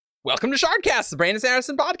Welcome to Shardcast, the Brandon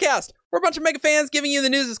Sanderson podcast. We're a bunch of mega fans giving you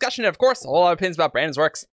the news, discussion, and of course, a whole lot of opinions about Brandon's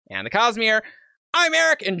works and the Cosmere. I'm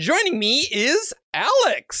Eric, and joining me is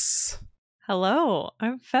Alex. Hello,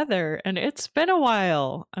 I'm Feather, and it's been a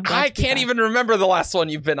while. I can't even remember the last one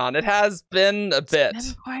you've been on. It has been a bit.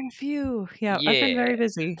 It's been quite a few. Yeah, I've been very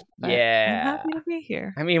busy. Yeah. I'm happy to be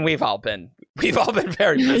here. I mean, we've all been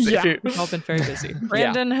very busy. Yeah, we've all been very busy.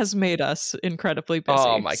 Brandon has made us incredibly busy.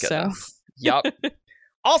 Oh my goodness. Yup.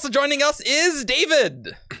 Also joining us is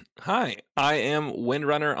David. Hi, I am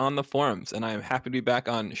Windrunner on the forums, and I am happy to be back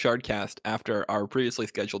on Shardcast after our previously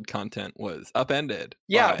scheduled content was upended.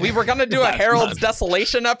 Yeah, we were going to do a Herald's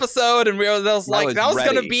Desolation episode, and that was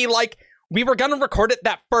going to be like, we were going to record it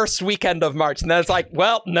that first weekend of March, and then it's like,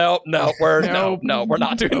 well, we're not doing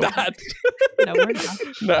that. No, we're not.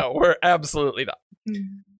 No, we're absolutely not.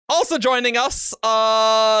 Also joining us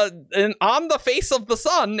on the face of the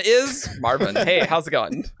sun is Marvin. Hey, how's it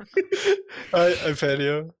going? Hi, I'm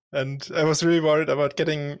Felio, and I was really worried about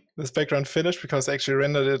getting this background finished because I actually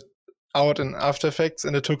rendered it out in After Effects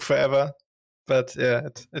and it took forever. But yeah,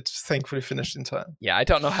 it thankfully finished in time. Yeah, I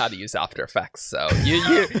don't know how to use After Effects, so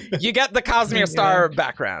you get the Cosmere Star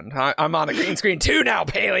background. I'm on a green screen too now,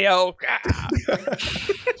 Paleo.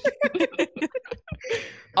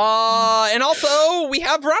 And also we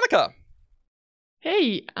have Veronica.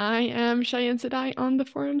 Hey, I am Cheyenne Sedai on the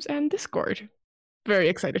forums and Discord. Very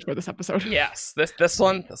excited for this episode. Yes, this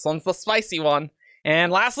one's the spicy one.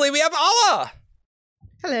 And lastly, we have Ala.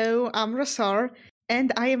 Hello, I'm Rasar,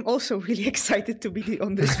 and I am also really excited to be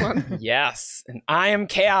on this one. Yes, and I am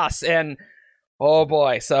Chaos, and oh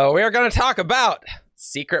boy, so we are going to talk about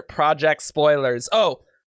Secret Project spoilers. Oh,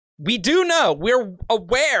 we're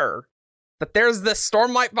aware that there's this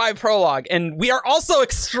Stormlight 5 prologue, and we are also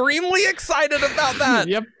extremely excited about that.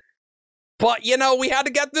 Yep. But, we had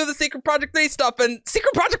to get through the Secret Project 3 stuff, and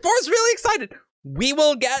Secret Project 4 is really excited. We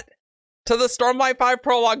will get to the Stormlight 5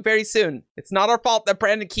 prologue very soon. It's not our fault that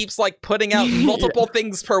Brandon keeps, putting out multiple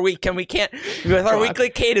things per week, and we can't, with our weekly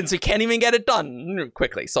cadence, we can't even get it done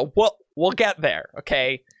quickly. So we'll get there,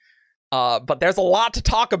 okay? But there's a lot to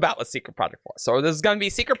talk about with Secret Project 4. So there's going to be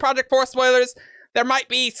Secret Project 4 spoilers. There might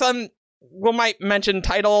be we might mention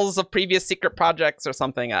titles of previous secret projects or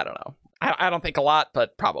something. I don't know. I don't think a lot,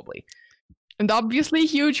 but probably. And obviously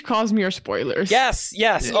huge Cosmere spoilers. Yes.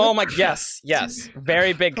 Oh my, yes.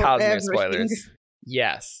 Very big Cosmere spoilers.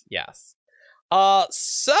 Yes. But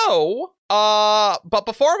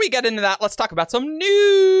before we get into that, let's talk about some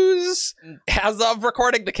news. As of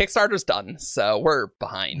recording, the Kickstarter's done, so we're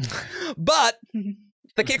behind. But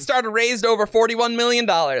the Kickstarter raised over $41 million,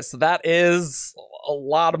 so that is a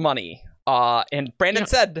lot of money. And Brandon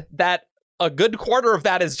said that a good quarter of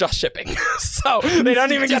that is just shipping. So they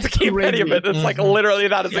don't even get to keep any of it. It's literally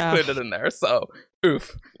that is included in there. So,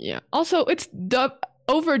 oof. Yeah. Also, it's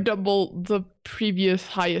over double the previous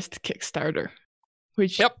highest Kickstarter.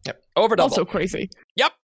 Which Yep. Over double. Also crazy.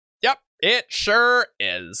 Yep. It sure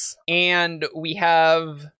is. And we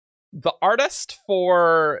have the artist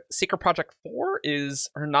for Secret Project 4 is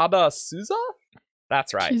Renata Souza.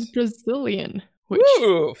 That's right. She's Brazilian. Which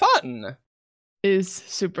fun. Is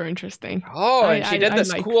super interesting. Oh, and she did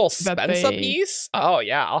this cool Spencer piece. Oh,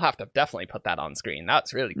 yeah, I'll have to definitely put that on screen.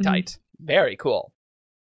 That's really tight. Very cool.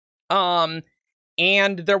 And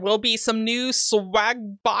there will be some new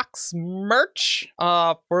swag box merch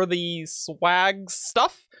for the swag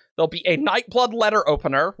stuff. There'll be a Nightblood letter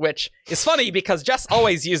opener, which is funny because Jess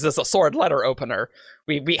always uses a sword letter opener.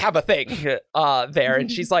 We have a thing there,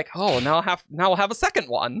 and she's like, "Oh, now we'll have a second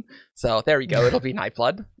one." So there you go. It'll be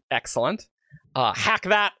Nightblood. Excellent. Hack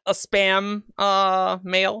that a spam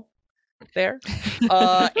mail there,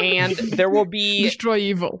 and there will be Destroy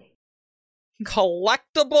Evil.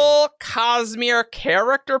 Collectible Cosmere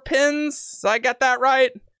character pins. Did I get that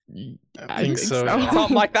right? I think so.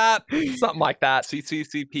 Something like that.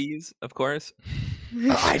 CCCPs, of course.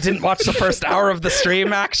 I didn't watch the first hour of the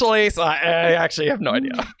stream, actually, so I actually have no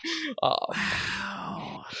idea.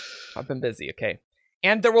 Wow. I've been busy, okay.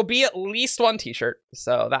 And there will be at least one t-shirt,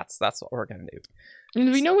 so that's what we're going to do.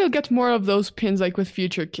 And we know we'll get more of those pins with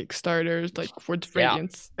future Kickstarters, for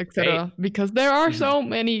Radiance, etc. Because there are so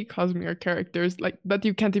many Cosmere characters that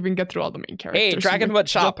you can't even get through all the main characters. Hey, Dragonwood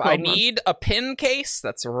Shop, I need a pin case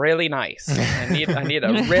that's really nice. I need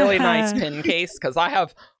a really nice pin case because I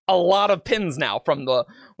have a lot of pins now from the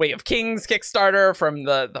Way of Kings Kickstarter, from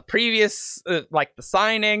the previous the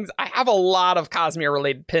signings. I have a lot of Cosmere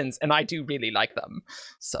related pins, and I do really like them.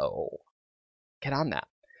 So get on that.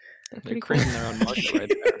 They're creating their own market right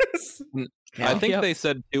there. I think they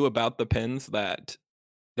said too about the pins that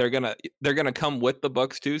they're gonna come with the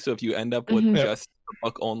books too. So if you end up with just a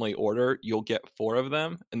book only order, you'll get 4 of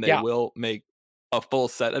them, and they will make a full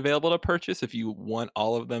set available to purchase if you want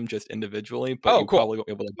all of them just individually. But probably won't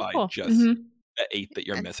be able to buy just the 8 that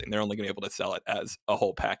you're missing. They're only gonna be able to sell it as a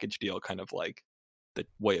whole package deal, kind of like the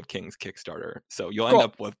Way of Kings Kickstarter. So you'll end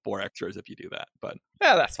up with 4 extras if you do that. But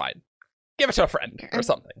yeah, that's fine. Give it to a friend or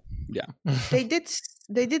something. Yeah. They did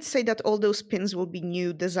say that all those pins will be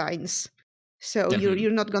new designs. So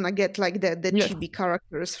you're not gonna get like the chibi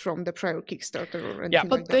characters from the prior Kickstarter or anything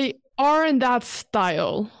but like that. they are in that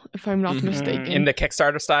style, if I'm not mistaken. In the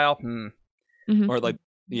Kickstarter style? Or like,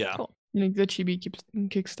 Cool. Like the chibi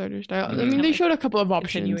Kickstarter style. I mean, they showed a couple of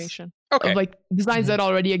options of like designs that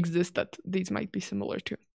already exist that these might be similar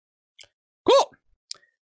to. Cool.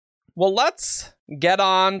 Well, let's get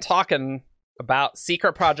on talking about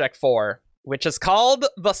Secret Project 4, which is called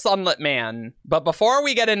The Sunlit Man. But before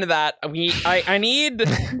we get into that, I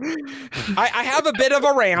have a bit of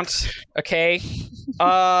a rant, okay?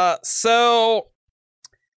 So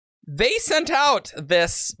they sent out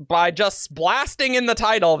this by just blasting in the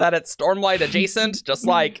title that it's Stormlight adjacent, just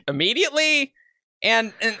like immediately.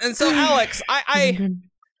 And so Alex,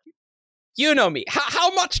 you know me.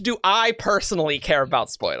 How much do I personally care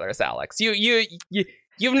about spoilers, Alex?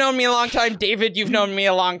 You've known me a long time, David. You've known me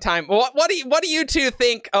a long time. What do you two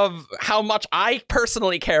think of how much I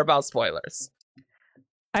personally care about spoilers?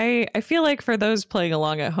 I feel like for those playing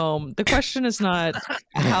along at home, the question is not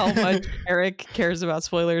how much Eric cares about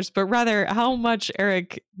spoilers, but rather how much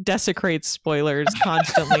Eric desecrates spoilers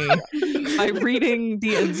constantly by reading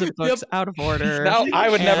the ends of books out of order. No, I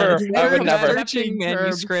would never searching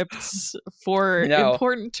manuscripts for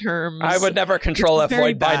important terms. I would never control F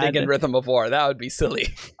void binding in Rhythm of War. That would be silly.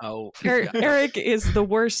 Eric is the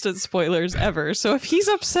worst at spoilers ever. So if he's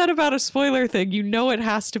upset about a spoiler thing, you know it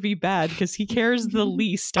has to be bad because he cares the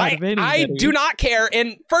least. I do not care.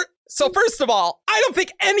 And first of all, I don't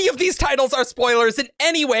think any of these titles are spoilers in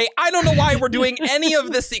any way. I don't know why we're doing any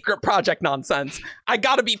of this Secret Project nonsense. I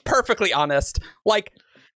gotta be perfectly honest. Like,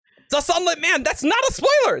 The Sunlit Man, that's not a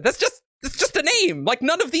spoiler. It's just a name. Like,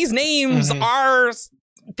 none of these names are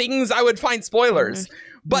things I would find spoilers.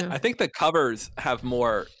 But I think the covers have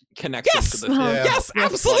more connection to the Yes,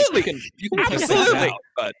 absolutely. Like you can absolutely. Out,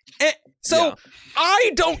 but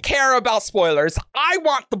I don't care about spoilers. I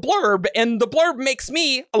want the blurb, and the blurb makes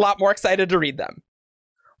me a lot more excited to read them.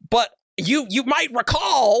 But you might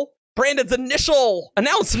recall Brandon's initial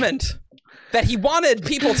announcement that he wanted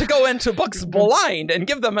people to go into books blind and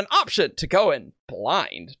give them an option to go in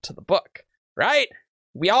blind to the book, right?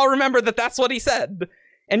 We all remember that that's what he said.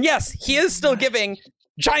 And yes, he is still giving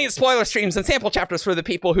giant spoiler streams and sample chapters for the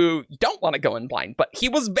people who don't want to go in blind, but he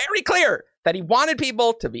was very clear that he wanted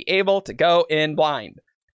people to be able to go in blind.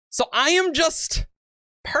 So I am just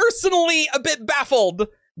personally a bit baffled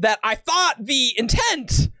that I thought the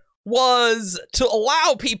intent was to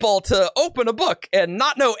allow people to open a book and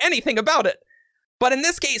not know anything about it. But in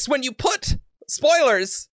this case, when you put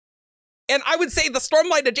spoilers, and I would say the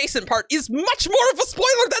Stormlight adjacent part is much more of a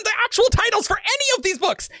spoiler than the actual titles for any of these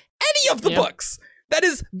books, any of the books. That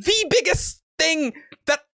is the biggest thing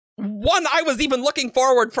that I was even looking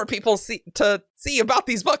forward for people to see about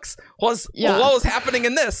these books was what was happening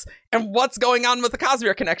in this and what's going on with the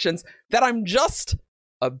Cosmere connections, that I'm just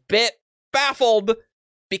a bit baffled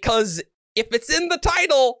because if it's in the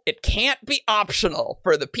title, it can't be optional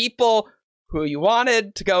for the people who you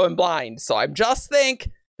wanted to go in blind. So I just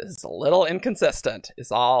think this is a little inconsistent is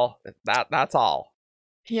all. That's all.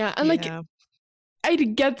 Yeah, and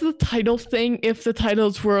I'd get the title thing if the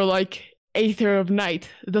titles were like Aether of Night,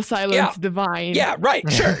 The Silence Divine. Yeah, right,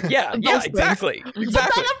 sure. Yeah, exactly. But none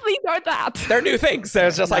of these are that. They're new things. So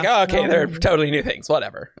it's just they're totally new things,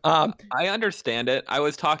 whatever. I understand it. I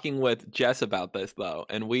was talking with Jess about this, though,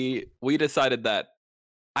 and we decided that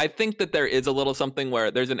I think that there is a little something where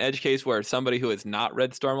there's an edge case where somebody who has not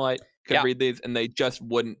read Stormlight could read these, and they just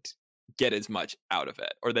wouldn't get as much out of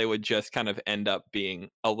it, or they would just kind of end up being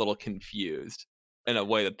a little confused in a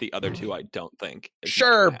way that the other two I don't think.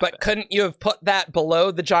 Sure, but couldn't you have put that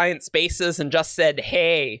below the giant spaces and just said,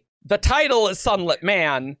 hey, the title is Sunlit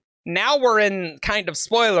Man. Now we're in kind of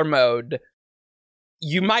spoiler mode.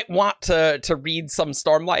 You might want to read some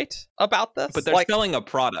Stormlight about this. But they're selling a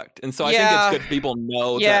product. And so I think it's good people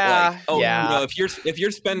know that, like, if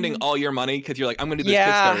you're spending all your money because you're like, I'm going to do this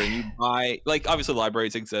Kickstarter, and you buy, like, obviously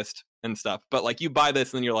libraries exist and stuff, but like you buy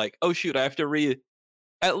this and then you're like, oh shoot, I have to read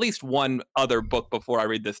at least one other book before I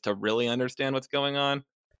read this to really understand what's going on.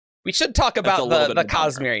 We should talk about the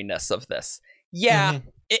Cosmere-ness of this. Yeah. Mm-hmm.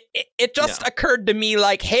 It just occurred to me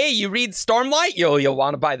like, hey, you read Stormlight, you'll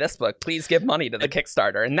want to buy this book. Please give money to the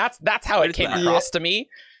Kickstarter, and that's how it came across to me.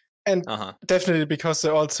 And definitely because they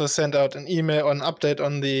also sent out an email or an update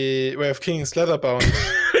on the Way of Kings Leatherbound.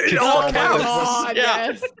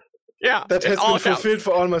 Yes. Yeah, that has been fulfilled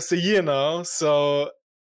for almost a year now. So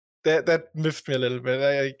that miffed me a little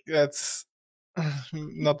bit. That's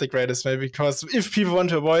not the greatest, maybe, because if people want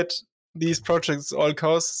to avoid these projects at all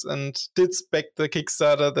costs and did spec the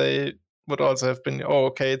Kickstarter, they would also have been,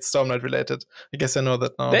 it's Stormlight related. I guess I know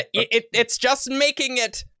that now. It's just making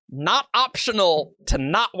it not optional to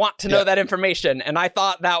not want to know that information. And I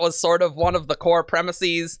thought that was sort of one of the core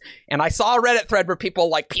premises. And I saw a Reddit thread where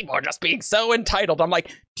people are just being so entitled. I'm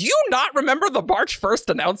like, do you not remember the March 1st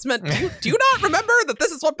announcement? Do you not remember that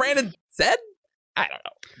this is what Brandon said? I don't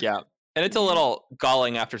know. Yeah. And it's a little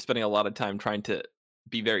galling after spending a lot of time trying to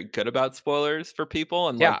be very good about spoilers for people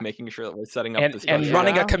and making sure that we're setting up this and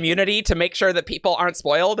running a community to make sure that people aren't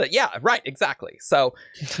spoiled. Yeah, right, exactly. So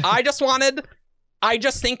I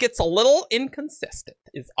just think it's a little inconsistent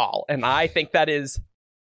is all. And I think that is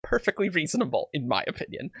perfectly reasonable in my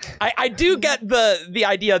opinion. I do get the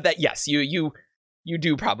idea that yes, you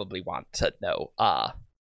do probably want to know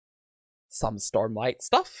some Stormlight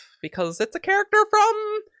stuff because it's a character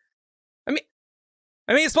from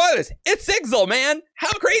I mean, spoilers. It's Sigzil, man. How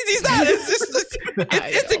crazy is that?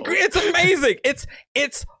 It's amazing.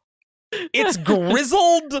 It's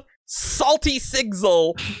grizzled, salty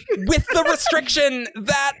Sigzil with the restriction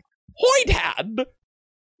that Hoid had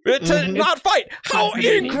to not fight. How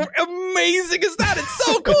amazing is that? It's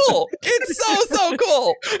so cool. It's so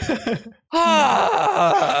cool.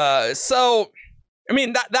 So. I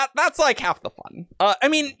mean, that's like half the fun. I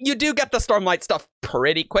mean, you do get the Stormlight stuff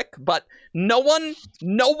pretty quick, but no one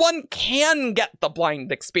can get the blind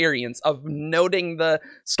experience of noting the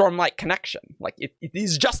Stormlight connection. Like, it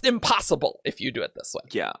is just impossible if you do it this way.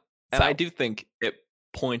 Yeah, and I do think it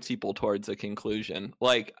points people towards a conclusion.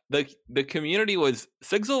 Like, the community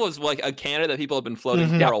Sigzil was like a candidate that people have been floating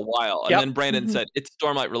for a while, and then Brandon said it's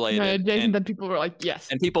Stormlight related. And then people were like, yes.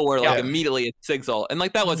 And people were like, immediately it's Sigzil. And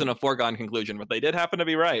like, that wasn't a foregone conclusion, but they did happen to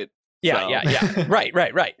be right. Yeah.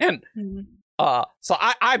 Right. And so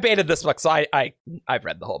I baited this book, so I've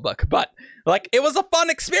read the whole book, but like, it was a fun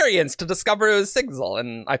experience to discover it was Sigzil,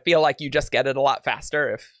 and I feel like you just get it a lot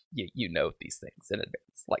faster if you know these things in advance.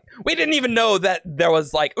 Like, we didn't even know that there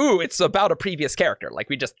was like, it's about a previous character. Like,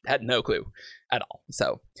 we just had no clue at all.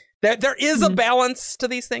 So there is a balance to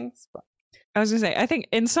these things. But. I was gonna say, I think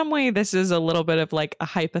in some way this is a little bit of like a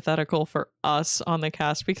hypothetical for us on the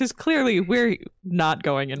cast, because clearly we're not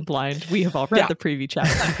going in blind. We have all read the preview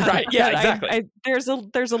chapter. Right. Yeah, exactly. There's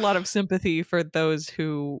a lot of sympathy for those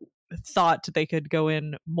who thought they could go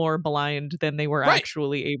in more blind than they were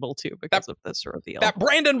actually able to because of this reveal. That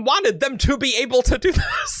Brandon wanted them to be able to do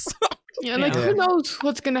this. Who knows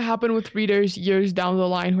what's going to happen with readers years down the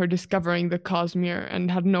line who are discovering the Cosmere and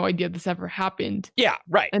have no idea this ever happened. Yeah,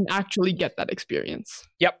 right. And actually get that experience.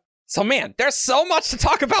 Yep. So man, there's so much to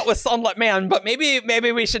talk about with Sunlit Man, but maybe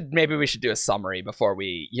we should do a summary before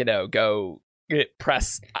we, go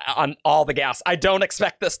press on all the gas. I don't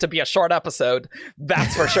expect this to be a short episode.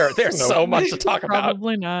 That's for sure. There's so much to talk about.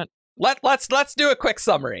 Probably not. Let's do a quick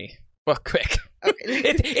summary. Well, quick. Okay.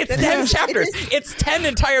 It's 10 chapters. It's 10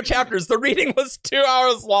 entire chapters. The reading was 2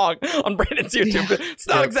 hours long on Brandon's YouTube. Yeah. It's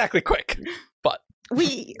not exactly quick, but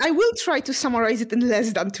I will try to summarize it in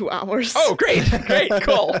less than 2 hours. Oh, great,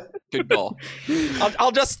 cool. Good goal.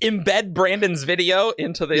 I'll just embed Brandon's video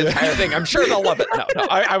into the entire thing. I'm sure they'll love it. No,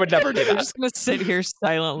 I would never do that. I'm just gonna sit here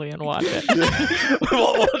silently and watch it.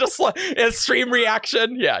 we'll just stream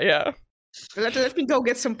reaction. Yeah. Let me go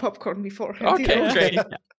get some popcorn beforehand. Okay, great.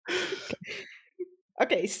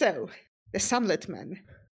 Okay, so the Sunlit Man.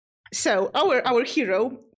 So our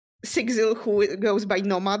hero, Sigzil, who goes by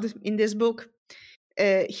Nomad in this book,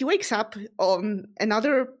 he wakes up on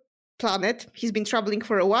another planet. He's been traveling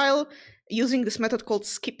for a while using this method called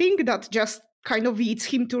skipping that just kind of leads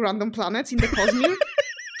him to random planets in the Cosmere.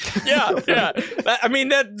 Yeah. I mean,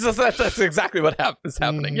 that's exactly what is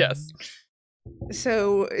happening, yes.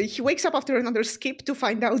 So he wakes up after another skip to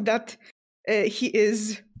find out that he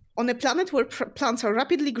is on a planet where plants are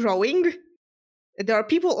rapidly growing. There are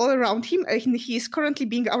people all around him, and he is currently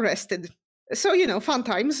being arrested. So, fun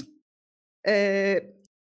times.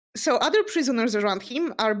 So other prisoners around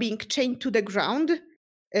him are being chained to the ground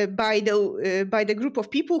by the group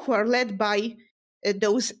of people who are led by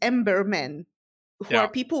those Ember Men, who are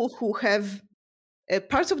people who have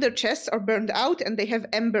parts of their chests are burned out, and they have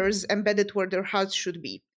embers embedded where their hearts should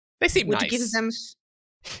be. They seem which nice. Gives them,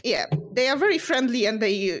 they are very friendly, and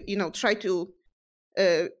they try to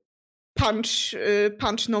punch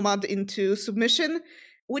Nomad into submission,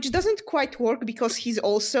 which doesn't quite work because he's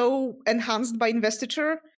also enhanced by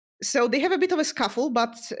investiture. So they have a bit of a scuffle,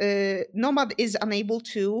 but Nomad is unable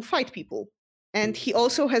to fight people. And he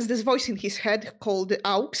also has this voice in his head called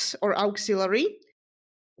Aux or Auxiliary.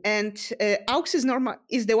 And Aux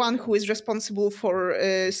is the one who is responsible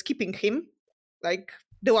for skipping him, like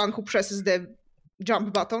the one who presses the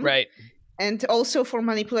jump button. Right. And also for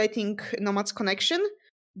manipulating Nomad's connection.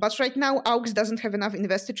 But right now, Aux doesn't have enough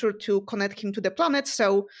investiture to connect him to the planet,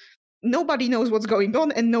 so nobody knows what's going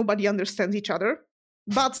on and nobody understands each other.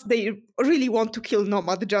 But they really want to kill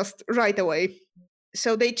Nomad just right away.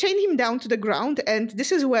 So they chain him down to the ground, and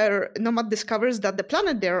this is where Nomad discovers that the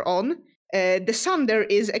planet they're on, the sun there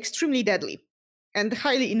is extremely deadly and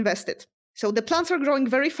highly invested. So the plants are growing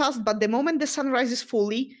very fast, but the moment the sun rises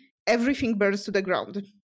fully, everything burns to the ground.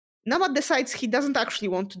 Nomad decides he doesn't actually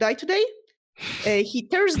want to die today. He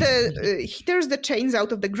tears the chains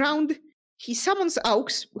out of the ground. He summons Aux,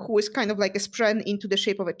 who is kind of like a spren into the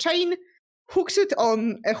shape of a chain, hooks it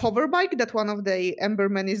on a hover bike that one of the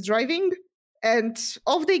Embermen is driving, and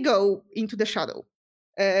off they go into the shadow.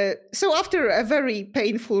 So after a very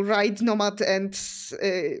painful ride, Nomad and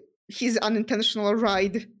his unintentional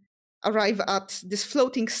ride arrive at this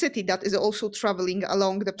floating city that is also traveling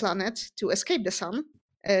along the planet to escape the sun.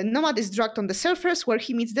 Nomad is dragged on the surface where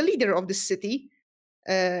he meets the leader of this city,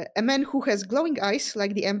 a man who has glowing eyes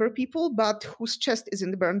like the Ember people, but whose chest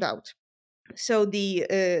isn't burned out. So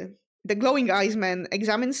the glowing eyes man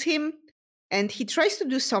examines him, and he tries to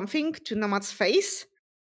do something to Nomad's face,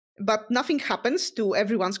 but nothing happens to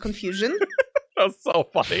everyone's confusion. That's so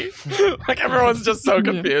funny. Like everyone's just so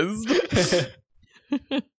confused.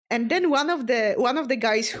 And then one of the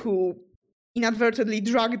guys who inadvertently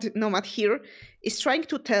dragged Nomad here is trying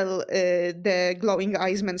to tell the glowing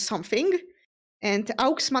eyes man something, and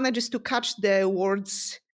Aux manages to catch the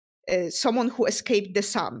words someone who escaped the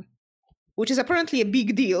sun, which is apparently a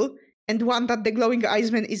big deal, and one that the glowing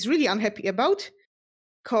eyes man is really unhappy about,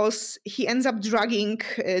 because he ends up dragging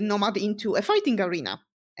Nomad into a fighting arena.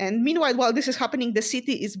 And meanwhile, while this is happening, the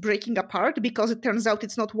city is breaking apart, because it turns out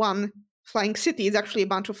it's not one flying city, it's actually a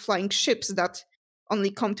bunch of flying ships that only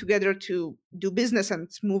come together to do business and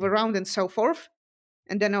move around and so forth,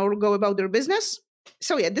 and then all go about their business.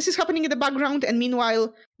 So yeah, this is happening in the background, and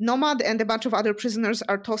meanwhile, Nomad and a bunch of other prisoners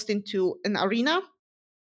are tossed into an arena,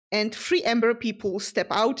 and 3 Ember people step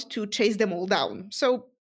out to chase them all down. So,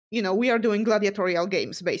 we are doing gladiatorial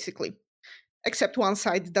games, basically. Except one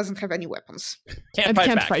side doesn't have any weapons.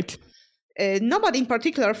 Can't fight. Nomad in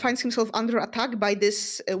particular finds himself under attack by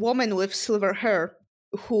this woman with silver hair,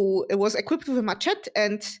 who was equipped with a machete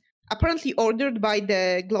and apparently ordered by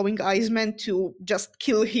the glowing eyes man to just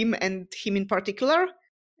kill him and him in particular.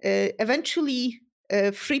 Eventually,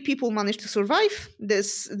 3 people managed to survive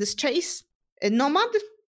this chase. Nomad,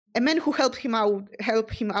 a man who helped him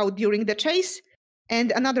out during the chase,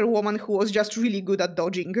 and another woman who was just really good at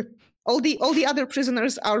dodging. All the other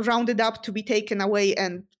prisoners are rounded up to be taken away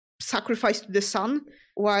and sacrificed to the sun,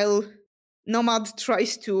 while Nomad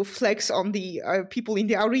tries to flex on the people in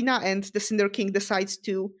the arena, and the Cinder King decides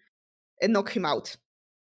to knock him out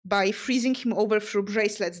by freezing him over through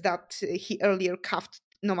bracelets that he earlier cuffed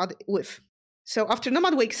Nomad with. So after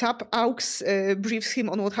Nomad wakes up, Aux briefs him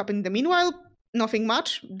on what happened in the meanwhile. Nothing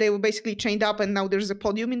much. They were basically chained up, and now there's a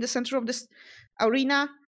podium in the center of this arena.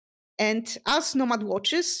 And as Nomad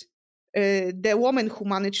watches, the woman who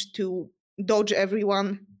managed to dodge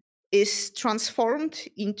everyone is transformed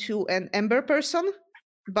into an Ember person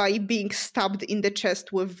by being stabbed in the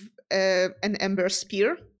chest with an Ember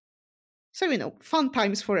spear. So, fun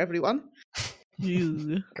times for everyone.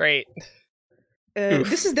 Great.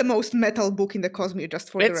 This is the most metal book in the Cosmere, just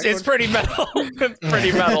for the record. It's pretty metal. It's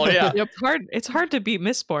pretty metal, yeah. Yep. It's hard to beat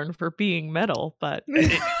Mistborn for being metal, but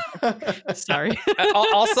sorry.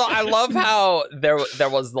 Also, I love how there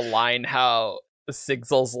was the line how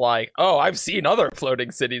Sigzil's like, oh, I've seen other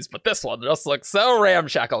floating cities, but this one just looks so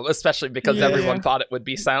ramshackle, especially because everyone thought it would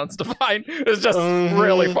be Silence Divine. It's just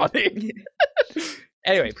really funny.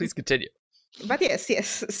 Anyway, please continue. But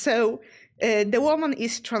yes. So the woman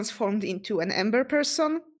is transformed into an Ember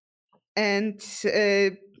person, and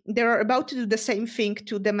they're about to do the same thing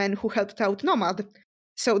to the man who helped out Nomad.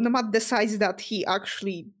 So Nomad decides that he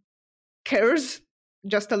actually cares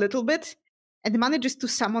just a little bit, and manages to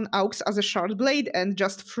summon Aux as a shard blade and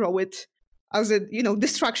just throw it as a,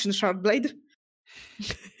 distraction shard blade.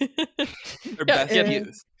 Their best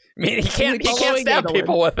use. I mean, he can't stab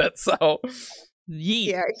people with it, so... Yeet.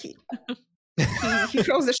 Yeah, he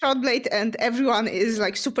throws the shard blade, and everyone is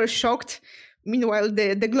like super shocked Meanwhile,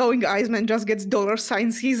 the glowing eyes man just gets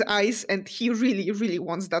 $signs his eyes, and he really, really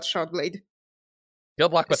wants that shard blade.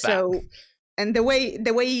 Good luck with that. And the way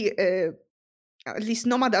at least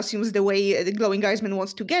Nomad assumes the way the glowing eyes man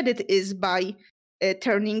wants to get it is by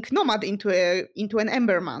turning Nomad into an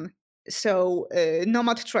Emberman. So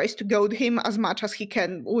Nomad tries to goad him as much as he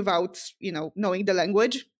can without, knowing the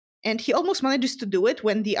language. And he almost manages to do it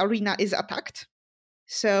when the arena is attacked.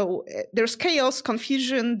 So there's chaos,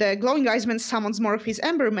 confusion. The glowing eyes man summons more of his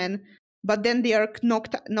Embermen, but then they are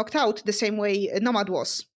knocked out the same way Nomad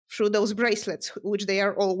was, through those bracelets, which they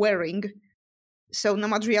are all wearing. So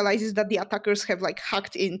Nomad realizes that the attackers have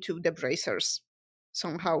hacked into the bracers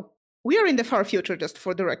somehow. We are in the far future, just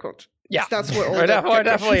for the record. Yeah, that's where all we're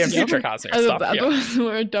definitely in future cosmic stuff.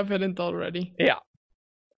 We're definite already. Yeah.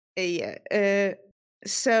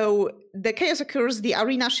 So the chaos occurs. The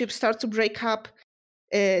arena ship starts to break up.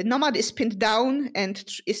 Nomad is pinned down and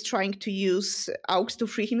is trying to use Aux to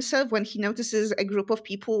free himself when he notices a group of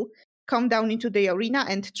people come down into the arena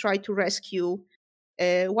and try to rescue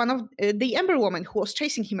one of the Ember Woman who was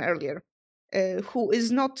chasing him earlier, who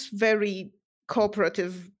is not very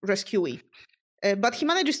cooperative rescuee. But he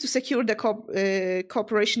manages to secure the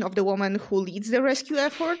cooperation of the woman who leads the rescue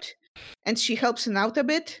effort, and she helps him out a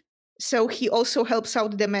bit. So he also helps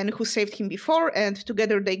out the men who saved him before, and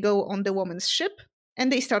together they go on the woman's ship,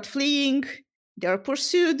 and they start fleeing. They are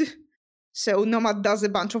pursued. So Nomad does a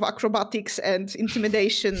bunch of acrobatics and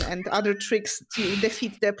intimidation and other tricks to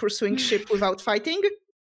defeat the pursuing ship without fighting.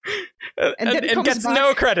 And gets back.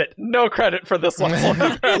 No credit for this one.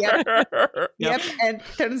 Yep, and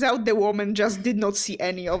turns out the woman just did not see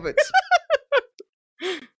any of it.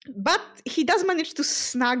 But he does manage to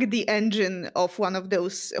snag the engine of one of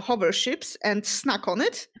those hover ships and snack on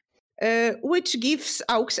it, which gives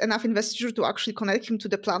Aux enough investiture to actually connect him to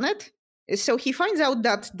the planet. So he finds out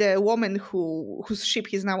that the woman whose ship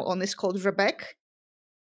he's now on is called Rebecca,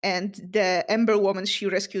 and the Ember Woman she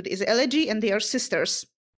rescued is Elegy, and they are sisters.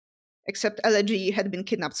 Except Elegy had been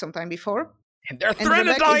kidnapped sometime before. And they're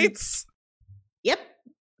Threnodites! Yep.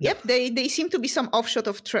 They seem to be some offshoot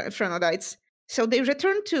of Threnodites. So they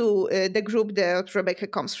return to the group that Rebecca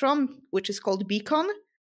comes from, which is called Beacon.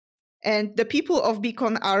 And the people of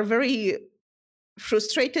Beacon are very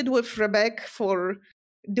frustrated with Rebecca for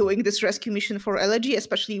doing this rescue mission for Elegy,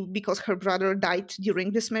 especially because her brother died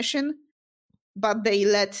during this mission. But they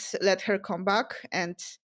let her come back, and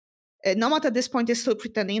Nomad at this point is still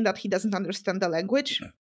pretending that he doesn't understand the language.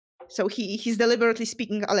 So he's deliberately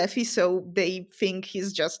speaking Alethi, so they think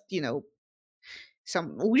he's just,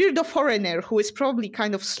 some weirdo foreigner who is probably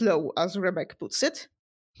kind of slow, as Rebecca puts it.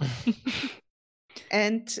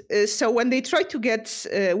 And so when they try to get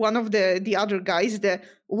one of the other guys, the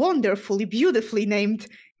wonderfully, beautifully named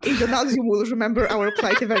Indonesium will remember our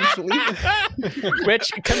plight eventually. Which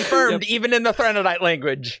confirmed, even in the Threnodite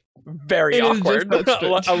language. Very awkward.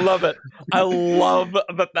 I love it. I love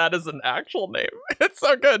that is an actual name. It's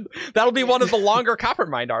so good. That'll be one of the longer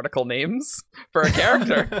Coppermind article names for a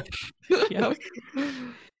character. Yep.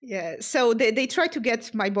 Yeah, so they try to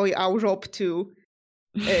get my boy Aurop to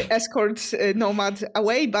escort Nomad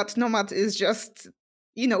away, but Nomad is just,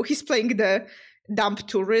 he's playing the dumb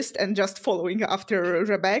tourist and just following after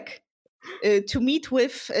Rebecca to meet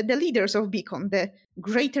with the leaders of Beacon, the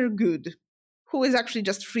Greater Good, who is actually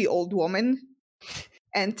just 3 old women.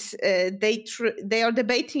 And they are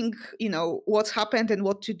debating, what's happened and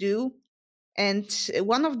what to do. And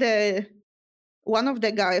one of the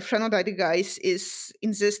Threnodite guys is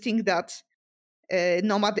insisting that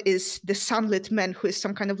Nomad is the Sunlit Man, who is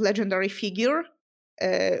some kind of legendary figure,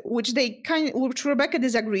 which Rebecca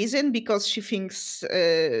disagrees in because she thinks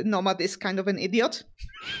Nomad is kind of an idiot.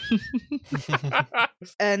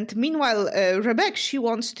 And meanwhile, Rebecca, she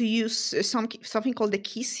wants to use something called the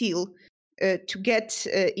Key Seal to get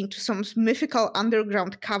into some mythical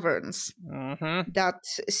underground caverns that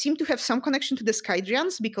seem to have some connection to the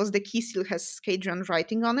Skydrians, because the Key Seal has Skydrian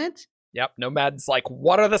writing on it. Yep, Nomad's like,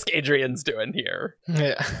 what are the Skydrians doing here?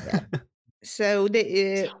 Yeah. So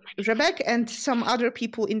Rebecca and some other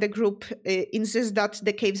people in the group insist that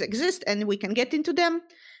the caves exist and we can get into them.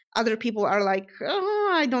 Other people are like,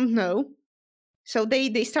 I don't know. So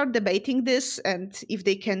they start debating this and if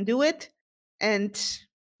they can do it. And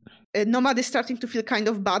Nomad is starting to feel kind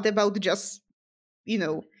of bad about just,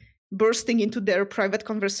 bursting into their private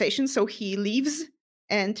conversation. So he leaves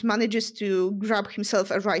and manages to grab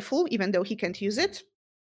himself a rifle, even though he can't use it.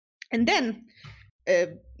 And then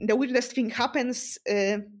the weirdest thing happens.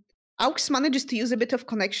 Aux manages to use a bit of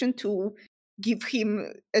connection to give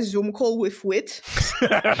him a Zoom call with Wit.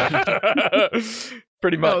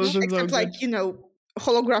 Pretty much. Except,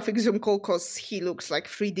 holographic Zoom call because he looks like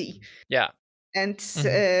 3D. Yeah. And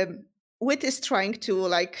Wit is trying to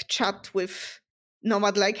like chat with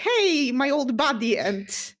Nomad, like, "Hey, my old buddy," and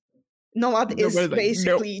Nomad is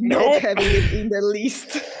basically not having it in the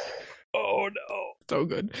least. Oh no. So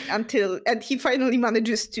good. And he finally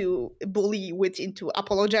manages to bully Wit into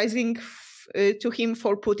apologizing to him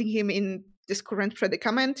for putting him in this current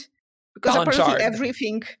predicament. Because apparently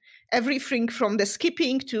everything from the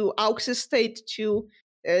skipping to Aux's state to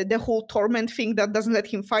the whole torment thing that doesn't let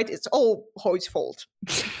him fight, it's all Hoyd's fault.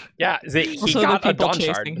 Yeah, he also, got the a people Dawn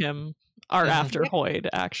chasing Shard. him are after Hoyd,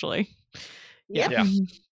 actually. Yeah.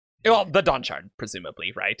 Well, the Dawn Shard,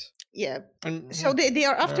 presumably, right? Yeah. So they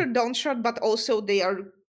are after Dawn Shard, but also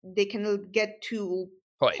they can get to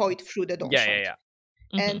Hoyd through the Dawn Shard. Yeah.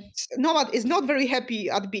 And Nomad is not very happy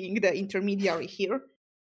at being the intermediary here.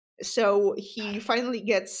 So he finally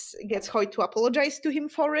gets Hoyd to apologize to him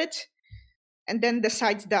for it. And then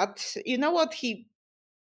decides that, you know what,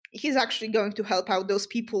 he's actually going to help out those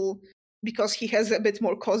people because he has a bit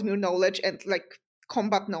more Cosmere knowledge and like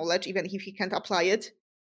combat knowledge, even if he can't apply it,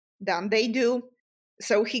 than they do.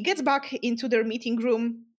 So he gets back into their meeting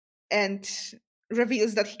room and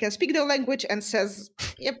reveals that he can speak their language and says,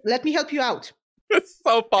 "Yep, let me help you out." It's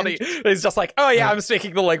so funny. He's just like, "Oh yeah, I'm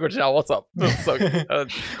speaking the language now. What's up?" That's so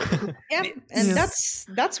good. Yeah, and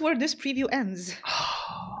that's where this preview ends.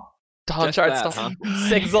 Dawn Shard stuff,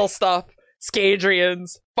 Sigzil stuff,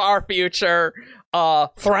 Scadrians, Far Future,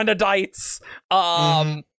 Threnodites.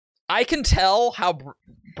 I can tell how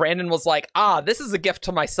Brandon was like, this is a gift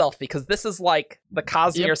to myself because this is like the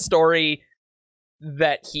Cosmere story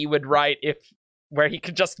that he would write where he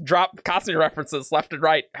could just drop Cosmere references left and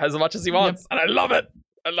right as much as he wants. And I love it.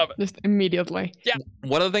 Just immediately. Yeah.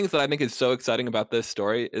 One of the things that I think is so exciting about this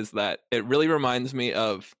story is that it really reminds me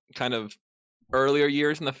of kind of earlier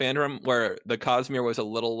years in the fandom where the Cosmere was a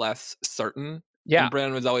little less certain. Yeah. And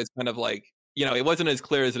Brandon was always kind of like, it wasn't as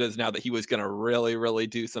clear as it is now that he was going to really, really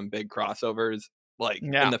do some big crossovers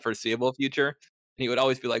in the foreseeable future. And he would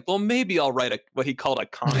always be like, well, maybe I'll write what he called a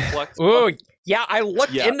complex book. Yeah, I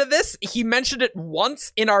looked into this. He mentioned it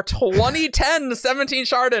once in our 2010 17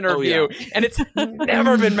 Shard interview, and it's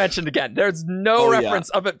never been mentioned again. There's no reference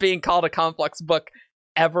of it being called a complex book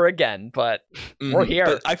ever again, but we're here.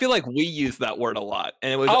 But I feel like we use that word a lot,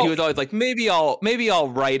 and he was always like, maybe I'll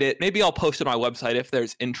write it, maybe I'll post it on my website if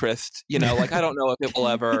there's interest. I don't know if it will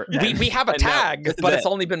ever. We have a tag, but it's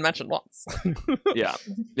only been mentioned once. yeah,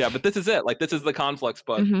 but this is it. Like this is the Conflux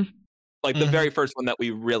book, like the very first one that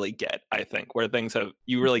we really get. I think where things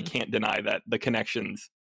you really can't deny that the connections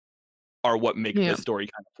are what make this story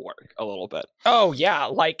kind of work a little bit. Oh yeah,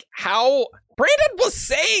 like how Brandon was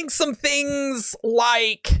saying some things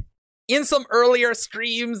like in some earlier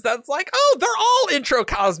streams that's like, they're all intro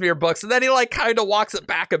Cosmere books, and then he like kind of walks it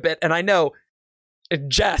back a bit, and I know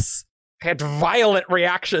Jess had violent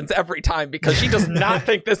reactions every time because she does not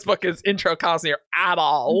think this book is intro Cosmere at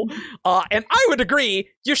all. And I would agree,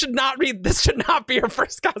 you should not read this. Should not be your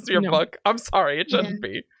first Cosmere book. I'm sorry, it shouldn't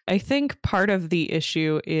be. I think part of the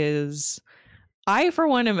issue is I, for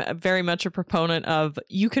one, am very much a proponent of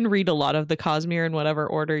you can read a lot of the Cosmere in whatever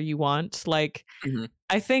order you want. Like,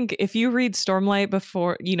 I think if you read Stormlight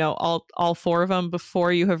before, all four of them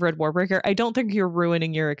before you have read Warbreaker, I don't think you're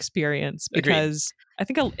ruining your experience because I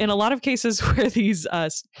think in a lot of cases where these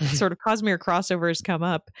sort of Cosmere crossovers come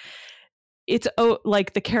up, it's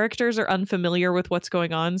like the characters are unfamiliar with what's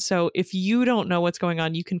going on. So if you don't know what's going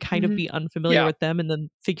on, you can kind of be unfamiliar with them and then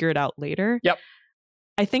figure it out later. Yep.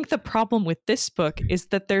 I think the problem with this book is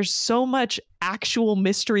that there's so much actual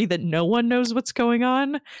mystery that no one knows what's going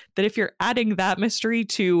on, that if you're adding that mystery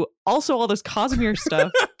to also all this Cosmere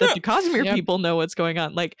stuff, that the Cosmere people know what's going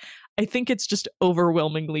on. Like, I think it's just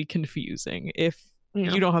overwhelmingly confusing if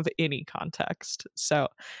you don't have any context. So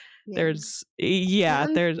I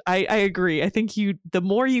agree. I think the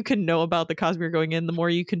more you can know about the Cosmere going in, the more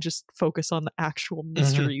you can just focus on the actual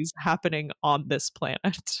mysteries happening on this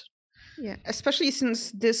planet. Yeah, especially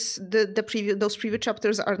since those previous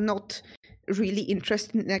chapters are not really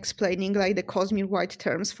interested in explaining like the Cosmere-wide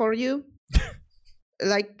terms for you.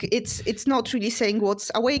 Like it's not really saying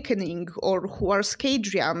what's awakening or who are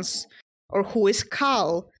Scadrians or who is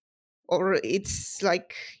Khal, or it's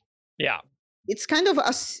like it's kind of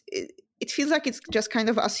it feels like it's just kind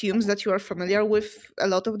of assumes that you are familiar with a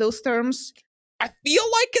lot of those terms. I feel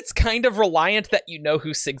like it's kind of reliant that you know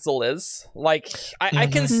who Sigzil is. Like, I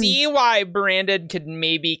can see why Brandon could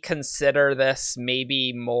maybe consider this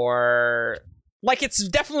maybe more... Like, it's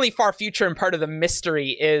definitely far future, and part of the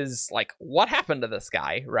mystery is, like, what happened to this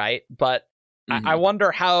guy, right? But I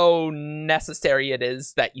wonder how necessary it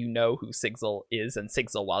is that you know who Sigzil is and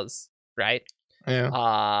Sigzil was, right?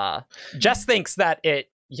 Yeah. Jess thinks that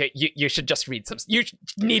you should just read some. You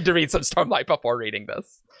need to read some Stormlight before reading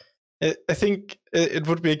this. I think it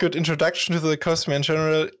would be a good introduction to the Cosmere in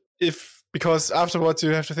general, because afterwards you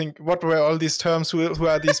have to think, what were all these terms? Who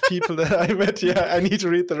are these people that I met? Yeah, I need to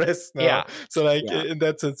read the rest now. Yeah. So in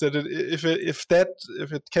that sense, that if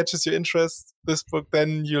it catches your interest, this book,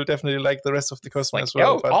 then you'll definitely like the rest of the Cosmere as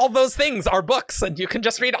well. All those things are books, and you can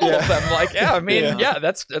just read all of them.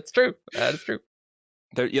 That's true. That is true.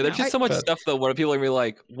 There's just so much stuff though where people are gonna be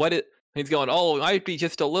like, what it. He's going, oh, I'd be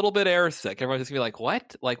just a little bit airsick. Everyone's just gonna be like,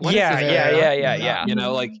 what? Like, what is this? Yeah. You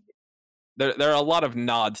know, like there are a lot of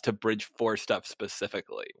nods to Bridge 4 stuff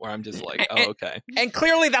specifically, where I'm just like, okay. And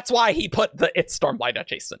clearly that's why he put the It's Stormlight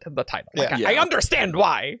adjacent in the title. I understand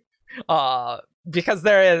why. Because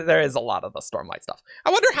there is a lot of the Stormlight stuff. I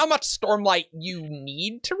wonder how much Stormlight you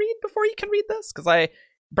need to read before you can read this, because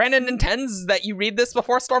Brandon intends that you read this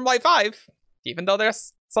before Stormlight 5, even though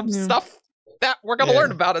there's some stuff that we're going to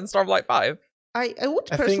learn about in Stormlight 5. I would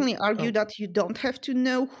personally argue that you don't have to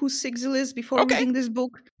know who Sigzil is before reading this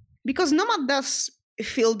book, because Nomad does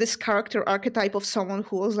feel this character archetype of someone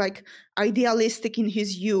who was like idealistic in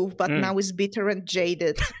his youth, but now is bitter and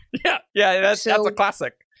jaded. That's a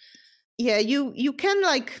classic. Yeah, you can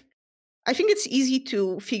like, I think it's easy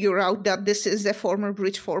to figure out that this is a former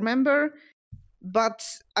Bridge 4 member, but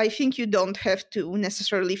I think you don't have to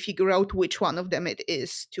necessarily figure out which one of them it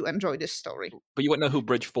is to enjoy this story. But you wouldn't know who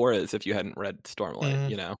Bridge 4 is if you hadn't read Stormlight,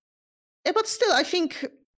 you know? Yeah, but still, I think...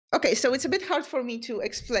 Okay, so it's a bit hard for me to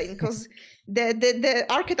explain, because the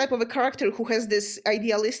archetype of a character who has this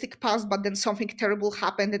idealistic past, but then something terrible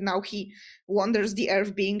happened, and now he wanders the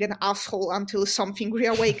earth being an asshole until something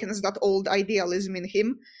reawakens that old idealism in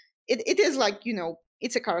him. It is like, you know,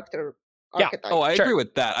 it's a character archetype. Oh, I agree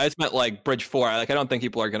with that. I just meant like Bridge 4. I don't think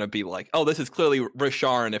people are going to be like, oh, this is clearly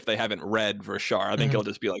Rasharn if they haven't read Rashar. I think it'll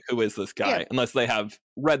just be like, who is this guy? Unless they have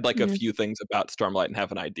read like a few things about Stormlight and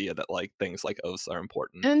have an idea that like things like oaths are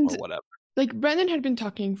important or whatever. Like Brandon had been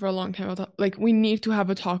talking for a long time about like we need to have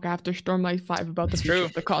a talk after Stormlight 5 about the future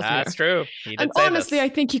of the Cosmere. That's true. And honestly, I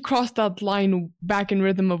think he crossed that line back in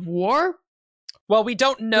Rhythm of War. Well, we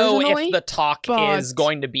don't know if the talk is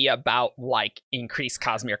going to be about like increased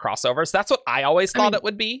Cosmere crossovers. That's what I always thought it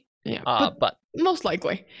would be. Yeah, but most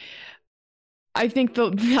likely, I think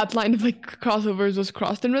that line of like crossovers was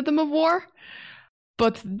crossed in Rhythm of War.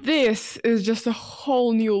 But this is just a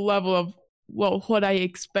whole new level of what I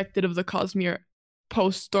expected of the Cosmere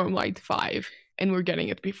post Stormlight 5, and we're getting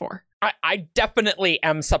it before. I definitely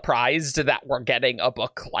am surprised that we're getting a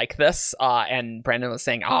book like this. And Brandon was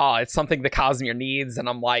saying, it's something the Cosmere needs. And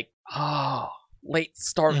I'm like, late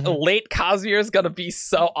Cosmere is going to be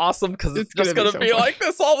so awesome, because it's just going to be like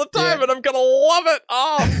this all the time. And I'm going to love it.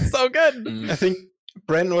 Oh, so good. I think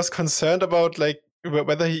Brandon was concerned about like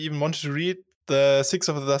whether he even wanted to read the Six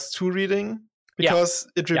of the Dust 2 reading, because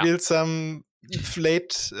it revealed some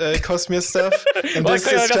late Cosmere stuff, and this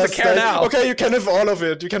is just like, now. Okay, you can have all of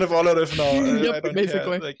it. You can have all of it now. I don't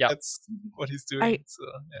basically care. Like, that's what he's doing.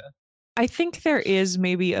 I think there is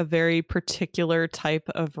maybe a very particular type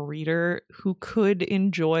of reader who could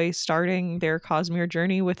enjoy starting their Cosmere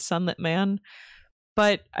journey with Sunlit Man,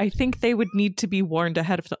 but I think they would need to be warned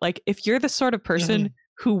ahead of like, if you're the sort of person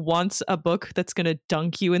who wants a book that's going to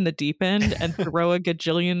dunk you in the deep end and throw a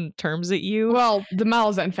gajillion terms at you. Well, the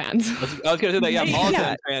Malazan fans. I was going to say that,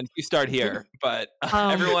 Malazan fans, you start here, but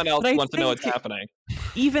everyone else wants to know what's happening.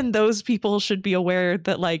 Even those people should be aware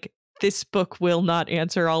that, like, this book will not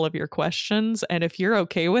answer all of your questions. And if you're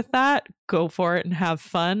okay with that, go for it and have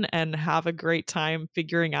fun and have a great time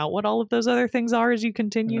figuring out what all of those other things are as you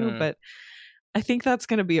continue. But I think that's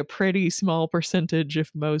going to be a pretty small percentage of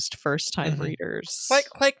most first-time readers.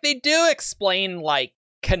 Like they do explain like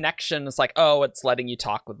connections, like it's letting you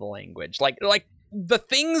talk with the language, like the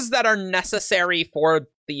things that are necessary for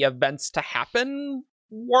the events to happen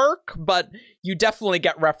work, but you definitely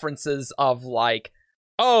get references of like,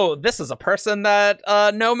 this is a person that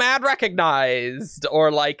Nomad recognized, or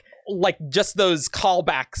like just those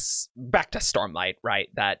callbacks back to Stormlight, right?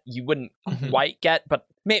 That you wouldn't quite get, but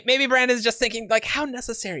maybe Brandon's just thinking like, how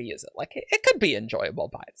necessary is it? Like, it could be enjoyable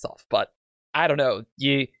by itself, but I don't know.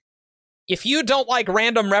 If you don't like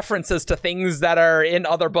random references to things that are in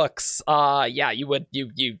other books,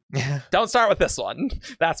 you don't start with this one.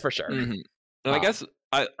 That's for sure. And I guess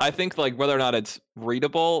I think like whether or not it's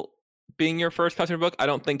readable being your first Cosmere book, I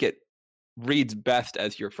don't think it reads best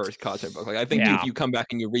as your first Cosmere book. Like, I think if you come back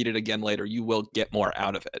and you read it again later, you will get more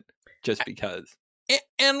out of it, just because.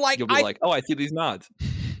 And like, you'll be like, I see these nods.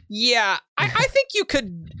 Yeah, I think you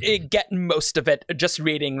could get most of it just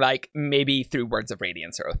reading, like, maybe through Words of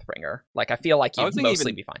Radiance or Oathbringer. Like, I feel like you'd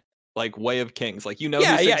mostly be fine. Like, Way of Kings. Like, you know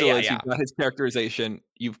who Sigil is, you've got his characterization,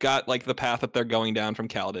 you've got, like, the path that they're going down from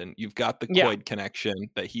Kaladin, you've got the Coid connection,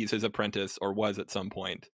 that he's his apprentice, or was at some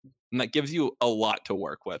point. And that gives you a lot to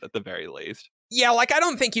work with, at the very least. Yeah, like, I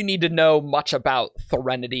don't think you need to know much about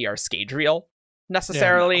Threnody or Scadrial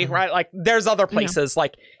necessarily, right? Like, there's other places,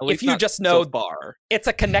 like, if you just know it's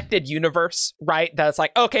a connected universe, right? That's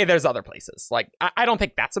like, okay, there's other places. Like, I don't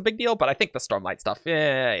think that's a big deal, but I think the Stormlight stuff,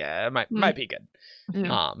 it might be good.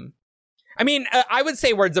 I mean, I would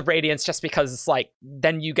say Words of Radiance just because it's like,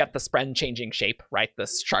 then you get the Spren changing shape, right?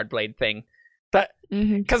 This Shardblade thing. That,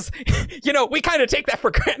 because, you know, we kind of take that for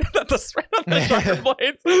granted that the Spren of the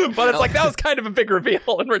Shardblades, but it's like, that was kind of a big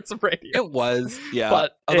reveal in Words of Radiance. It was, yeah.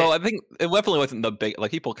 But although I think it definitely wasn't the big, like,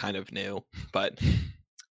 people kind of knew, but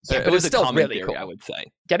it was still really theory, cool. I would say.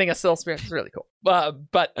 Getting a Still Spirit is really cool. But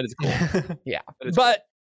that is cool. Yeah. But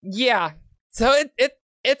yeah, so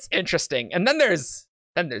it's interesting. And then there's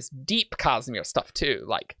deep Cosmere stuff too,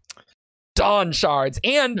 like Dawn Shards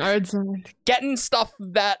and getting stuff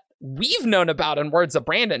that we've known about in Words of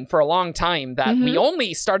Brandon for a long time that we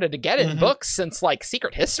only started to get in books since, like,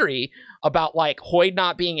 Secret History, about, like, Hoid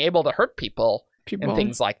not being able to hurt people. And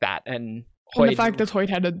things like that. And the fact that Hoid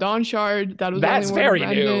had a Dawn Shard, that's very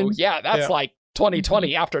new. Yeah, that's like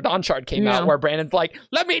 2020 after Dawn Shard came out, where Brandon's like,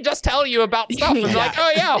 let me just tell you about stuff. And like,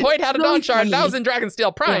 oh yeah, Hoid had a Dawn Shard. That was in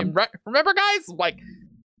Dragonsteel Prime. Remember, guys? Like,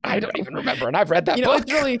 I don't even remember, and I've read that book.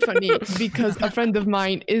 It's really funny because a friend of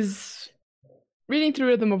mine is reading through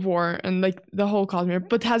Rhythm of War and, like, the whole Cosmere,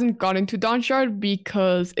 but hasn't gotten to Dawn Shard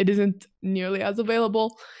because it isn't nearly as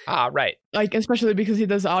available. Right. Like, especially because he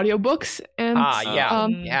does audiobooks and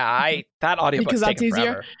that audiobook's because that's easier.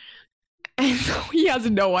 Forever. And so he has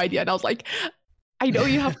no idea. And I was like, I know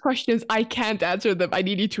you have questions. I can't answer them. I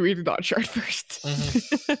need you to read Dawn Shard first.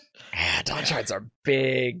 Yeah, Dawn Shards are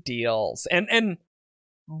big deals. And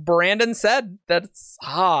Brandon said that it's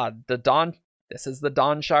this is the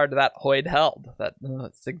Dawn Shard that Hoid held, that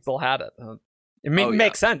Sigil had it. It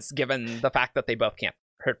makes sense given the fact that they both can't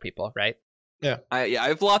hurt people, right? Yeah. I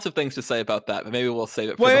have lots of things to say about that, but maybe we'll save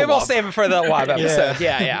it for we'll save it for the WoW episode.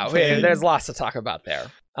 There's lots to talk about there.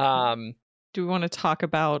 Do we want to talk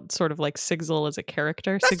about sort of like Sigil as a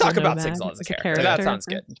character? Let's talk about Sigil as a character. That sounds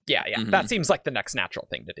good. Yeah. That seems like the next natural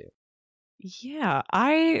thing to do. Yeah,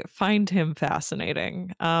 I find him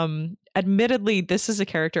fascinating. Admittedly, this is a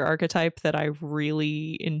character archetype that I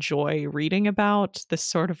really enjoy reading about. This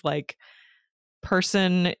sort of like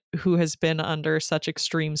person who has been under such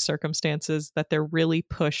extreme circumstances that they're really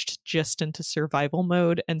pushed just into survival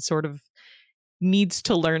mode and sort of needs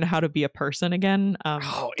to learn how to be a person again.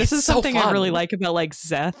 This is something I really like about, like,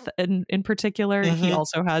 Szeth in particular. He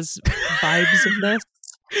also has vibes of this.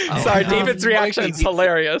 Sorry, David's reaction is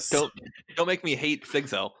hilarious. Don't make me hate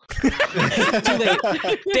Sigil.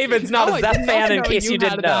 David's not a Szeth fan, in case you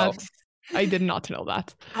didn't know. I did not know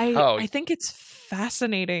that. I think it's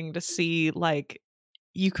fascinating to see, like,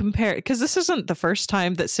 you compare, because this isn't the first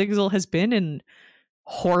time that Sigil has been in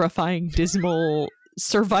horrifying, dismal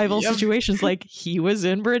survival situations. Like, he was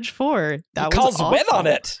in Bridge 4. He calls win on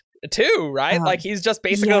it too, right? Like, he's just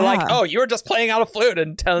basically like, oh, you were just playing out a flute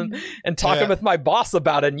and talking with my boss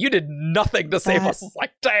about it, and you did nothing to save us. It's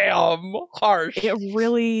like, damn, harsh. It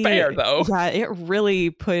really fair though. Yeah, it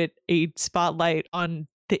really put a spotlight on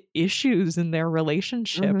the issues in their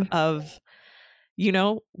relationship of, you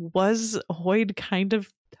know, was Hoid kind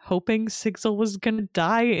of hoping Sigil was gonna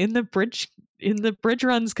die in the bridge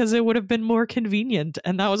runs because it would have been more convenient,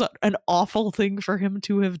 and that was an awful thing for him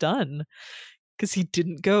to have done, because he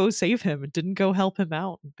didn't go save him and didn't go help him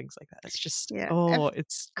out and things like that. It's just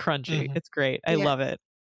it's crunchy. It's great. I love it.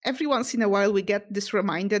 Every once in a while we get this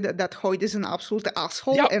reminder that Hoid is an absolute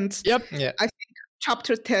asshole. And I think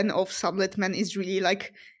chapter 10 of Sunlit Man is really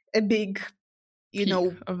like a big, you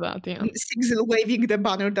know, of that, Sigil waving the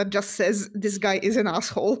banner that just says this guy is an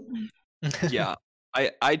asshole. Yeah.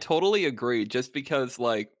 I totally agree, just because,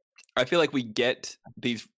 like, I feel like we get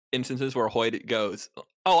these instances where Hoid goes,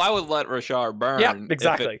 oh, I would let Roshar burn. Yeah,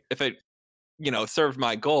 exactly. If it you know, served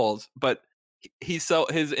my goals. But his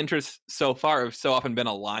interests so far have so often been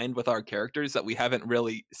aligned with our characters that we haven't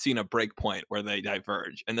really seen a break point where they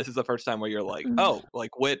diverge. And this is the first time where you're like, oh,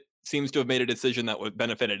 like, Wit seems to have made a decision that would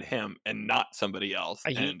benefited him and not somebody else.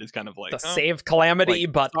 And it's kind of like save Calamity,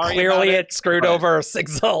 like, but clearly it screwed over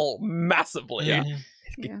Sigil massively. Yeah.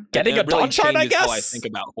 Getting a Dawn Shard, I guess. How I think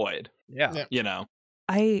about Hoid. Yeah. You know.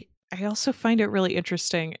 I also find it really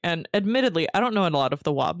interesting. And admittedly, I don't know a lot of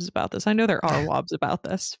the WOBs about this. I know there are WOBs about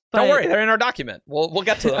this. But don't worry, they're in our document. We'll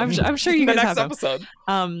get to them. I'm sure you in the guys next have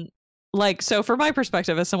episode. Like, so from my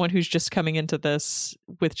perspective, as someone who's just coming into this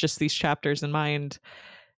with just these chapters in mind,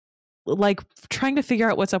 like trying to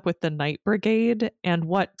figure out what's up with the Night Brigade and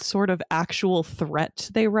what sort of actual threat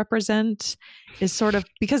they represent is sort of,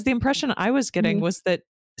 because the impression I was getting was that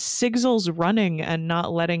Sigzil's running and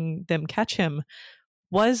not letting them catch him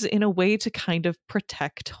was in a way to kind of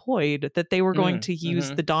protect Hoid, that they were going to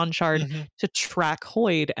use the Dawn Shard to track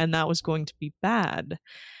Hoid, and that was going to be bad.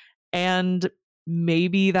 And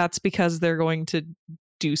maybe that's because they're going to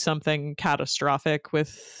do something catastrophic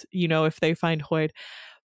with, you know, if they find Hoid.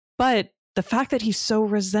 But the fact that he's so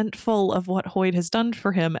resentful of what Hoid has done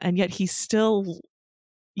for him, and yet he's still,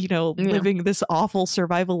 you know, living this awful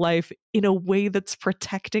survival life in a way that's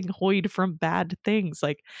protecting Hoid from bad things.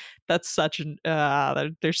 Like, that's such an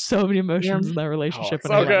there's so many emotions in that relationship.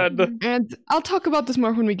 So good. And I'll talk about this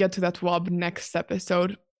more when we get to that WOB next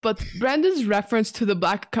episode. But Brandon's reference to the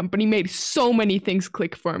Black Company made so many things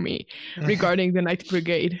click for me regarding the Night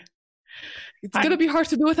Brigade. It's going to be hard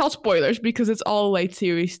to do without spoilers because it's all late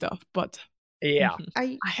series stuff, but yeah,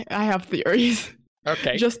 I have theories.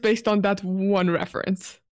 Okay. Just based on that one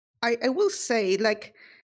reference. I will say, like,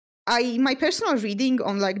 my personal reading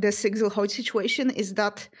on like the Sigzil Hoid situation is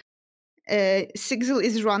that Sigzil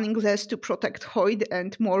is running less to protect Hoid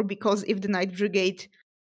and more because if the Night Brigade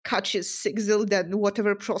catches Sigzil, then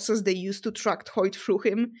whatever process they use to track Hoid through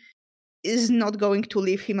him is not going to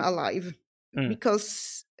leave him alive.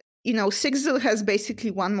 Because, you know, Sigzil has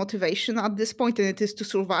basically one motivation at this point, and it is to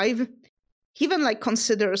survive. He even like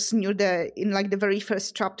considers in the very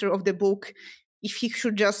first chapter of the book if he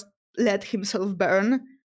should just let himself burn,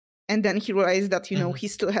 and then he realized that, you know, he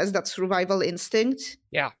still has that survival instinct.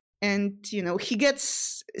 Yeah. And, you know, he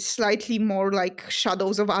gets slightly more like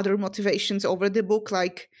shadows of other motivations over the book.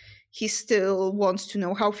 Like, he still wants to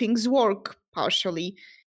know how things work, partially.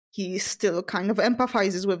 He still kind of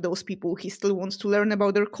empathizes with those people. He still wants to learn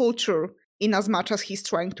about their culture in as much as he's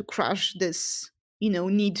trying to crush this, you know,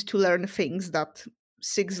 need to learn things that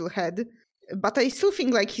Sigzil had. But I still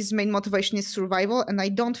think like his main motivation is survival, and I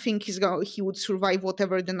don't think he would survive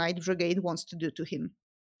whatever the Night Brigade wants to do to him.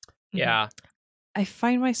 Yeah. I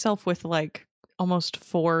find myself with like almost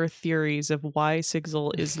 4 theories of why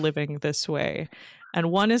Sigzil is living this way.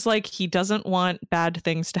 And one is like he doesn't want bad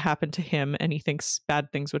things to happen to him, and he thinks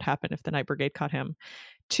bad things would happen if the Night Brigade caught him.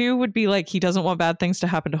 2 would be like he doesn't want bad things to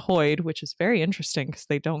happen to Hoid, which is very interesting because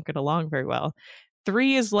they don't get along very well.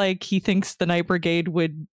 3 is like he thinks the Night Brigade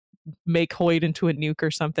would make Hoid into a nuke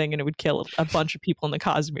or something and it would kill a bunch of people in the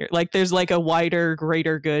Cosmere. Like, there's like a wider,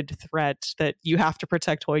 greater good threat that you have to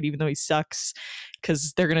protect Hoid even though he sucks,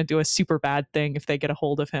 because they're going to do a super bad thing if they get a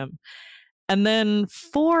hold of him. And then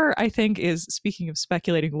 4, I think, is, speaking of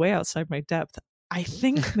speculating way outside my depth, I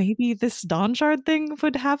think maybe this Dawn Shard thing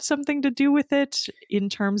would have something to do with it in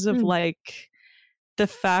terms of like the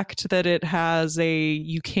fact that it has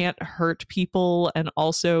you can't hurt people, and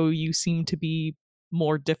also you seem to be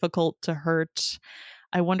more difficult to hurt.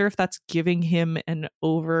 I wonder if that's giving him an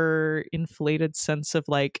overinflated sense of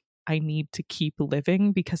like, I need to keep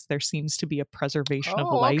living because there seems to be a preservation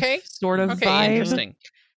of life sort of vibe. Interesting.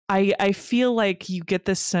 I feel like you get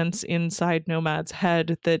this sense inside Nomad's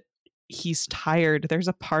head that he's tired. There's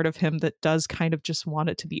a part of him that does kind of just want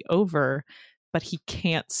it to be over, but he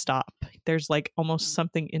can't stop. There's like almost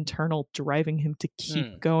something internal driving him to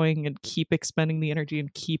keep going and keep expending the energy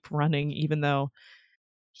and keep running, even though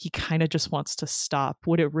he kind of just wants to stop.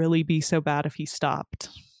 Would it really be so bad if he stopped?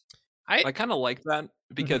 I kind of like that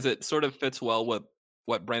because it sort of fits well with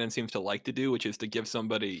what Brandon seems to like to do, which is to give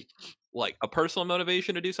somebody like a personal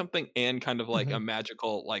motivation to do something and kind of like a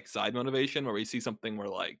magical like side motivation where we see something where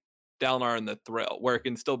like Dalinar and the Thrill, where it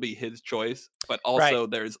can still be his choice, but also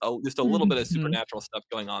there's just a little bit of supernatural stuff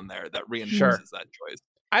going on there that reinforces that choice.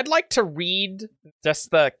 I'd like to read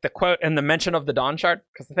just the quote and the mention of the Dawn Shard,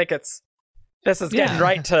 because I think this is getting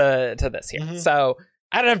right to this here. So,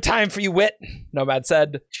 I don't have time for you, Wit, Nomad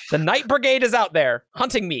said. The Night Brigade is out there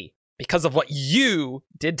hunting me because of what you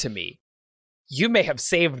did to me. You may have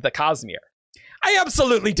saved the Cosmere. I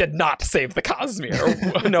absolutely did not save the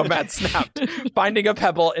Cosmere, Nomad snapped, finding a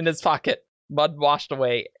pebble in his pocket. Mud washed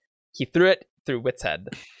away. He threw it through Wit's head.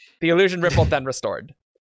 The illusion rippled, then restored.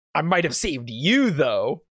 I might have saved you,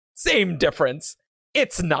 though. Same difference.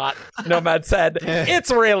 It's not, Nomad said.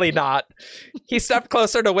 It's really not. He stepped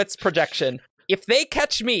closer to Wit's projection. If they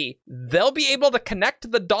catch me, they'll be able to connect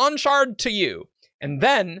the Dawn Shard to you, and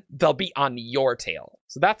then they'll be on your tail.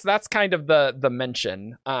 So that's kind of the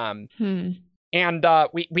mention. And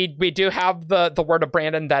we do have the word of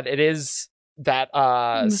Brandon that it is that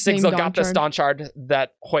Sigzil got this Dawn Shard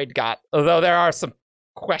that Hoid got. Although there are some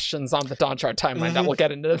questions on the Dawn Shard timeline that we'll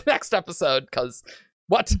get into the next episode, because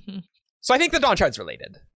what? So I think the Dawn Shard's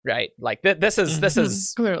related, right? Like this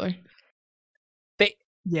is clearly.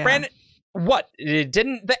 Brandon, what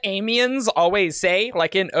didn't the Amiens always say,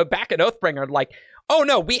 like in back at Oathbringer, like, oh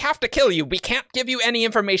no, we have to kill you. We can't give you any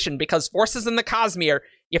information because forces in the Cosmere,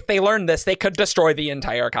 if they learn this, they could destroy the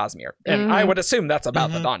entire Cosmere. And I would assume that's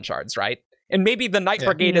about the Dawn Shards, right? And maybe the Night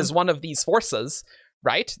Brigade is one of these forces,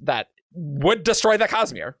 right? That would destroy the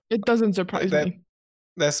Cosmere. It doesn't surprise me.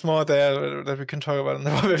 There's more there that we can talk about in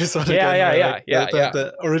the episode.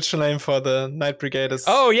 The original name for the Night Brigade is...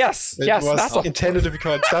 Oh, yes. It was intended to be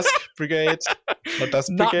called Dusk Brigade. Or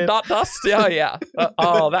Dusk Brigade. Not Dust. Yeah.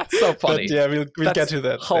 Oh, that's so funny. But yeah, we'll get to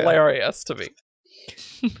that. Hilarious to me.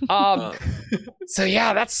 So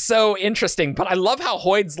yeah, that's so interesting. But I love how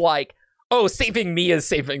Hoid's like, oh, saving me is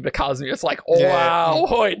saving the Cosmere. It's like, wow,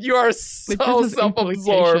 Hoid, you are so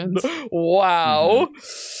self-absorbed. Wow.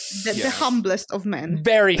 The humblest of men.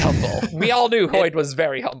 Very humble. We all knew Hoid was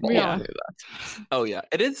very humble. We all knew that. Oh yeah,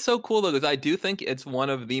 it is so cool though, because I do think it's one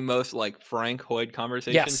of the most like frank Hoid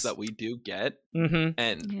conversations that we do get, and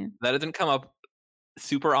that doesn't come up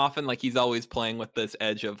super often. Like he's always playing with this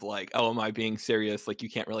edge of like, oh, am I being serious? Like you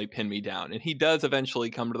can't really pin me down. And he does eventually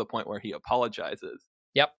come to the point where he apologizes.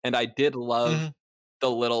 Yep. And I did love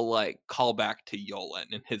the little like callback to Yolen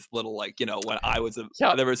and his little like, you know, when I was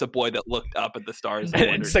there was a boy that looked up at the stars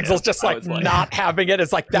and Sigzil's just like not having it.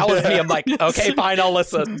 It's like, that was me. I'm like, okay, fine, I'll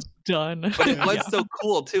listen. Done. But it was so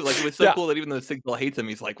cool too. Like it was so cool that even though Sigzil hates him,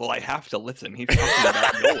 he's like, well, I have to listen. He's talking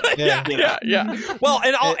about Yolen. Yeah. Well,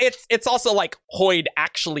 and it's also like Hoid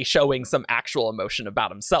actually showing some actual emotion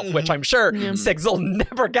about himself, which I'm sure Sigzil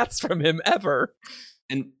never gets from him ever.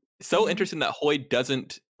 And so interesting that Hoid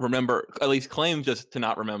doesn't remember, at least claims just to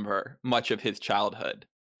not remember much of his childhood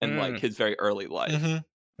and like his very early life.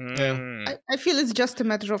 I feel it's just a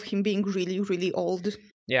matter of him being really, really old.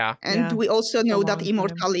 Yeah. And we also know that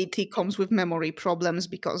immortality comes with memory problems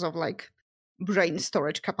because of like brain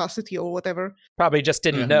storage capacity or whatever. Probably just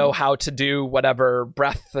didn't know how to do whatever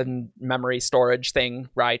breath and memory storage thing,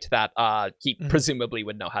 right? That he presumably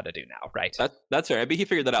would know how to do now, right? That's fair. I bet he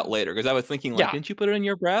figured that out later, because I was thinking, like, didn't you put it in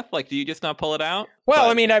your breath? Like, do you just not pull it out?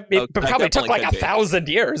 Well, I mean, it probably took like 1,000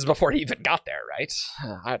 years before he even got there, right?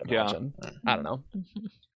 I'd imagine. I don't know.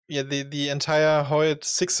 Yeah, the entire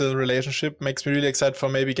Hoid-Sigzil relationship makes me really excited for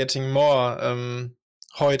maybe getting more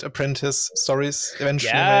Hoid apprentice stories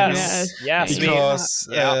eventually. Yes. Because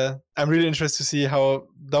I'm really interested to see how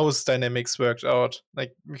those dynamics worked out.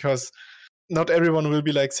 Like, because not everyone will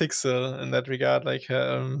be like Sigzil in that regard. Like,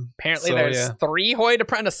 apparently there's 3 Hoid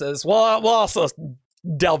apprentices. We'll also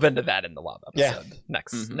delve into that in the love episode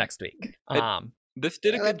next week. This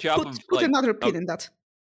did a good job put another pin in that.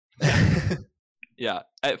 Yeah,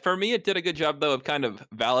 for me, it did a good job though of kind of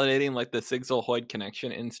validating like the Sigzil Hoid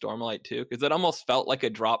connection in Stormlight 2, because it almost felt like a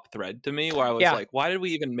drop thread to me, where I was like, why did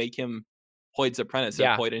we even make him Hoid's apprentice if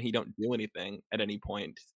Hoid and he don't do anything at any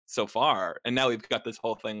point so far? And now we've got this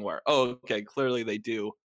whole thing where, clearly they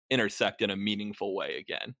do intersect in a meaningful way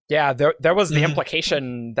again. Yeah, there was the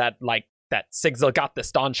implication that like that Sigzil got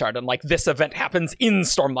this Dawn Shard, and like this event happens in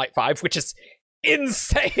Stormlight 5, which is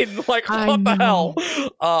insane. Like, what the hell?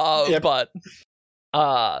 But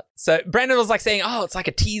so Brandon was like saying, oh, it's like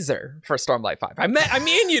a teaser for Stormlight 5. I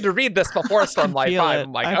mean you to read this before Stormlight 5.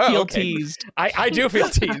 I'm like, I feel teased. I do feel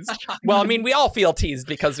teased. Well, I mean, we all feel teased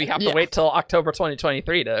because we have to wait till October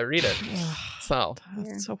 2023 to read it. So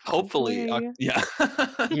hopefully,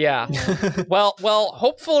 yeah. Well,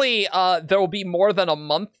 hopefully there will be more than a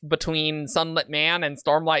month between Sunlit Man and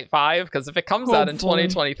Stormlight 5, because if it comes out in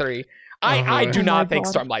 2023, I do not think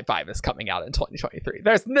Stormlight 5 is coming out in 2023.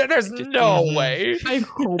 There's no way. I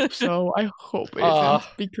hope so. I hope it isn't,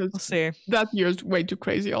 because that year's way too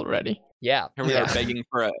crazy already. Yeah. Here we are begging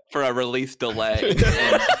for a release delay, and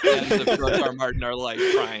fans of George R. Martin are like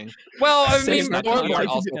crying. Well, I mean,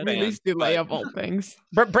 release delay of all things.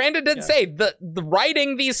 But Brandon did say the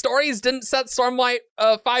writing these stories didn't set Stormlight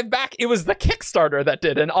 5 back. It was the Kickstarter that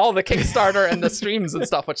did, and all the Kickstarter and the streams and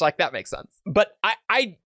stuff, which like that makes sense. But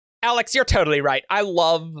I Alex, you're totally right. I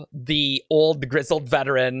love the old grizzled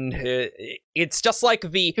veteran. It's just like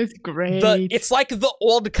it's great. It's like the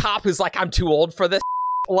old cop who's like, I'm too old for this.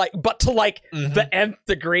 Like, but to like the nth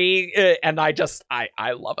degree, and I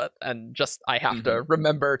love it, and just I have to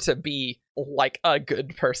remember to be like a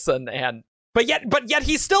good person, and but yet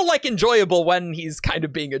he's still like enjoyable when he's kind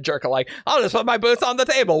of being a jerk. Like, I'll just put my boots on the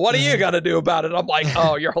table. What are you gonna do about it? I'm like,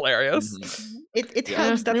 oh, you're hilarious. It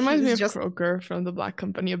helps that reminds me of just Croker from the Black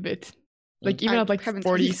Company a bit. Like even at like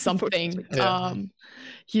 40 something,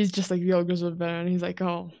 he's just like the old grizzled veteran. He's like,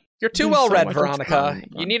 oh, you're too well read, Veronica.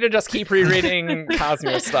 You need to just keep rereading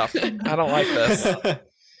Cosmere stuff. I don't like this.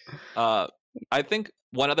 I think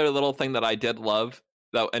one other little thing that I did love,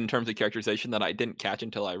 though, in terms of characterization that I didn't catch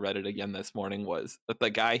until I read it again this morning, was that the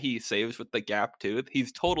guy he saves with the gap tooth,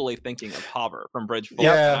 he's totally thinking of Hover from Bridge 4.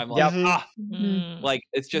 Yeah. And I'm like, like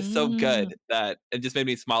it's just so good that it just made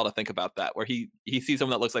me smile to think about that, where he sees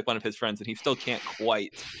someone that looks like one of his friends and he still can't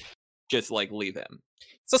quite just like leave him.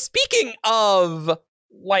 So speaking of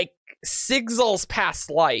like Sigzil's past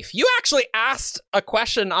life, you actually asked a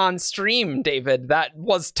question on stream, David, that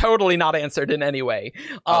was totally not answered in any way.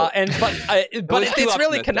 But it's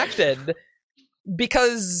really connected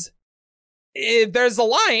because there's a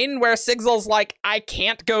line where Sigzil's like, I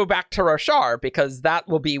can't go back to Roshar because that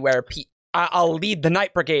will be where I'll lead the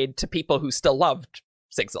Night Brigade to people who still loved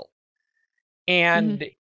Sigzil. And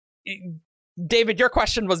David, your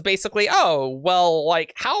question was basically, oh, well,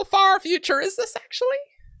 like, how far future is this actually?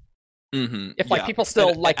 If like people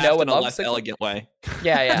still like know and love less elegant way.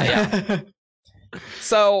 Yeah.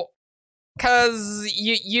 So, because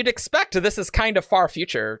you'd expect this is kind of far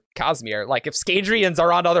future Cosmere. Like if Scadrians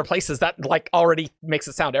are on other places, that like already makes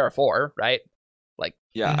it sound Era 4, right? Like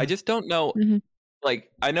I just don't know.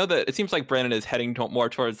 Like I know that it seems like Brandon is heading more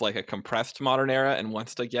towards like a compressed modern era and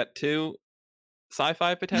wants to get to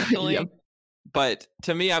sci-fi potentially. But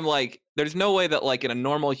to me, I'm like, there's no way that like in a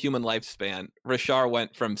normal human lifespan, Roshar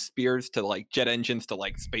went from spears to like jet engines to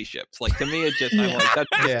like spaceships. Like to me, it just I'm like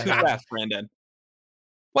that's too fast, Brandon.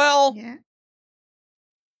 Well,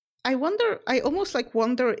 I almost like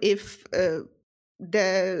wonder if the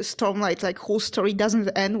Stormlight like whole story doesn't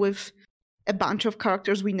end with a bunch of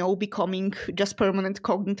characters we know becoming just permanent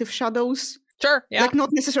cognitive shadows. Sure, yeah. Like not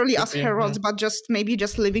necessarily as heralds, but just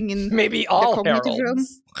living in maybe all the cognitive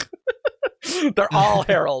heralds. They're all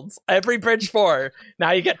heralds. Every Bridge 4.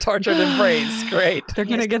 Now you get tortured and praised. Great. They're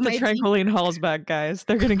gonna get the Trampoline Halls back, guys.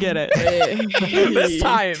 They're gonna get it. This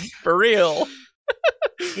time, for real.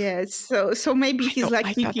 Yeah, so maybe he's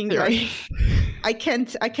like thinking like I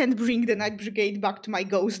can't bring the Night Brigade back to my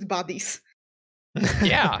ghost buddies.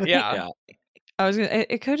 Yeah. I was gonna.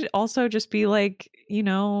 It could also just be like, you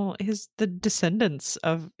know, the descendants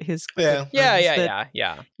of his. Yeah.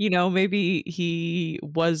 You know, maybe he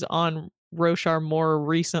was on Roshar more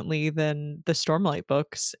recently than the Stormlight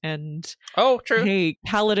books, and true. Hey,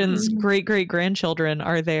 Kaladin's great grandchildren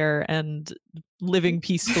are there and living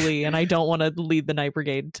peacefully, and I don't want to lead the Night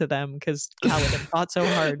Brigade to them because Kaladin fought so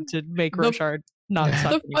hard to make Roshar not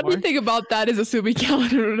suck The funny thing about that is assuming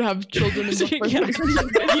Kaladin would have children in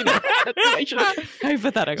the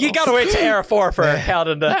hypothetical. You gotta wait to Era 4 for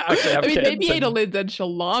Kaladin to actually have kids. Maybe Adolin and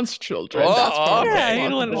Shallan's children.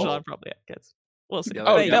 Adolin and Shallan probably have kids. We'll see.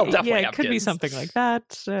 They'll definitely have it could kids. be something like that.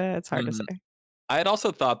 It's hard to say. I had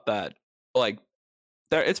also thought that, like,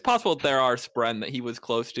 it's possible there are Spren that he was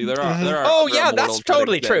close to. There are that's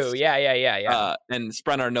totally true. Yeah. And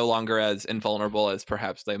Spren are no longer as invulnerable as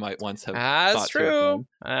perhaps they might once have. That's true.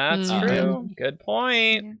 Good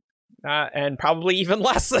point. And probably even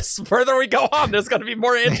less the further we go on. There's going to be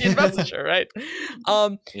more anti-investiture, right?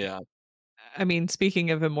 Yeah. I mean,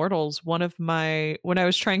 speaking of immortals, when I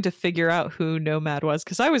was trying to figure out who Nomad was,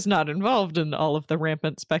 because I was not involved in all of the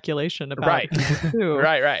rampant speculation about who.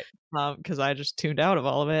 Right. Because I just tuned out of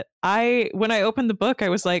all of it. When I opened the book, I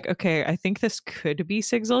was like, okay, I think this could be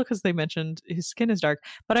Sigzil because they mentioned his skin is dark.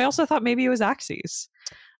 But I also thought maybe it was Axes.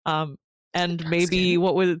 And maybe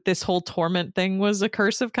what was this whole torment thing was a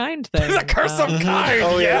curse of kind thing. The curse of kind.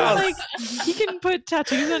 Oh yeah. Like he can put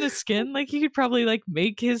tattoos on his skin. Like he could probably like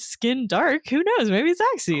make his skin dark. Who knows? Maybe it's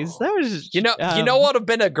Axes. That was you know what would have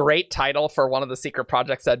been a great title for one of the secret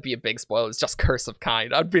projects that'd be a big spoiler. It's just Curse of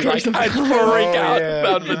Kind. I'd be I'd freak out.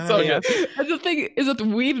 That would have been so good. And the thing is that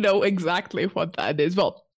we know exactly what that is.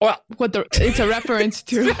 Well, it's a reference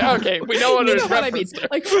to. Okay, we know what it is. What I mean.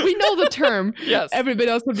 Like we know the term. Yes. Everybody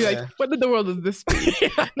else would be like, "What in the world is this?"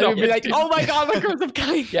 We'd be like, "Oh my god, the Curse of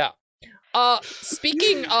Kind." Yeah.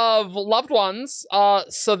 Speaking of loved ones,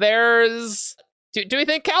 so there's. Do we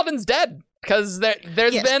think Calvin's dead? Because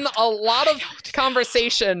there's been a lot of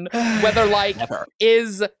conversation whether like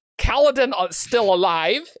is Kaladin still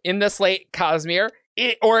alive in this late Cosmere,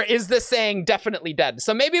 or is this saying definitely dead?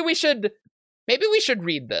 So maybe we should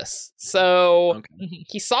read this. So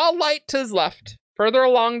he saw a light to his left, further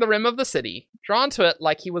along the rim of the city. Drawn to it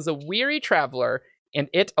like he was a weary traveler, and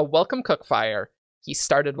it a welcome cook fire, he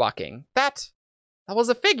started walking. That was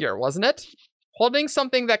a figure, wasn't it? Holding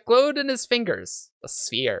something that glowed in his fingers. A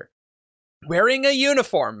sphere. wearing a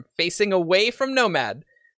uniform, facing away from Nomad,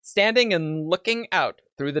 standing and looking out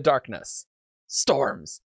through the darkness.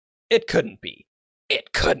 Storms. It couldn't be.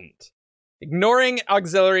 It couldn't. Ignoring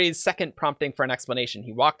Auxiliary's second prompting for an explanation,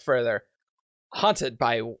 he walked further, haunted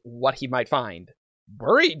by what he might find,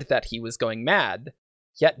 worried that he was going mad,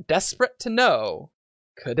 yet desperate to know.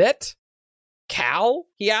 Could it? Cal?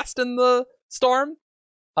 He asked in the storm.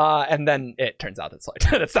 And then it turns out it's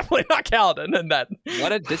definitely not Kaladin. And then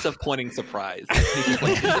what a disappointing surprise!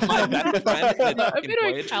 My best friend. I feel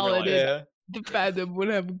like Kaladin, the fandom would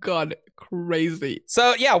have gone crazy.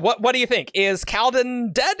 So yeah, what do you think? Is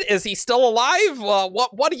Kaladin dead? Is he still alive?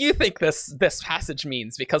 What do you think this passage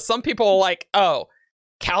means? Because some people are like, oh,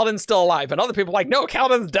 Kaladin's still alive, and other people are like, no,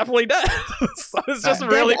 Kaladin's definitely dead. So it's just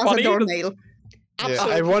really funny. Yeah,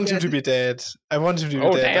 I want him to be dead. I want him to be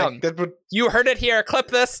dead. Damn. Like, that would... You heard it here. Clip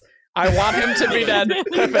this. I want him to be dead.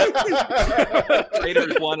 Clip it.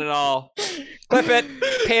 Haters one and all. Clip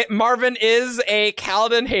it. Marvin is a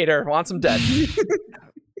Kaladin hater. Wants him dead.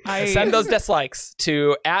 Send those dislikes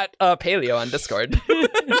to @Paleo on Discord.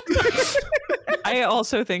 I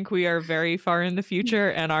also think we are very far in the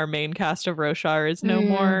future, and our main cast of Roshar is no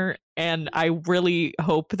more. And I really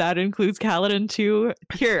hope that includes Kaladin too.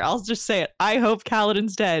 Here, I'll just say it. I hope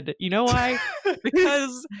Kaladin's dead. You know why?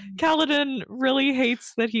 Because Kaladin really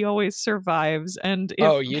hates that he always survives. And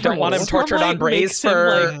if you don't want him tortured on Braze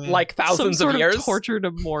for like thousands some of sort years? Of tortured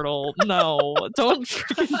immortal. No, don't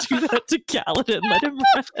freaking do that to Kaladin. Let him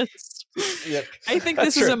rest. Yep. I think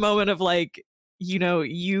this is a moment of like, you know,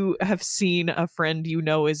 you have seen a friend you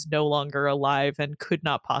know is no longer alive and could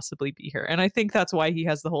not possibly be here. And I think that's why he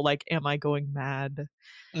has the whole, like, am I going mad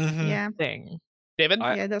thing. David?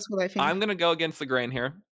 Yeah, that's what I think. I'm going to go against the grain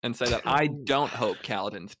here and say that I don't hope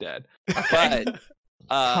Kaladin's dead. But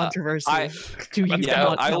controversy. Do you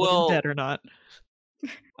know Kaladin dead or not?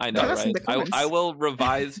 I know, right? I will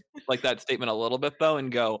revise like that statement a little bit, though,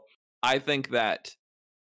 and go, I think that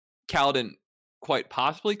Kaladin quite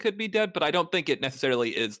possibly could be dead, but I don't think it necessarily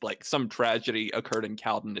is like some tragedy occurred and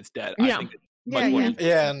Kaladin is dead. Yeah. I think it's much more.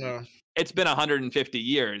 No. It's been 150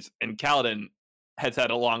 years and Kaladin has had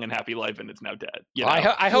a long and happy life and is now dead. You know?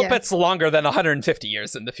 I hope it's longer than 150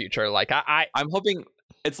 years in the future. Like I'm hoping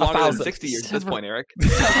it's longer than 60 years at this point, Eric.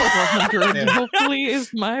 Hopefully is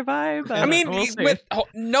my vibe. I mean,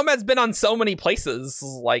 Nomad's been on so many places,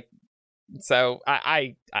 like, so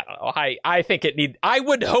I don't know. I think I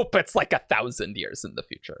would hope it's like 1,000 years in the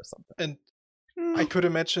future or something. And I could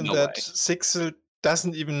imagine that Sigzil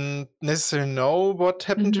doesn't even necessarily know what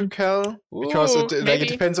happened to Cal, because it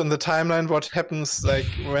depends on the timeline what happens, like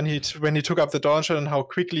when he took up the Dawnshard and how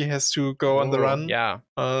quickly he has to go on the run. Yeah.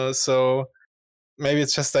 So maybe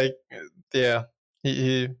it's just like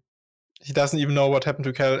he doesn't even know what happened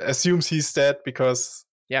to Cal. Assumes he's dead because.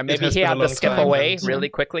 Yeah, maybe he had to skip away really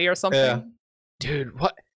quickly or something. Yeah. Dude,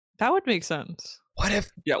 what? That would make sense. What if,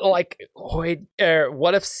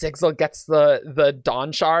 what if Sigzil gets the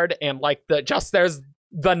Dawnshard and like there's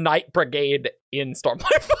the Night Brigade in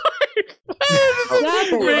Stormlight 5? That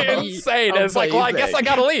would be insane. It's like, well, I guess I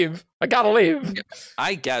gotta leave.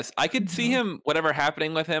 I guess I could see him, whatever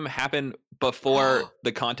happening with him, happen before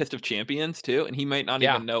the Contest of Champions too, and he might not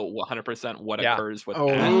even know 100% what occurs with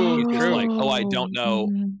that. He's just like, I don't know.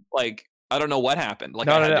 Like, I don't know what happened. Like,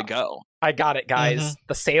 I had to go. I got it, guys.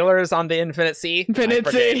 The sailors on the Infinite Sea.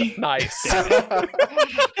 Nice.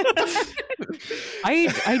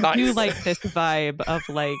 I do like this vibe of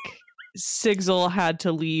like Sigzil had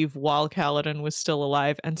to leave while Kaladin was still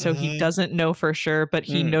alive, and so he doesn't know for sure, but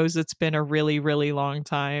he knows it's been a really, really long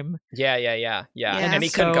time. Yeah. And he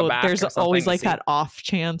couldn't go back. There's always like that off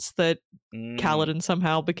chance that Kaladin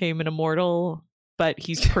somehow became an immortal, but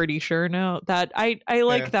he's pretty sure now. That I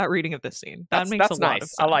like that reading of this scene. That makes a lot of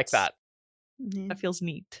sense. I like that. That feels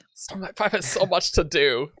neat. Stormlight 5 has so much to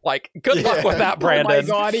do. Like, good luck with that, Brandon. Oh my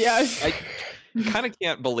god, yes. I kind of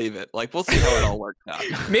can't believe it. Like, we'll see how it all works out.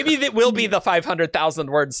 Maybe it will be the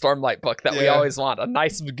 500,000 word Stormlight book that we always want. A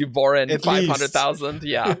nice Givorin 500,000.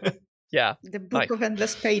 Yeah. Yeah. The Book of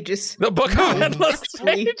Endless Pages. The Book of Endless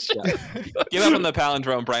Pages. Give up on the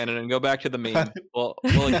palindrome, Brandon, and go back to the meme.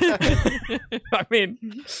 I mean,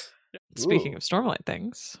 speaking of Stormlight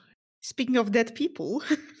things. Speaking of dead people.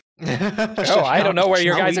 I don't know where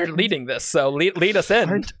you guys are leading this, so lead us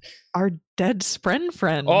in. Our dead Spren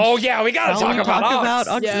friend. Oh yeah, we gotta talk about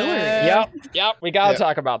Auxiliary. Yep, we gotta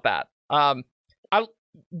talk about that.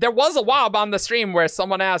 There was a wob on the stream where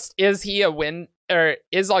someone asked, "Is he a win or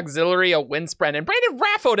is Auxiliary a win Spren?" And Brandon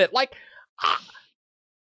raffoed it like.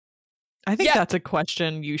 I think that's a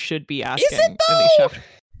question you should be asking. Is it though?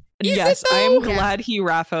 Yes, I'm glad he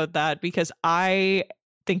raffoed that because I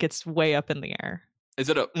think it's way up in the air. Is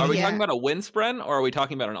it are we talking about a win spren or are we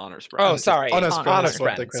talking about an honor spren? Oh, sorry. Honor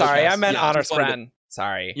spren. Sorry, I meant honor spren.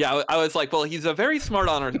 Sorry. Yeah, I was like, well, he's a very smart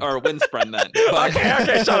honor or win spren then. But...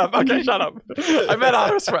 okay, shut up. I meant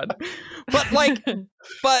honor spren.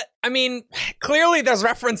 But I mean, clearly there's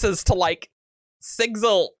references to like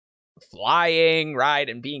Sigzil flying, right,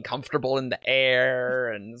 and being comfortable in the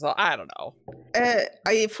air, and so I don't know.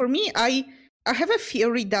 I have a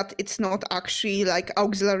theory that it's not actually like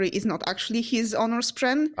auxiliary is not actually his honor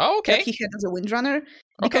spren. Oh, okay. That he had as a windrunner.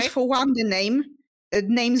 Because for one, the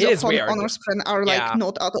names of honor spren are like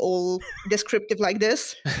not at all descriptive like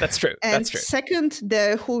this. That's true. And second,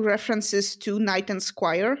 the whole references to knight and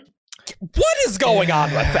squire. What is going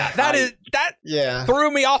on with that? That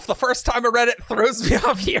threw me off the first time I read it. Throws me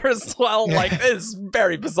off here as well. Like, it's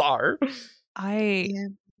very bizarre.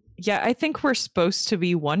 I think we're supposed to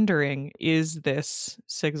be wondering, is this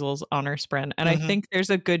Sigzil's honor spren? And I think there's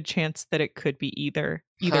a good chance that it could be either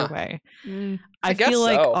way. I feel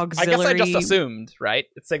like auxiliary. I guess I just assumed, right?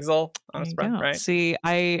 It's Sigzil honor spren, right? See,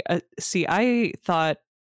 I thought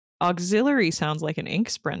auxiliary sounds like an ink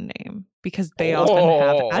spren name because they often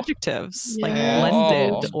have adjectives like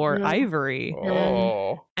blended or ivory.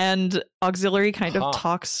 And auxiliary kind of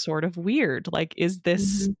talks sort of weird. Like, is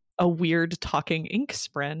this a weird talking ink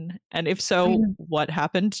spren? And if so, what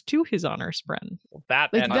happened to his honor spren?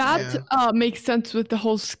 That makes sense with the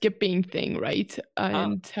whole skipping thing, right?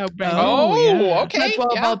 And how okay.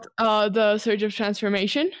 Well, about the surge of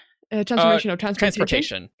transformation.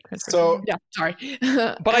 Transportation. So sorry.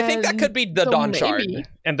 But I think that could be the Dawn Shard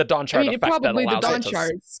and the Dawn Shard effect probably that allows the Dawn it to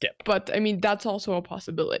Shard, skip. But I mean, that's also a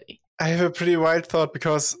possibility. I have a pretty wild thought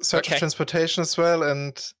because surge of transportation as well,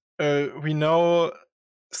 and we know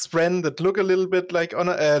spren that look a little bit like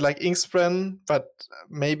ink spren, but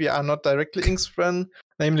maybe are not directly ink spren,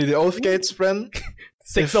 namely the Oathgate spren.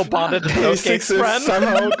 Sigzil bonded an Oathgate spren.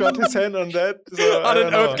 Somehow got his hand on that. So on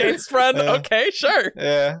an Oathgate spren? Okay, sure.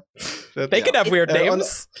 Yeah. They could have weird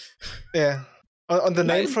names. On the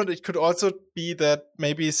name front, it could also be that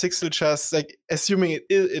maybe Sigzil just, like, assuming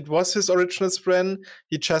it was his original spren,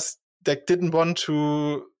 he just like didn't want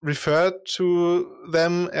to refer to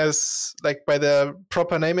them as like by their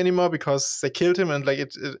proper name anymore because they killed him, and like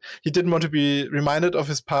he didn't want to be reminded of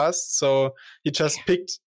his past, so he just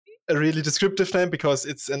picked a really descriptive name because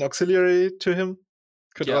it's an auxiliary to him.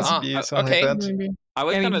 Could also be something like that. Maybe. I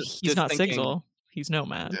was kind of he's not thinking, Sigzil. He's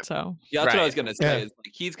Nomad, so yeah, that's what I was gonna say. Is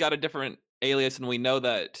like, he's got a different alias, and we know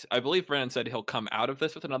that. I believe Brandon said he'll come out of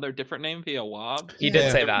this with another different name via Wob. He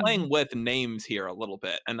did say that. Playing with names here a little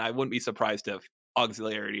bit, and I wouldn't be surprised if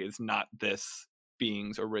auxiliary is not this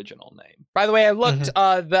being's original name. By the way, I looked.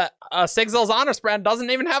 The Sigzil's honor spren doesn't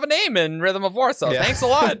even have a name in Rhythm of War, so thanks a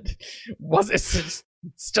lot. It's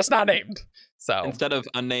just not named. So instead of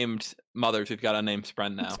unnamed mothers, we've got unnamed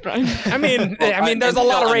spren now. I mean, there's a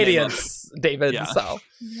lot of radiance, David. Yeah. So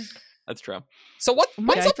that's true. So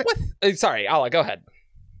what's up with? Sorry, Ala, go ahead.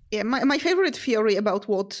 Yeah, my favorite theory about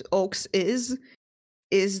what Aux is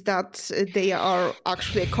that they are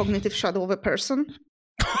actually a cognitive shadow of a person.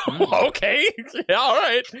 Okay, yeah, all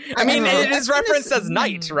right. I mean, it is referenced as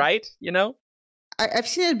night, right? You know, I've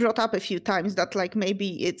seen it brought up a few times that like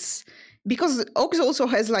maybe it's. Because Aux also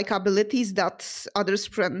has like abilities that other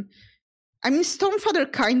spren. I mean,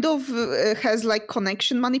 Stormfather kind of has like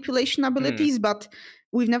connection manipulation abilities, but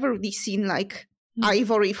we've never really seen like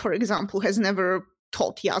Ivory, for example, has never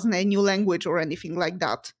taught Yasna a new language or anything like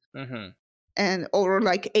that, and or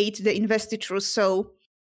like ate the investiture. So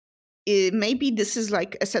maybe this is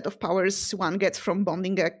like a set of powers one gets from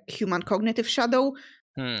bonding a human cognitive shadow.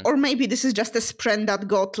 Or maybe this is just a spren that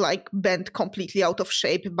got like bent completely out of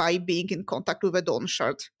shape by being in contact with a Dawn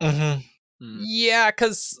Shard. Yeah,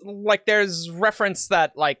 because like there's reference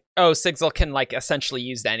that like Sigzil can like essentially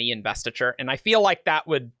use any investiture, and I feel like that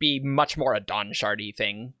would be much more a Dawn Shardy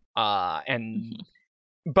thing.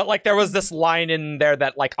 But like there was this line in there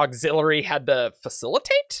that like auxiliary had to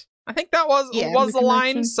facilitate. I think that was the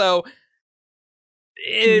line. So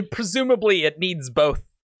presumably it needs both.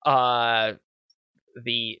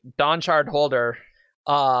 The Dawn Shard holder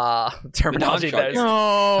terminology there.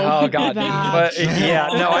 Oh god. But, yeah,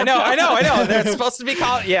 no, I know. They're supposed to be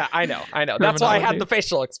called. Yeah, I know. That's why I had the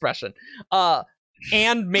facial expression.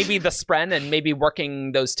 And maybe the spren and maybe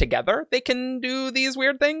working those together, they can do these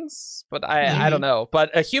weird things. But I don't know.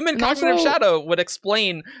 But a human cognitive shadow would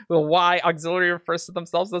explain why auxiliary refers to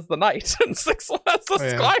themselves as the knight and Sigzil as the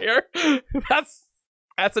squire.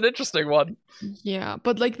 That's an interesting one. Yeah,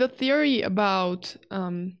 but like the theory about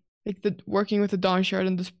like the working with the Dawn Shard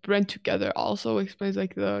and the Spren together also explains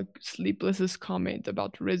like the Sleepless's comment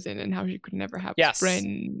about Risen and how she could never have Spren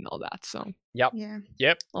and all that. So yep.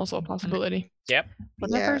 Also a possibility. Yep.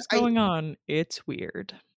 Whatever's going on, it's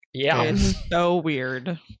weird. Yeah. It's so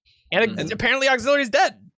weird. And apparently Auxiliary's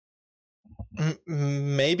dead.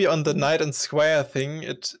 Maybe on the Knight and Squire thing,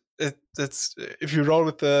 it's if you roll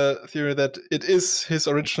with the theory that it is his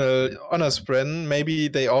original honor Spren, maybe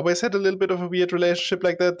they always had a little bit of a weird relationship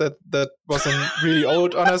like that was a really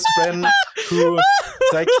old honor Spren who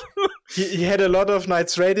like he had a lot of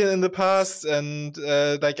Knights Radiant in the past, and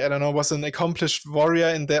like I don't know, was an accomplished warrior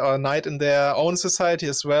in their or knight in their own society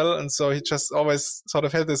as well, and so he just always sort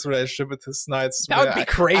of had this relationship with his knights. That would be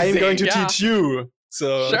crazy. I'm going to teach you.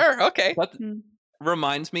 So sure, okay. That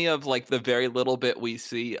reminds me of like the very little bit we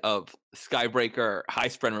see of Skybreaker high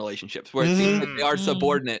Spren relationships, where it seems like they are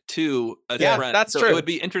subordinate to a Spren. That's true. It would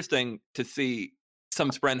be interesting to see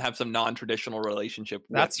some Spren have some non-traditional relationship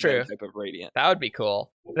with that's true. that type of Radiant. That would be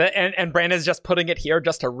cool. And Brandon's just putting it here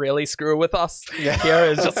just to really screw with us. Yeah. Here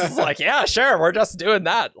is just like, yeah, sure, we're just doing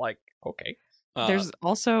that. Like, okay. There's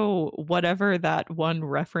also whatever that one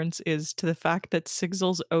reference is to the fact that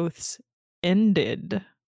Sigzil's oaths ended.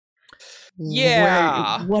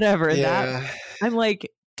 Yeah. Whatever that. I'm like,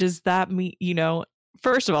 does that mean,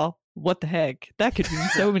 first of all, what the heck? That could mean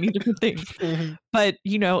so many different things. But,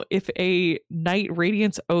 if a Knight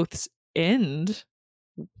Radiant's oaths end,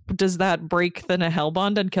 does that break then a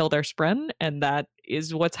Hellbond and kill their Spren? And that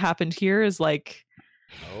is what's happened here is like,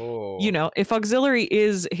 if Auxiliary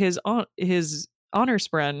is his honor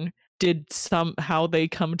Spren, did somehow they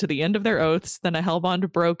come to the end of their oaths, then a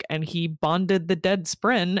Hellbond broke and he bonded the dead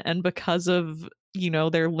Spren, and because of,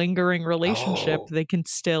 their lingering relationship, they can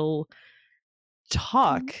still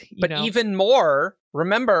talk. But even more,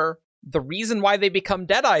 remember, the reason why they become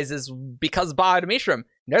Deadeyes is because Ba'ad Mishram.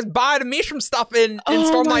 There's Ba'ad Mishram stuff in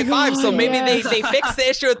Stormlight 5, so maybe they fix the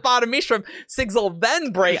issue with Ba'ad Mishram. Sigzil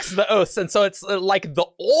then breaks the oaths, and so it's like the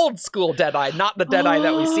old school Deadeye, not the Deadeye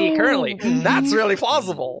that we see currently. That's really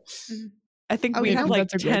plausible. I think we have like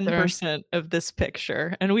 10% of this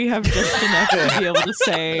picture, and we have just enough to be able to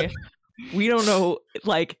say we don't know,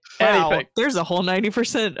 like, wow, there's a whole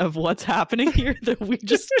 90% of what's happening here that we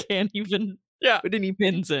just can't even put any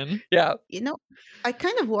pins in. Yeah. I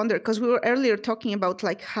kind of wonder, because we were earlier talking about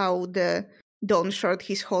like how the Dawn Shard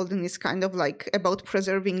he's holding is kind of like about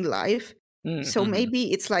preserving life. So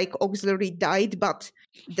maybe it's like Auxiliary died, but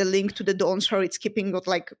the link to the Dawn Shard it's keeping got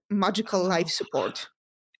like magical life support.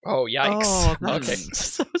 Oh, yikes. Oh, that's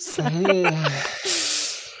so sad.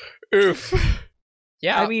 Oof.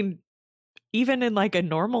 Yeah. I mean, even in like a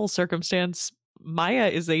normal circumstance, Maya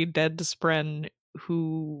is a dead Spren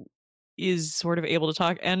who is sort of able to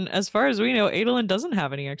talk. And as far as we know, Adolin doesn't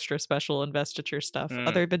have any extra special investiture stuff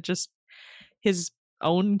other than just his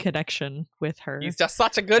own connection with her. He's just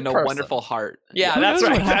such a good person. A wonderful heart. Yeah, Who that's knows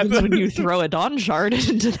right. What happens when you throw a Dawn Shard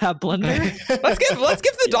into that blender? Let's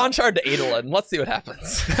give the Dawn Shard to Adolin. Let's see what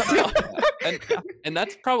happens. and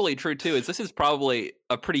that's probably true too. This is probably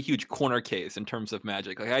a pretty huge corner case in terms of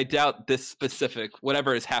Magic. Like I doubt this specific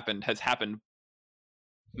whatever has happened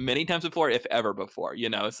many times before, if ever before.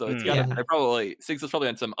 So it's got Sigzil's probably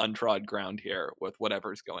on some untrod ground here with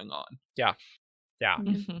whatever's going on. Yeah.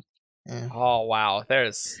 Mm-hmm. Yeah. Oh wow,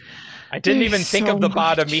 I didn't even think of the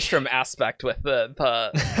Ba'ad Mishram aspect with the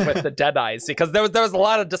Deadeyes, because there was a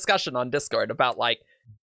lot of discussion on Discord about like,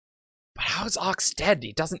 but how is Ox dead?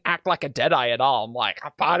 He doesn't act like a Deadeye at all. I'm like,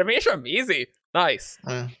 Ba'ad Mishram, easy, nice.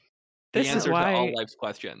 This is why to all life's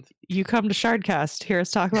questions. You come to Shardcast, hear us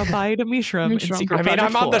talk about Ba'ad Mishram.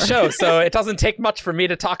 I'm on the show, so it doesn't take much for me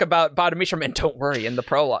to talk about Ba'ad Mishram. And don't worry, in the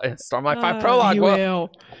prologue, Stormlight 5 prologue,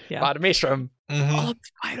 Ba'ad Mishram. All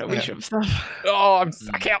the Mishram stuff. Oh,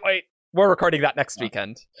 I can't wait. We're recording that next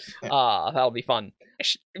weekend. That'll be fun.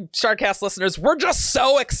 Shardcast listeners, we're just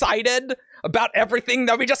so excited about everything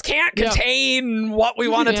that we just can't contain what we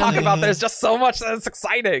want to talk about. There's just so much that's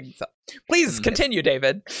exciting. So, please continue,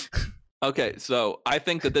 David. Okay, so I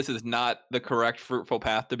think that this is not the correct fruitful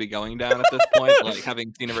path to be going down at this point, like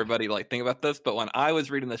having seen everybody like think about this. But when I was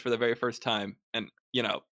reading this for the very first time, and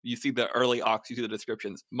you see the early Ox, you see the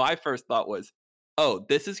descriptions, my first thought was, oh,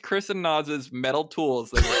 this is Chris and Naz's metal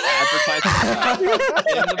tools that were advertising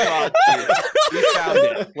in the broadsheet. We found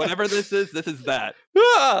it. Whatever this is that.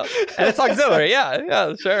 And it's Auxiliary,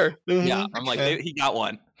 yeah, sure. Yeah, I'm like, he got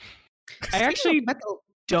one. I actually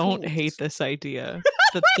don't hate this idea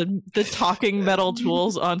that the talking metal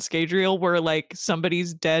tools on Scadrial were like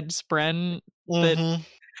somebody's dead Spren that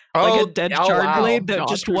like a dead Shardblade that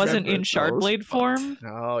just wasn't in Shardblade form.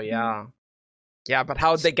 Oh yeah. Yeah, but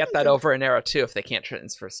how would they get that over in Era 2 if they can't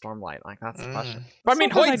transfer Stormlight? Like, that's the question. But I mean,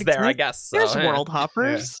 Hoyd's there, I guess. So, There's world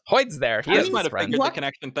hoppers. Yeah. Hoyd's there. He might have figured the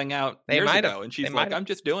connection thing out years ago, and she's like, I'm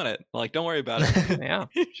just doing it. Like, don't worry about it. Yeah,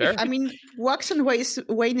 sure. I mean, Wax and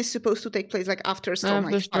Wayne is supposed to take place like after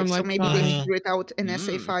Stormlight 5, so maybe they figure it out in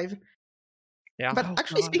SA5. Yeah. But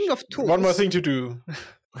actually, speaking of tools... One more thing to do.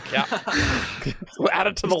 Yeah. We'll add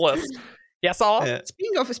it to the list. Yes, all. Yeah.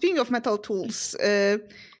 Speaking of metal tools,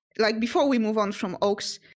 like before we move on from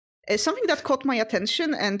Oaks, something that caught my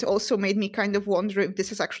attention and also made me kind of wonder if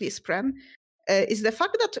this is actually a Spren, is the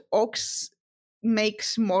fact that Oaks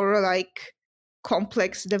makes more like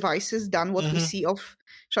complex devices than what we see of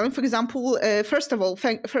Shaolin. For example, first of all,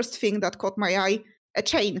 first thing that caught my eye, a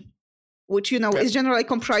chain, which is generally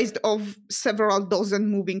comprised of several dozen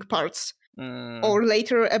moving parts. Or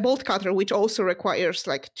later a bolt cutter, which also requires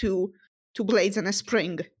like two blades and a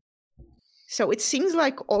spring. So it seems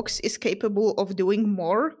like Ox is capable of doing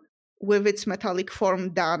more with its metallic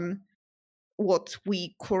form than what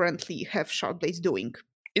we currently have Sharp Blades doing.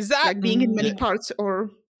 Is that like being in many parts, or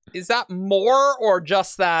is that more, or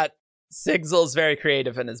just that Sigzil is very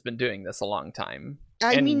creative and has been doing this a long time?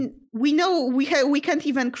 I mean, we know we can't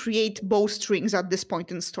even both bowstrings at this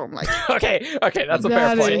point in Stormlight. okay, that's a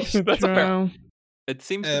fair point. That's a fair. It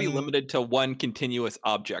seems to be limited to one continuous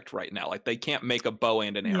object right now. Like, they can't make a bow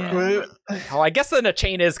and an arrow. Yeah. Oh, I guess then a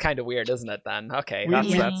chain is kind of weird, isn't it? Then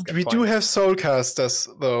we do have Soulcasters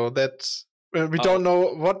though. That we don't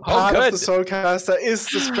know what part of the Soulcaster is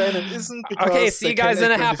the Spren and isn't. Okay, see you guys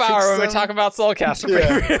in a half hour when we talk about Soulcaster.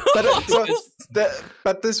 Yeah.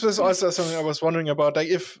 But this was also something I was wondering about. Like,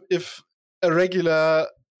 if it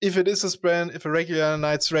is a Spren, if a regular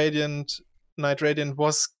Knight Radiant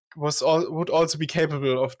would also be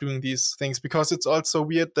capable of doing these things, because it's also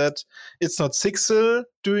weird that it's not Sigzil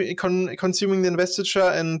consuming the investiture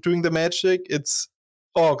and doing the magic, it's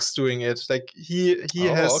Orcs doing it. Like he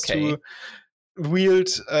has to wield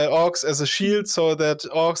Orcs as a shield so that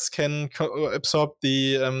Orcs can absorb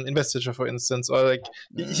the investiture, for instance, or like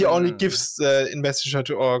he only gives the investiture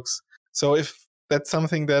to Orcs. So if that's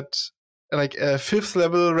something that like a 5th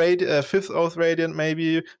Oath Radiant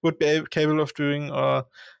maybe would be capable of doing, or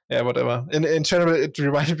whatever. In general, it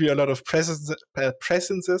reminded me a lot of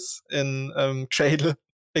presences in Cradle,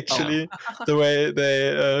 actually, the way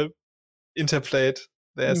they interplayed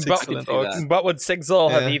their Sigzil and Orcs. But would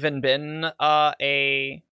Sigzil have even been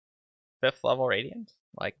a 5th level Radiant?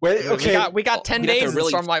 Like, we got 10 days in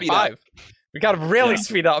Stormlight 5. We got to really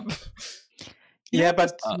speed up.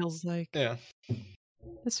 But feels like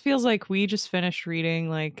this feels like we just finished reading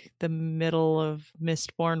like the middle of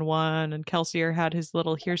Mistborn 1, and Kelsier had his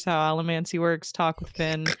little "here's how Allomancy works" talk with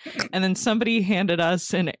Finn, and then somebody handed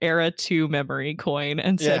us an Era 2 memory coin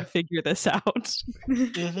and said, "Figure this out."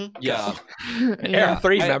 Yeah, an Era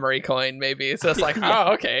 3 memory coin, maybe. It's just like,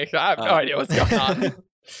 oh, okay, I have no idea what's going on.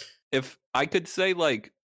 If I could say,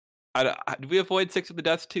 like, do we avoid Six of the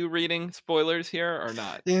Deaths 2 reading spoilers here or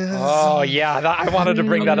not? Yes. Oh yeah, I wanted to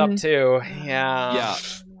bring that up too. Yeah.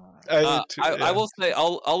 I will say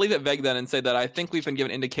I'll leave it vague then and say that I think we've been given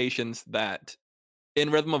indications that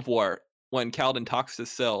in Rhythm of War, when Kaladin talks to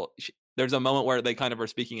Syl, there's a moment where they kind of are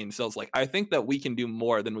speaking in Syl's like, I think that we can do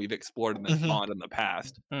more than we've explored in this bond in the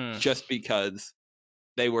past, just because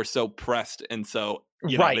they were so pressed and so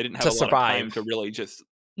they didn't have a lot of time to really just.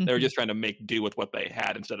 They were just trying to make do with what they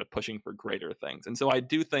had instead of pushing for greater things. And so I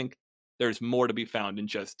do think there's more to be found in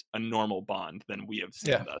just a normal bond than we have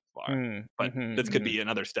seen thus far. But this could be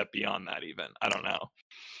another step beyond that even. I don't know.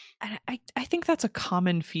 I think that's a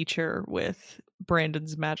common feature with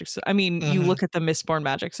Brandon's magic system. I mean, you look at the Mistborn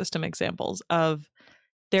magic system examples of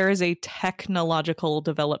there is a technological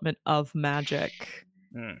development of magic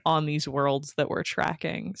on these worlds that we're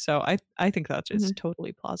tracking. So I think that is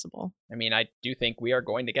totally plausible. I mean, I do think we are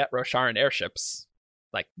going to get Rosharan airships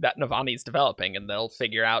like that Navani's developing, and they'll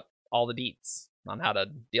figure out all the deets on how to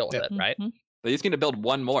deal with it, right? They just need to build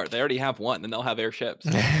one more. They already have one, then they'll have airships.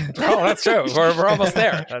 Oh, that's true. We're almost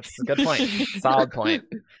there. That's a good point. Solid point.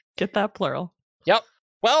 Get that plural. Yep.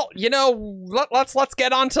 Well, let's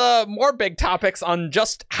get on to more big topics on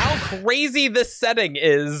just how crazy this setting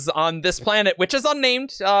is on this planet, which is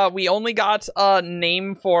unnamed. We only got a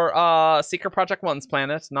name for Secret Project 1's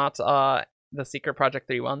planet, not the Secret Project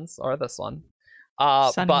 3 ones or this one.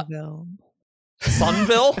 Sunnyville.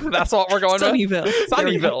 Sunville? That's what we're going Sunnyville. with?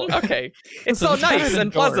 Sunnyville. Okay. It's so nice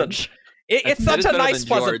and pleasant. It's such a nice,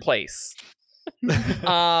 pleasant place.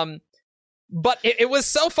 But it was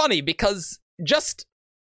so funny because just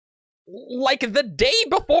like the day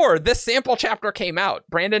before this sample chapter came out,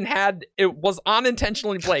 Brandon was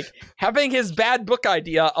unintentionally Blake having his bad book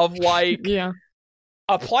idea of like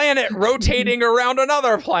a planet rotating around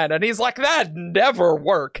another planet. And he's like, that'd never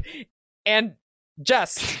work. And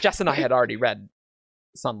Jess and I had already read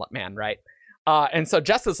Sunlit Man, right? And so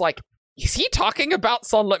Jess is like, is he talking about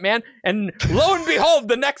Sunlit Man? And lo and behold,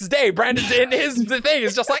 the next day, Brandon in his thing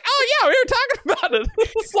is just like, oh yeah, we were talking about it.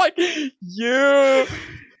 It's like,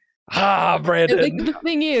 Brandon. Like, the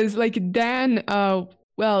thing is, like, Dan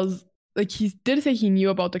Wells, like, he did say he knew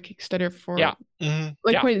about the Kickstarter for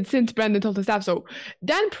since Brandon told the staff. So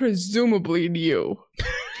Dan presumably knew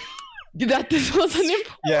that this was an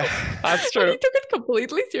important. Yeah, that's true. He took it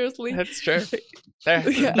completely seriously. That's true. They're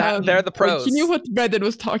the pros. Like, he knew what Brandon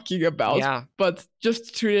was talking about, but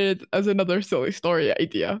just treated it as another silly story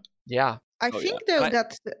idea. Yeah. I think though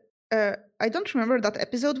that I don't remember that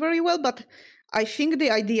episode very well, but I think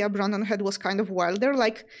the idea Brandon had was kind of wilder.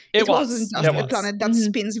 Like, it wasn't just a planet that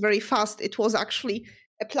spins very fast. It was actually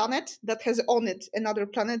a planet that has on it another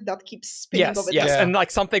planet that keeps spinning over Yes, and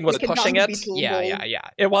like something was pushing it. Yeah.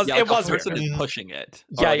 It was a person is pushing it.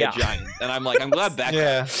 A giant. And I'm like, I'm glad that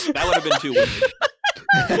would have been too weird.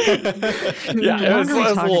 The longer we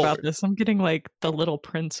talk about this, I'm getting like the Little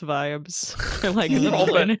Prince vibes. Like the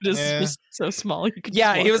planet is just so small. You could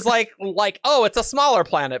he was like, oh, it's a smaller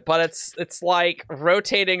planet, but it's like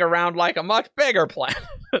rotating around like a much bigger planet.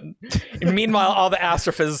 And meanwhile, all the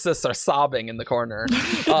astrophysicists are sobbing in the corner.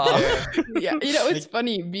 It's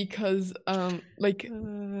funny because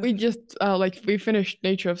we just we finished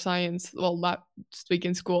Nature of Science last week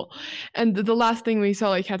in school, and the last thing we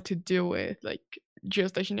saw had to do with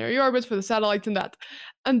geostationary orbits for the satellites and that,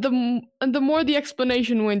 and the more the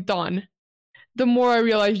explanation went on, the more I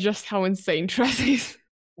realized just how insane TRES is.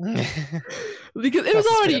 Because it was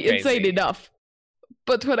already insane enough,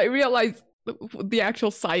 but when I realized the actual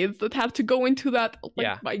science that had to go into that,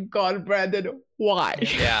 my God, Brandon, why?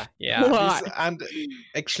 Why? And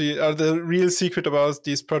actually, the real secret about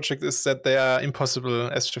these projects is that they are impossible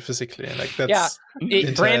astrophysically. Like, that's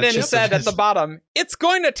Brandon said at the bottom, it's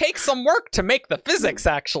going to take some work to make the physics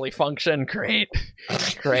actually function. Great.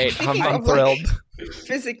 I'm thrilled.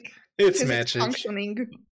 Physics magic functioning.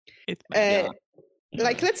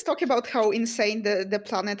 Let's talk about how insane the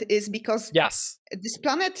planet is, because this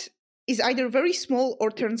planet is either very small or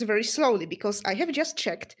turns very slowly, because I have just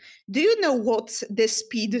checked. Do you know what's the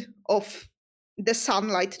speed of the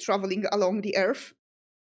sunlight traveling along the Earth?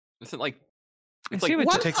 Is it like... It's like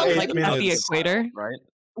it takes 8 minutes. At the equator, right?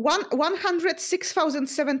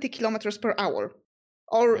 106,070 kilometers per hour.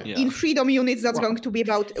 Or in freedom units, that's going to be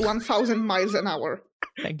about 1,000 miles an hour.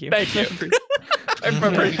 Thank you. I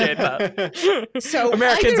appreciate that. So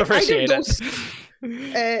Americans appreciate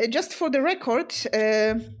it. Just for the record,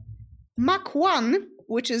 Mach 1,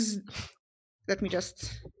 which is... I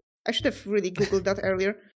should have really Googled that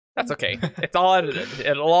earlier. That's okay. It's all edited.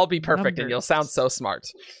 It'll all be perfect and you'll sound so smart.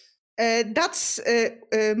 That's...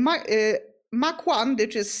 Mach 1,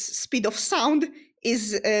 which is speed of sound,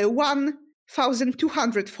 is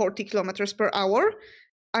 1,240 kilometers per hour.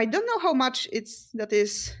 I don't know how much that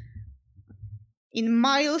is in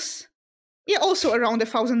miles. Yeah, also around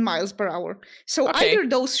 1,000 miles per hour. So either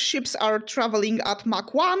those ships are traveling at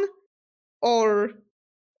Mach 1, or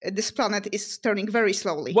this planet is turning very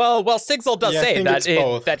slowly. Well, Sigzil does say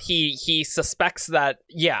that he suspects that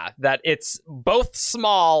it's both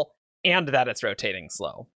small and that it's rotating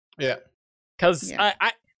slow. Yeah. Because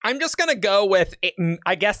I'm just going to go with,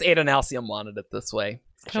 I guess Aiden Alcium wanted it this way.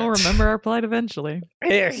 He'll remember our plight eventually.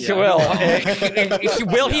 He will.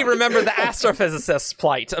 Will he remember the astrophysicist's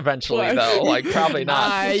plight eventually, though? Probably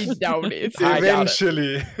not. I doubt it.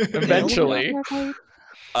 Eventually.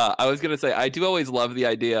 I was gonna say, I do always love the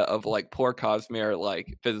idea of poor Cosmere,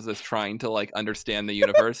 physicists trying to understand the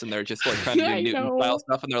universe, and they're just trying to do Newton style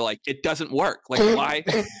stuff, and they're like, it doesn't work. Why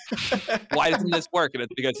doesn't this work? And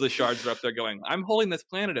it's because the shards are up there going, I'm holding this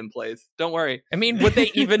planet in place. Don't worry. I mean, would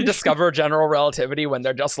they even discover general relativity when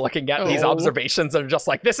they're just looking at these observations and just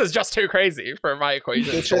like, this is just too crazy for my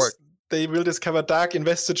equation to work? They will discover dark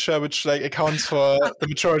investiture, which accounts for the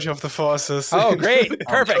majority of the forces. Oh, great.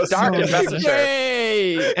 Perfect. Dark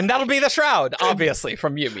investiture. And that'll be the shroud, obviously,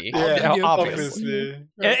 from Yumi. Yeah, obviously.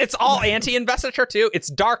 It's all anti-investiture, too.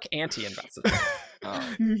 It's dark anti-investiture.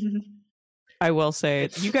 I will say,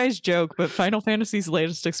 you guys joke, but Final Fantasy's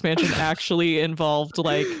latest expansion actually involved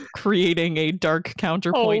creating a dark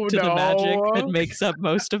counterpoint to the magic that makes up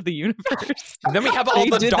most of the universe. And then we have all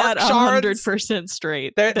the dark shards. 100%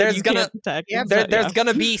 straight. There's gonna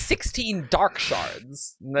be 16 dark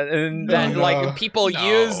shards, and then people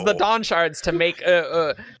use the dawn shards to make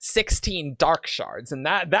 16 dark shards, and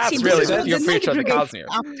that's really your future of the Cosmere.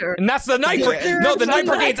 And that's the Night Brigade. No, the Night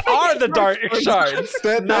Brigades are the dark shards.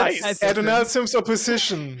 Nice. Alcium's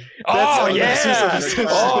opposition. Oh yeah!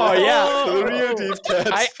 Oh yeah! The real deep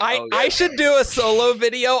cats. I should do a solo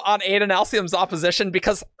video on Aiden Alcium's opposition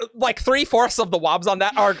because like 3/4 of the wobs on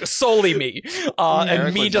that are solely me.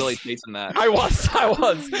 And me just really chasing that. I was,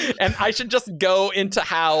 and I should just go into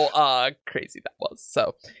how crazy that was.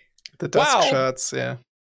 So the dust shots, yeah.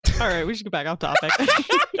 All right, we should go back off topic. Back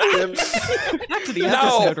to the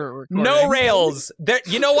episode we're recording. No rails. There.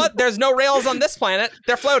 You know what? There's no rails on this planet.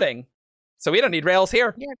 They're floating, so we don't need rails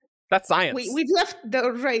here. Yeah. That's science. We've left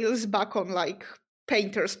the rails back on like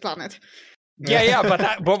Painter's planet. Yeah,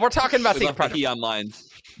 but we're talking about the Heon lines.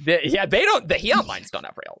 The Heon lines don't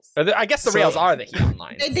have rails. I guess the rails are the Heon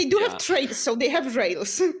lines. They do have trains, so they have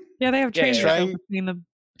rails. Yeah, they have trains between them.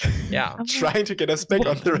 Yeah, trying to get us back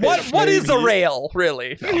on the rails. What is a rail,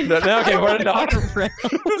 really? Okay, we're not.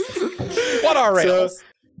 What are rails? So,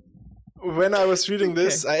 when I was reading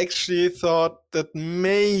this, I actually thought that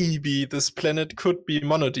maybe this planet could be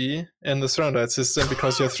Monody in the Threnodite system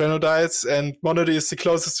because you have Threnodites, and Monody is the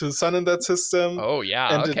closest to the sun in that system. Oh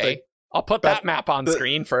yeah, okay. I'll put that map on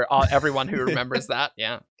screen for everyone who remembers that.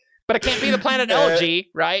 Yeah, but it can't be the planet LG,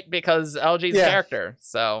 right? Because LG's a character,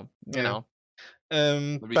 so you know.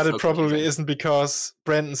 But it probably isn't because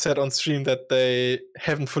Brandon said on stream that they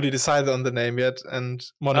haven't fully decided on the name yet, and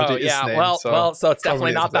Monody is named. So it's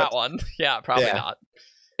definitely not that one. Yeah, probably not.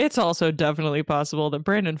 It's also definitely possible that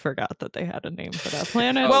Brandon forgot that they had a name for that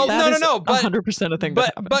planet. Well, no, but 100% a thing.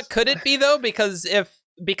 But could it be though? Because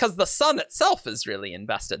the sun itself is really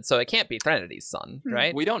invested, so it can't be Threnity's sun,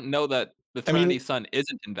 right? We don't know that. The Trinity sun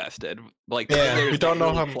isn't invested. Like, we don't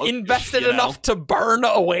know how invested enough to burn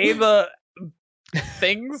away the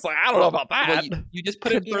things. Like, I don't know about that. Well, you just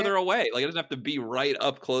put it further away. Like, it doesn't have to be right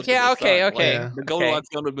up close to the sun. Okay. Like, the Goldilocks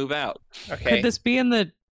zone would move out. Okay. Could this be in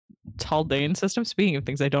the Taldane system? Speaking of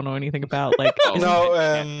things I don't know anything about, like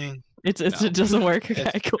it doesn't work.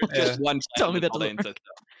 Okay, cool. Just one tell me that doesn't work. System.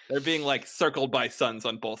 They're being like circled by suns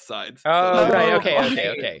on both sides. Oh, so right.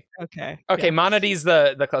 Okay. Okay. Monody's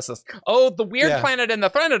the closest. Oh, the weird planet in the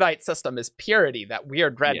Threnodite system is Purity, that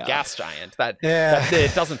weird red gas giant. That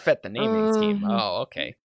it doesn't fit the naming scheme. Oh,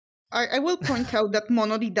 okay. I will point out that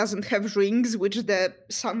Monody doesn't have rings, which the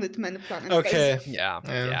Sunlit Man planet has. Yeah.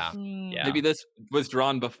 Maybe this was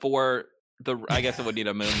drawn before I guess it would need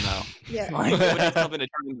a moon now. Yeah. It would need something to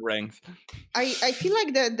turn into rings. I feel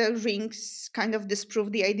like the rings kind of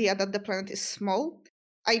disprove the idea that the planet is small.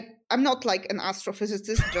 I'm not like an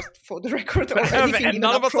astrophysicist, just for the record, or anything even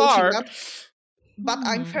none of us are. That. But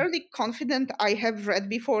I'm fairly confident I have read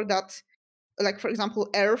before that, like, for example,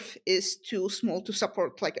 Earth is too small to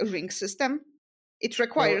support like a ring system. It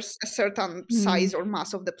requires a certain size or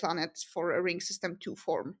mass of the planet for a ring system to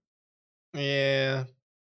form. Yeah.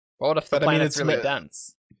 What if the planet's really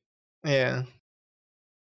dense? Yeah.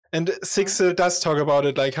 And Sigzil does talk about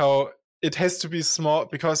it, like how it has to be small,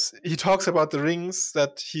 because he talks about the rings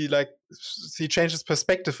that he changes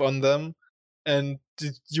perspective on them and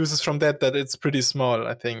uses from that it's pretty small,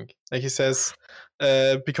 I think. Like he says,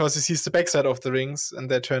 because he sees the backside of the rings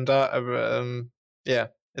and they turned out,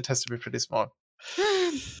 it has to be pretty small.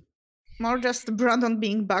 More just Brandon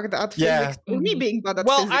being bad at physics, or me being bad at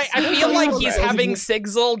physics. Well, I feel like he's having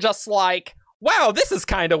Sigzil just like, wow, this is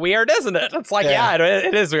kind of weird, isn't it? It's like,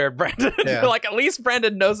 it is weird, Brandon. Like, at least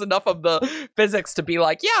Brandon knows enough of the physics to be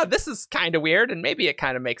like, yeah, this is kind of weird, and maybe it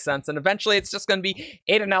kind of makes sense. And eventually it's just going to be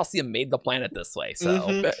Aiden Alcium made the planet this way.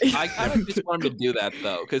 So I kind of just want him to do that,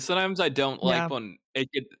 though, because sometimes I don't like when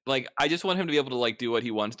I just want him to be able to like do what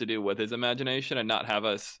he wants to do with his imagination and not have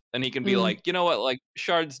us, and he can be like, you know what, like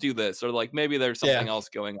shards do this, or like maybe there's something else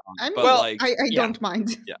going on. I don't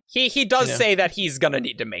mind. Yeah, he does say that he's gonna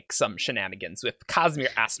need to make some shenanigans with Cosmere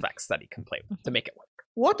aspects that he can play with to make it work.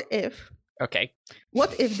 What if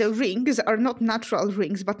the rings are not natural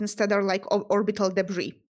rings, but instead are like orbital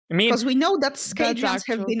debris? I mean, because we know that Scadrians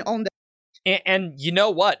have been on the and you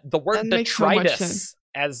know what, the word detritus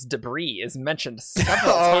as debris is mentioned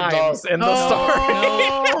several times in the story.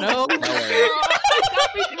 No.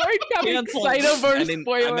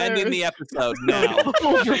 I'm ending the episode now.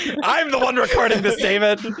 I'm the one recording this,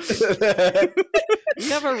 David. You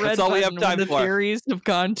never read when the theories have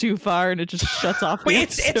gone too far and it just shuts off.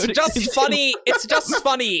 It's just funny. It's just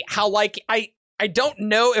funny how like I don't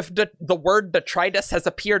know if the word detritus has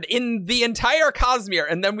appeared in the entire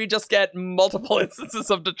Cosmere, and then we just get multiple instances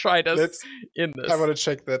of detritus in this. I want to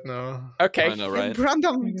check that now. Okay. I know, right?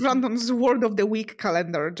 Brandon's Word of the Week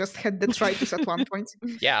calendar just had detritus at one point.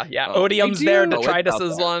 Yeah. Odium's there, detritus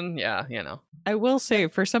is one. Yeah, you know. I will say,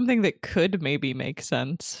 for something that could maybe make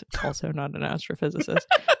sense, also not an astrophysicist,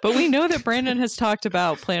 but we know that Brandon has talked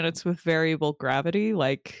about planets with variable gravity,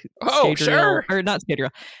 like sure. Or not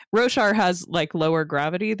Scadrial. Roshar has like lower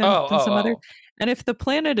gravity than some other. And if the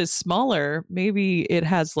planet is smaller, maybe it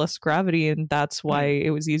has less gravity, and that's why it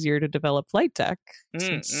was easier to develop flight tech.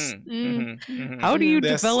 How do you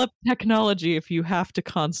develop technology if you have to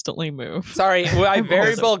constantly move? Sorry, by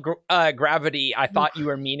variable gravity, I thought you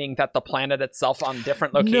were meaning that the planet itself on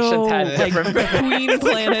different locations had different between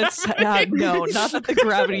planets. No, not that the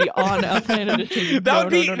gravity on a planet is that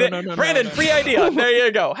would be Brandon. Free idea. There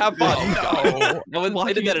you go. Have fun.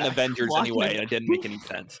 I did that in Avengers anyway, and it didn't make any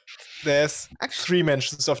sense. There's 3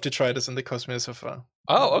 mentions of detritus in the Cosmere so far.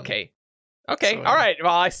 Oh, okay. Okay, so, all right.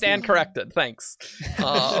 Well, I stand corrected. Thanks.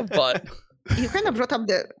 But you kind of brought up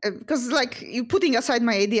because like you putting aside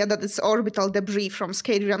my idea that it's orbital debris from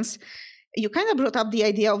Scadrians, you kind of brought up the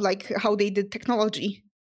idea of like how they did technology.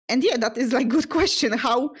 And yeah, that is like good question.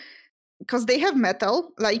 How, because they have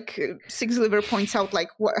metal, like Sixliver points out, like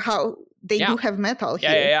how they do have metal here.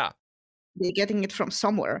 Yeah. They're getting it from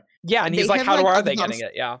somewhere. Yeah, and he's like, how are they getting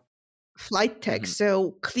it? Yeah. Flight tech.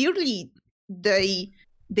 So clearly they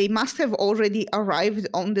must have already arrived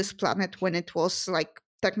on this planet when it was like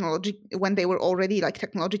when they were already like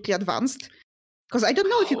technologically advanced. Because I don't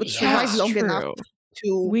know if you could survive long enough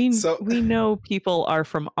to. We know people are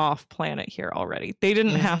from off planet here already. They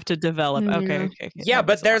didn't have to develop. Okay. Yeah,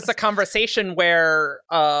 but there's a conversation where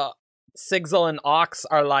Sigzil and Ox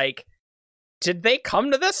are like, did they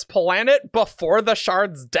come to this planet before the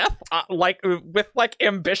Shard's death? With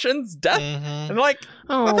Ambition's death? And like,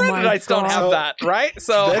 the Threnodites don't have that, right?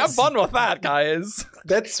 So have fun with that, guys.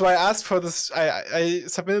 That's why I asked for this. I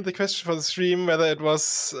submitted the question for the stream whether it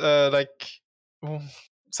was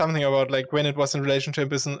something about like when it was in relation to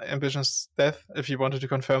Ambition's death, if you wanted to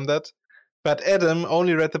confirm that. But Adam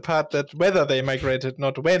only read the part that whether they migrated,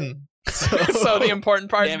 not when. So the important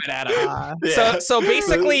part. Damn it, Adam. So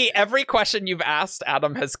basically, every question you've asked,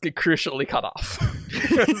 Adam has crucially cut off.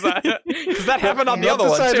 Does that happen on the other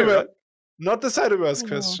one too? Not the Cyberverse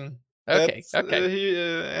question. Okay. He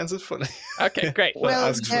answered fully. Okay, great.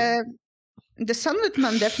 Well, the Sunlit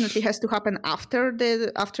Man definitely has to happen after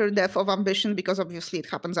death of Ambition, because obviously it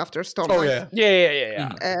happens after Stormlight. Oh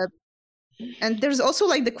yeah. And there's also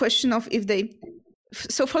like the question of if they.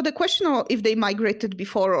 So for the question of if they migrated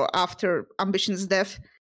before or after Ambition's death,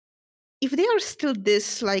 if they are still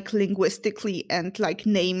this like linguistically and like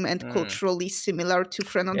name and culturally similar to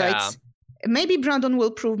Threnodites, maybe Brandon will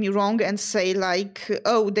prove me wrong and say like,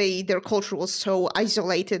 their culture was so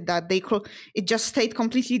isolated that it just stayed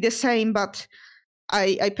completely the same. But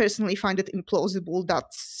I personally find it implausible that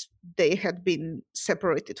they had been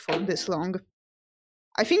separated for this long.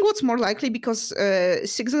 I think what's more likely, because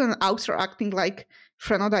Sigzil and Aux are acting like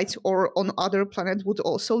Threnodites or on other planets would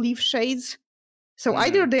also leave shades. So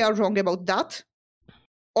either they are wrong about that,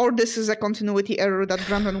 or this is a continuity error that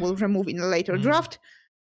Brandon will remove in a later draft,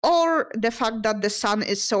 or the fact that the sun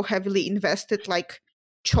is so heavily invested, like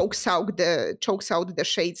chokes out the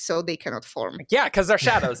shades so they cannot form. Yeah, because they're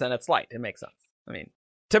shadows and it's light. It makes sense. I mean,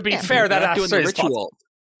 to be fair, that actually is possible.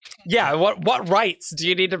 Yeah, what rights do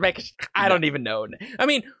you need to make? I don't even know. I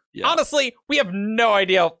mean, honestly, we have no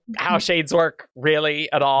idea how shades work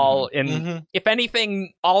really at all. And if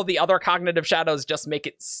anything, all the other cognitive shadows just make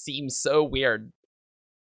it seem so weird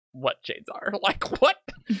what shades are. Like, what?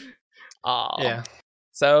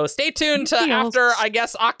 So stay tuned to after, I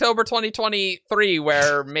guess, October 2023,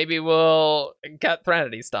 where maybe we'll get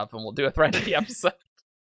Threnody stuff and we'll do a Threnody episode.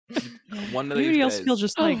 One of these days. Else feel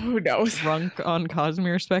just like who knows? Drunk on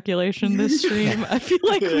Cosmere speculation this stream. I feel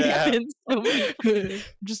like we've been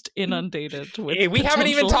just inundated with. We haven't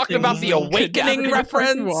even talked about the Awakening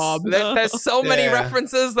reference. There's so many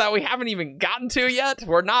references that we haven't even gotten to yet.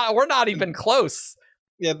 We're not even close.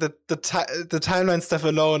 Yeah, the timeline stuff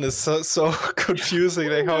alone is so confusing,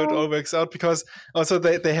 like how it all works out. Because also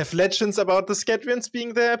they have legends about the Scadrians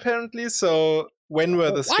being there apparently. So when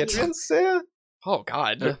were the Scadrians there? Oh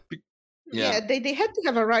God! Yeah, they had to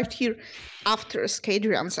have arrived here after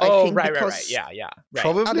Scadrians. I think. Right. Yeah. Right.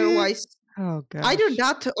 Probably. Otherwise, either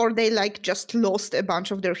that or they like just lost a bunch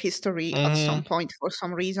of their history at some point for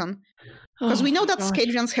some reason. Because we know that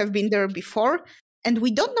Scadrians have been there before, and we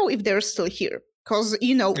don't know if they're still here. Because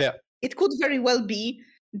it could very well be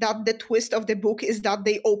that the twist of the book is that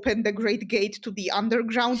they open the Great Gate to the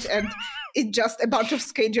underground and it's just a bunch of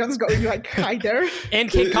Scadrians going like, hi there. And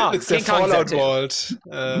King Kong. It's King Kong's Fallout Vault.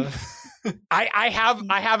 I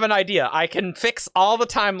have an idea. I can fix all the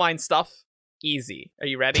timeline stuff Easy. Are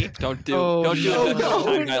you ready? Don't do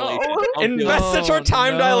time dilation. Investiture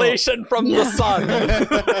time dilation from the sun.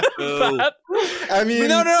 I mean,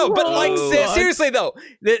 no. But like, seriously though,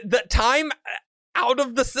 the time out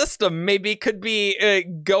of the system maybe could be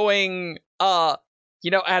going, at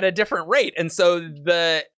a different rate, and so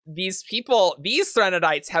these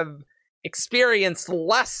Threnodites have experienced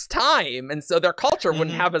less time, and so their culture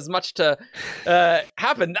wouldn't have as much to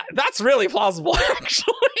happen. That's really plausible,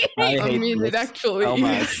 actually. I mean, it actually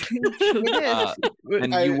is.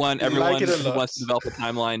 And you want everyone who wants to develop a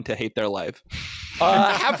timeline to hate their life.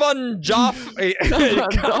 Have fun, Joff.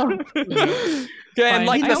 And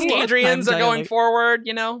like the Scadrians are going forward,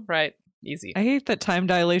 right? Easy. I hate that time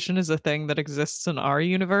dilation is a thing that exists in our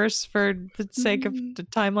universe for the sake of the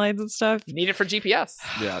timelines and stuff. You need it for GPS.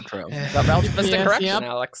 Yeah, true. The relativistic correction,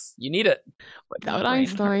 Alex. You need it. Without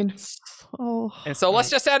Einstein. And so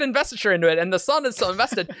let's just add investiture into it, and the sun is so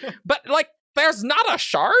invested. But like, there's not a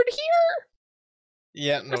shard here?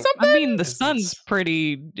 Yeah, no. I mean, the sun's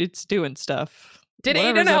it's doing stuff. Did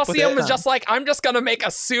Aiden Halcyon was just like, I'm just gonna make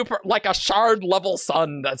a shard level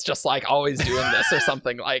sun that's just like always doing this or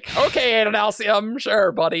something? Like, okay, Aiden Halcyon,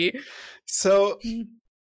 sure, buddy. So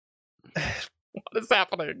what is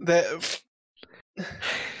happening? The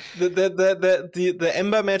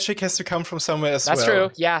ember magic has to come from somewhere as well. That's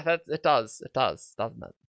true. Yeah, it does, doesn't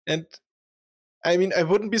it? And I mean, I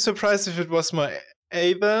wouldn't be surprised if it was my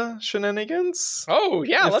Aether shenanigans. Oh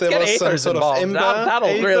yeah, let's get Aethers involved.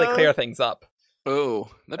 That'll really clear things up. Oh,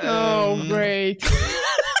 great.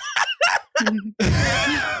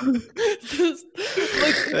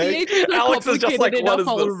 Alex is just like, what is this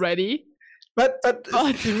already? But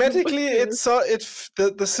thematically,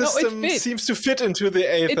 the system seems to fit into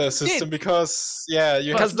the Aether system because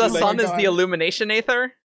the sun is the illumination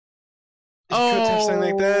Aether. You could have something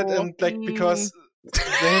like that, and because they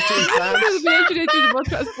have to implant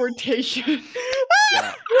transportation.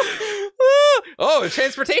 Yeah.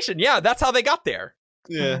 Transportation. Yeah, that's how they got there.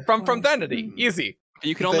 Yeah, from Threnody. Easy.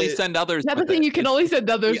 You can only send others. That's the thing. You can only send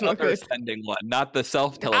others with it. Sending one, not the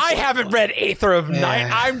self-teleport. I haven't read Aether of Night.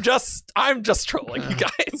 I'm just trolling you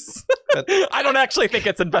guys. I don't actually think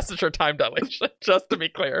it's investiture time dilation. Just to be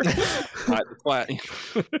clear.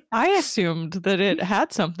 I assumed that it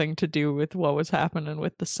had something to do with what was happening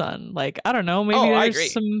with the sun. Like, I don't know. Maybe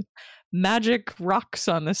there's some magic rocks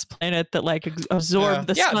on this planet that like absorb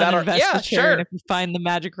the sun investiture, sure. And if you find the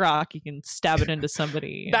magic rock, you can stab it into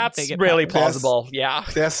somebody. That's really plausible.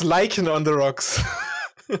 There's lichen on the rocks.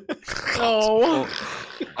 Oh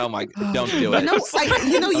my God! Don't do it.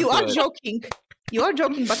 No, you are joking. You are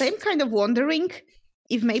joking, but I'm kind of wondering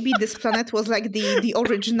if maybe this planet was like the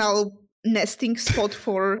original nesting spot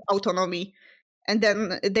for autonomy, and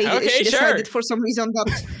then she decided for some reason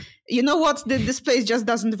that, you know what, this place just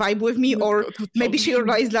doesn't vibe with me, or maybe she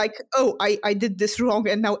realized like, oh, I did this wrong,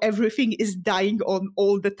 and now everything is dying on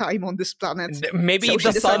all the time on this planet. Maybe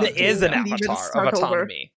the sun is an avatar of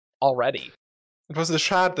autonomy already. It was the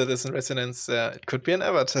shard that is in resonance. It could be an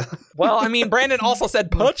avatar. Well, I mean, Brandon also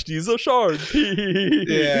said, Punchdi's a shard.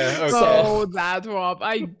 Yeah. Okay. So that, Rob,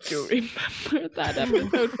 I do remember that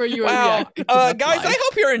episode for you. Wow. Guys, I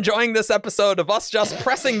hope you're enjoying this episode of us just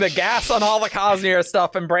pressing the gas on all the Cosmere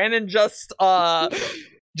stuff, and Brandon just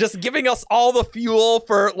giving us all the fuel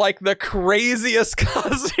for like the craziest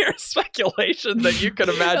Cosmere speculation that you could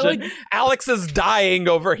imagine. Alex is dying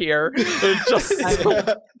over here.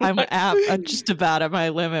 I'm just about at my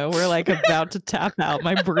limit. We're like about to tap out.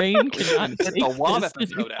 My brain cannot take a WoW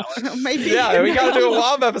episode, Alex. Maybe. Yeah, we gotta do a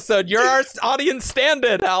WoW episode. You're our audience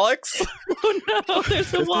stand-in, Alex. Oh no,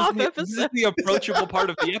 there's a WoW episode. This is the approachable part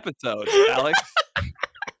of the episode, Alex.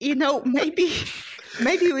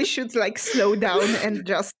 Maybe we should like slow down and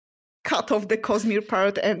just cut off the Cosmere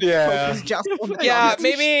part and focus just on the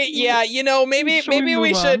maybe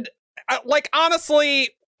we should honestly,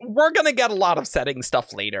 we're gonna get a lot of setting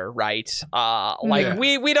stuff later, right?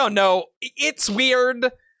 We don't know. It's weird.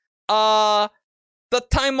 The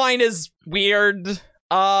timeline is weird.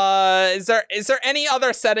 Is there any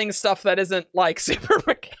other setting stuff that isn't like super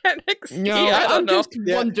mechanics? No, I'm just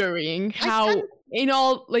wondering how,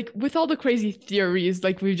 with all the crazy theories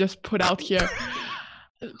like we just put out here,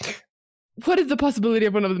 what is the possibility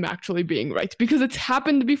of one of them actually being right? Because it's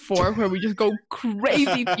happened before where we just go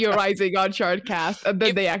crazy theorizing on Shardcast, and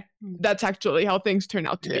then that's actually how things turn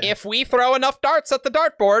out to be. If we throw enough darts at the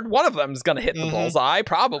dartboard, one of them's gonna hit the bullseye,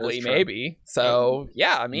 probably, maybe. So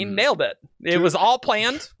I mean, nailed it. It was all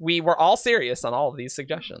planned. We were all serious on all of these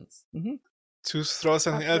suggestions. to throw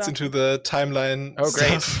something else into the timeline. Oh,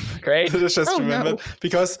 great. Stuff. Great. I just remembered. No.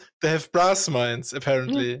 Because they have brass mines,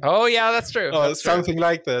 apparently. Oh, yeah, that's true. Or That's true. something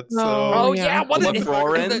like that. So. Oh, yeah. What The is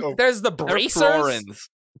Florins? There's the They're bracers. Florins.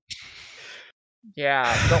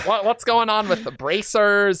 Yeah. So what's going on with the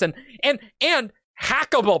bracers and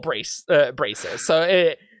hackable bracers?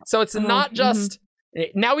 So it's not just.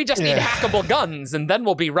 Now we just need hackable guns, and then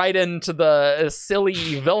we'll be right into the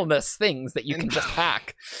silly, villainous things that you can just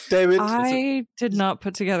hack. David, I did not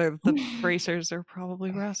put together the bracers are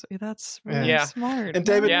probably brass. That's really smart. And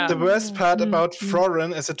David, Yeah. the worst part about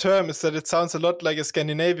Florin as a term is that it sounds a lot like a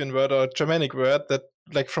Scandinavian word or Germanic word that,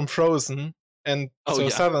 like, from Frozen. And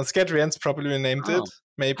Southern Scadrians probably named it,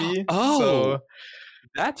 maybe. Oh. So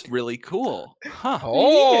That's really cool. Huh.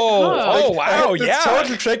 Oh, I wow, had this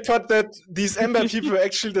total crackpot that these Ember people are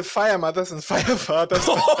actually the Fire Mothers and Fire Fathers.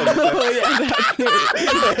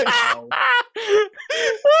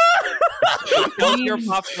 Tell your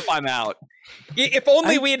pops if I'm out. If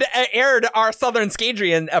only we'd aired our Southern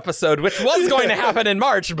Scadrian episode, which was going to happen in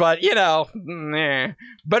March, but,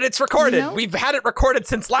 But it's recorded. We've had it recorded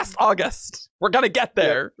since last August. We're going to get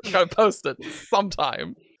there. We're going to post it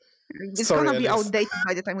sometime. It's gonna be outdated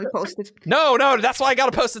by the time we post it. No, that's why I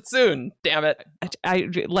gotta post it soon. Damn it! I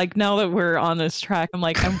like, now that we're on this track,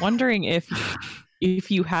 I'm wondering if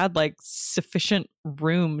you had like sufficient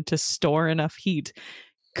room to store enough heat,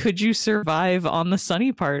 could you survive on the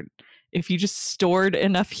sunny part? If you just stored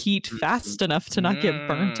enough heat fast enough to not get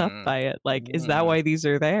burnt up by it, like, is that why these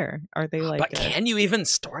are there? Are they like? But can you even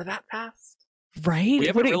store that fast?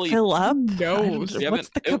 Right? Would it fill up? No. What's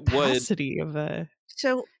the capacity of a?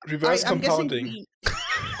 So reverse compounding.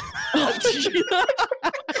 No,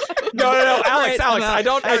 Alex. I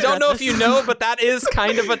don't know if you know, but that is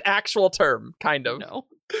kind of an actual term, kind of. No.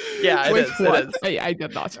 Yeah, it is. What? I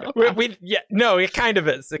did not know. It kind of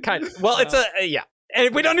is. It kind of. Well, it's a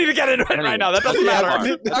and we don't need to get into it right now. That doesn't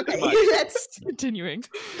matter. Okay, let's continuing.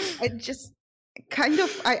 I just kind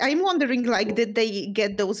of I'm wondering, like, did they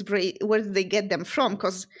get those where did they get them from?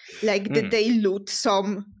 Because, like, did they loot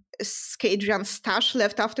some Scadrian stash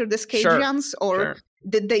left after the Scadrians, or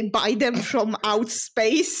did they buy them from out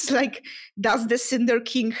space? Like, does the Cinder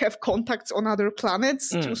King have contacts on other planets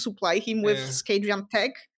to supply him with Scadrian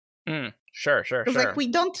tech? Sure. Like, we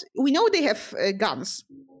know they have guns.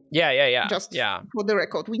 Yeah. Just for the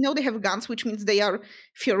record, we know they have guns, which means they are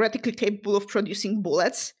theoretically capable of producing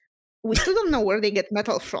bullets. We still don't know where they get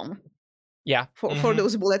metal from. Yeah. For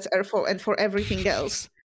those bullets and for everything else.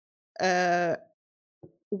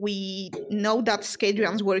 We know that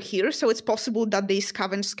Scadrians were here, so it's possible that they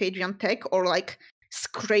scavenge Scadrian tech or, like,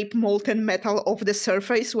 scrape molten metal off the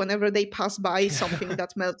surface whenever they pass by something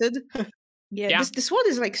that melted. Yeah. This one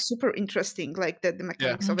is, like, super interesting, like the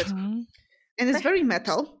mechanics of it. And it's very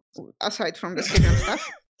metal, aside from the Scadrian stuff.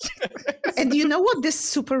 And you know what this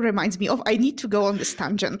super reminds me of? I need to go on this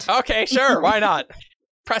tangent. Okay, sure. Why not?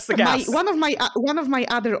 Press the gas. One of my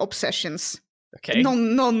other obsessions. Okay.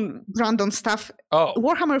 Non-Brandon stuff.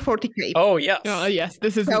 Warhammer 40k. Oh, yes. Yes,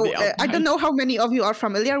 this is so, I don't know how many of you are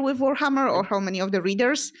familiar with Warhammer or how many of the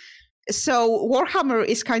readers. So Warhammer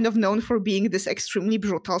is kind of known for being this extremely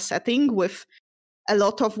brutal setting with a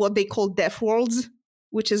lot of what they call death worlds,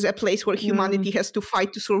 which is a place where humanity has to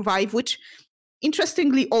fight to survive, which,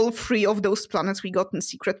 interestingly, all 3 of those planets we got in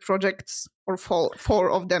secret projects, or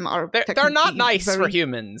 4 of them are they're not nice for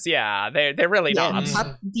humans. Yeah, they're really not.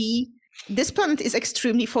 But this planet is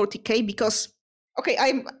extremely 40k because,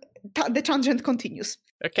 the tangent continues.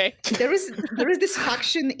 Okay. There is this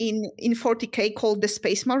faction in 40k called the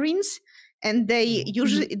Space Marines, and they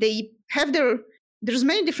usually have there's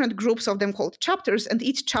many different groups of them called chapters, and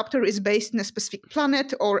each chapter is based in a specific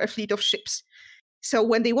planet or a fleet of ships. So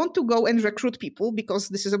when they want to go and recruit people, because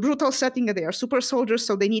this is a brutal setting and they are super soldiers,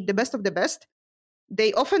 so they need the best of the best,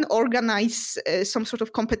 they often organize some sort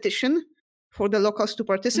of competition for the locals to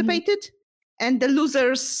participate in. And the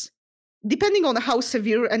losers, depending on how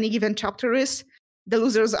severe any given chapter is, the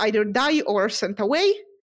losers either die or are sent away,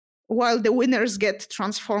 while the winners get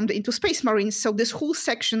transformed into Space Marines. So this whole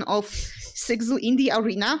section of Sigil in the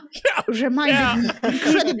arena reminded me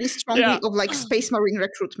incredibly strongly of, like, Space Marine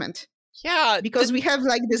recruitment. Yeah. Because we have,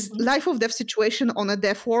 like, this life or death situation on a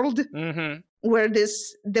death world where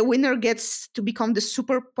the winner gets to become the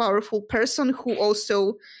super powerful person who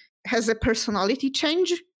also has a personality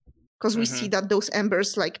change, because we see that those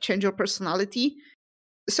embers, like, change your personality.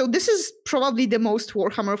 So this is probably the most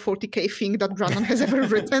Warhammer 40k thing that Brandon has ever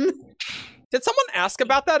written. Did someone ask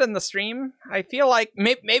about that in the stream? I feel like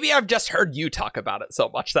maybe I've just heard you talk about it so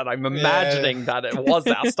much that I'm imagining that it was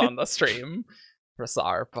asked on the stream.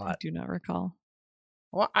 Rasar, but I do not recall.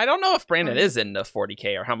 Well, I don't know if Brandon is into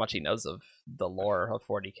 40k or how much he knows of the lore of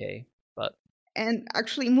 40k, but... And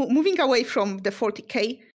actually, moving away from the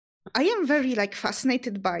 40k, I am very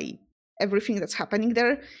fascinated by everything that's happening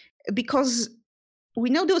there, because we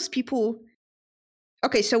know those people.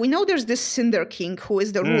 Okay, so we know there's this Cinder King who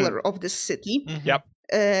is the ruler of this city. Mm-hmm. Yep.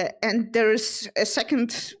 And there's a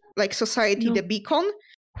second society, the Beacon,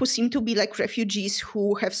 who seem to be refugees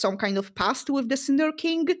who have some kind of past with the Cinder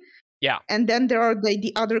King. Yeah. And then there are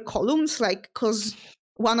the other columns, because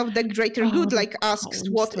one of the greater good asks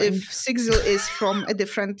what if Sigzil is from a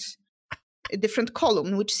different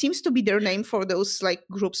column, which seems to be their name for those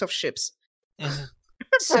groups of ships.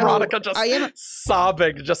 So Veronica just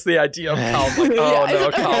sobbing, just the idea of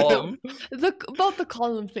column. Column. About the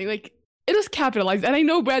column thing, it was capitalized, and I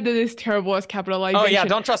know Brandon is terrible as capitalization. Oh yeah,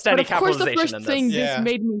 don't trust any capitalization in this. Of course, the first thing this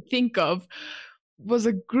made me think of was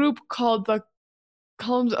a group called the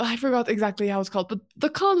Columns. I forgot exactly how it's called, but the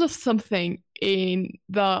Columns of something in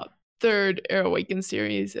the third Air Awakened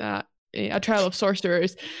series, A Trial of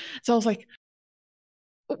Sorcerers. So I was like,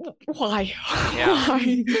 why? Yeah.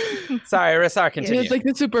 Why? Sorry, continue. It's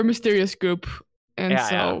the super mysterious group, and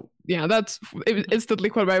that's it instantly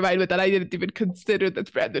caught my mind with that. I didn't even consider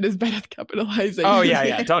that Brandon is bad at capitalizing. Oh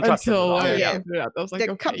yeah, don't trust him. I was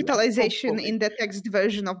like, capitalization in the text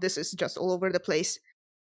version of this is just all over the place.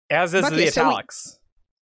 As is the italics.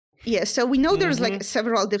 So we know there's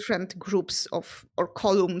several different groups or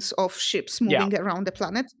columns of ships moving around the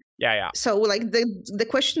planet. Yeah. So the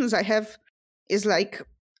questions I have is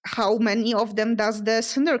how many of them does the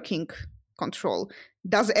Cinder King control?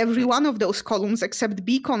 Does every one of those columns except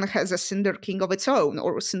Beacon has a Cinder King of its own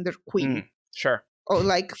or a Cinder Queen? Sure. Or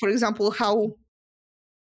for example,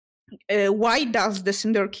 why does the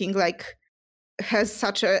Cinder King has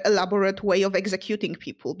such an elaborate way of executing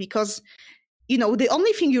people? Because the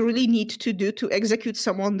only thing you really need to do to execute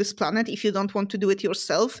someone on this planet, if you don't want to do it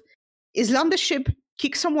yourself, is land a ship,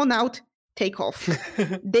 kick someone out, take off.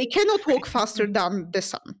 They cannot walk faster than the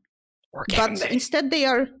sun. Instead they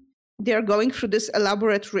are going through this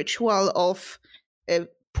elaborate ritual of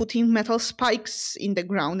putting metal spikes in the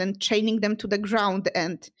ground and chaining them to the ground,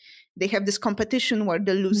 and they have this competition where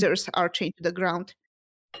the losers are chained to the ground.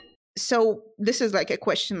 So this is a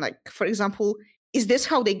question, for example, is this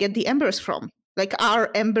how they get the embers from? Are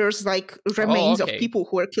embers remains of people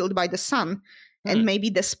who were killed by the sun? And maybe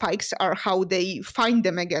the spikes are how they find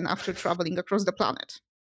them again after traveling across the planet.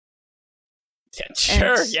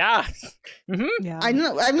 Sure, yeah. I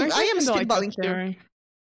know. I am spitballing here.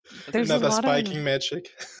 There's another spiking magic.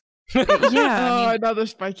 Another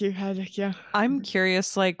spiking magic. Yeah. I'm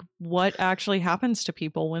curious, what actually happens to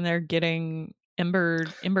people when they're getting ember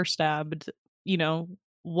stabbed?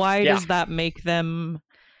 Why does that make them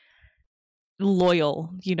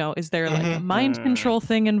loyal? Is there a mind control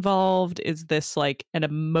thing involved? Is this an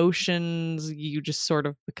emotions, you just sort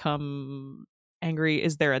of become angry?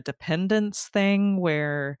 Is there a dependence thing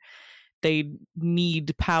where they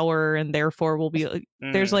need power and therefore will be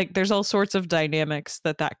there's all sorts of dynamics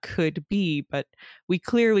that could be, but we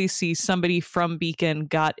clearly see somebody from Beacon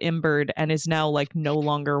got embered and is now no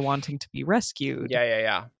longer wanting to be rescued.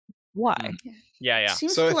 Yeah. Why? Yeah.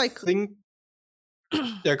 Seems so to I think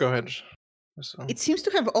yeah, go ahead. So. It seems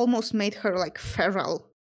to have almost made her feral.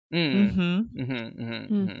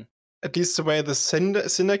 At least the way the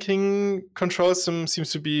Cinder King controls them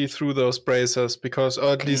seems to be through those bracers,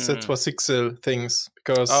 or at least that's what Sigzil thinks.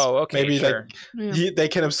 Because maybe they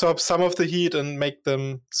can absorb some of the heat and make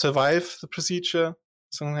them survive the procedure,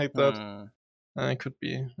 something like that. It could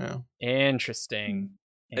be, Interesting.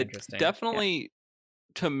 It definitely,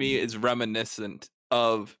 to me, is reminiscent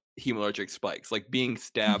of hemalurgic spikes, being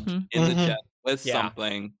stabbed in the chest with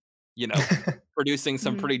something, producing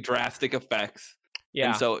some pretty drastic effects.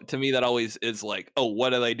 Yeah. And so to me, that always is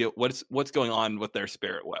what do they do? What's going on with their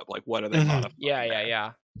spirit web? What are they modifying?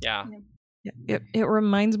 Yeah. It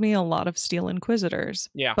reminds me a lot of Steel Inquisitors.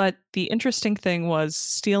 Yeah. But the interesting thing was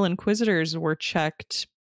Steel Inquisitors were checked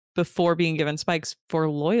before being given spikes for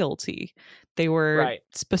loyalty. They were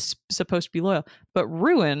supposed to be loyal. But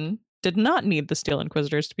Ruin did not need the Steel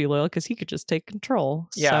Inquisitors to be loyal because he could just take control.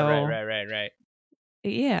 Yeah, right.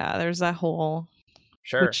 Yeah, there's that whole...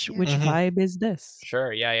 Sure. Which vibe is this?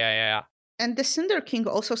 Sure, yeah. And the Cinder King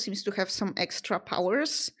also seems to have some extra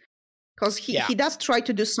powers. Because he does try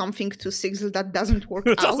to do something to Sigzil that doesn't work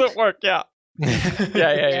out. It doesn't work, yeah.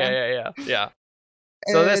 Yeah.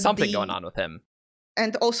 So there's something going on with him.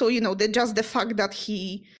 And also, just the fact that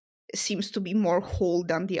he seems to be more whole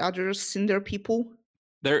than the other Cinder people.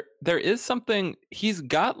 There is something, he's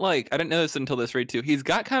got I didn't know this until this read too, he's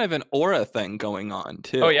got kind of an aura thing going on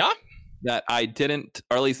too. Oh yeah? that I didn't,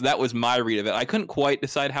 or at least that was my read of it. I couldn't quite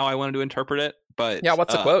decide how I wanted to interpret it, but yeah,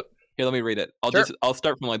 what's the quote? Here, let me read it. I'll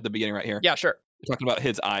start from like the beginning right here. Yeah, sure. Talking about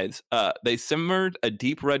his eyes. They simmered a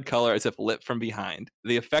deep red color as if lit from behind.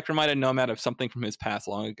 The effect reminded Nomad of something from his past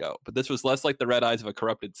long ago, but this was less like the red eyes of a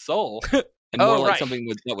corrupted soul and more like something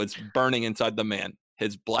that was burning inside the man.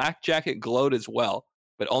 His black jacket glowed as well,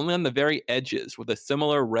 but only on the very edges with a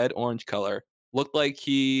similar red-orange color. Looked like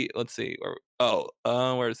he, let's see,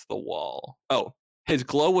 where's the wall? Oh, his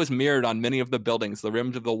glow was mirrored on many of the buildings, the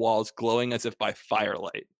rims of the walls glowing as if by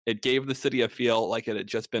firelight. It gave the city a feel like it had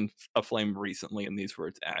just been aflame recently, and these were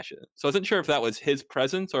its ashes. So I wasn't sure if that was his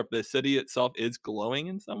presence or if the city itself is glowing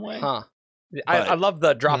in some way. Huh. I love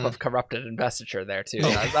the drop of corrupted investiture there too.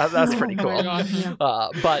 That's pretty cool.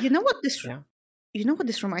 But you know what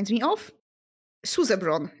this reminds me of?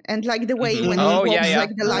 Susebron, and like the way when he walks,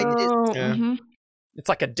 like the light is. It's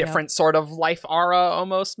like a different sort of life aura,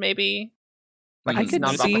 almost maybe. Like I could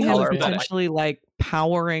see him potentially like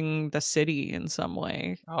powering the city in some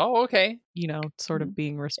way. Oh, okay. You know, sort of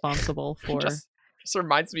being responsible for. Just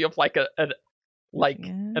reminds me of like an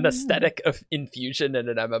aesthetic of infusion in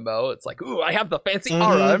an MMO. It's like, ooh, I have the fancy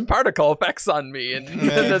aura and particle effects on me, and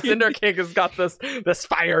the Cinder King has got this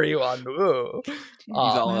fiery one. Ooh. He's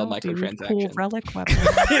all in microtransactions. Cool relic weapon.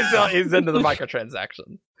 he's into the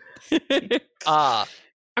microtransactions. I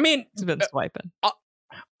mean, he's been swiping.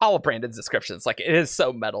 All of Brandon's descriptions, like, it is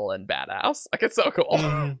so metal and badass. Like, it's so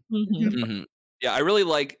cool. Yeah, I really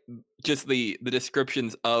like just the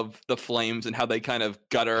descriptions of the flames and how they kind of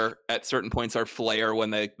gutter at certain points or flare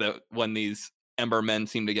when when these Ember men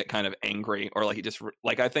seem to get kind of angry, or like it just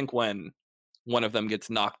like I think when one of them gets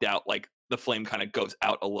knocked out, like the flame kind of goes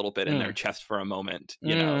out a little bit in their chest for a moment,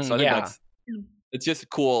 you know. So I think it's just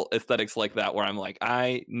cool aesthetics like that where I'm like,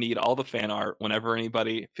 I need all the fan art whenever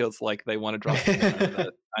anybody feels like they want to drop something out of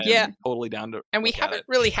that. I am totally down to. And we haven't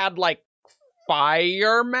really had like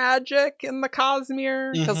fire magic in the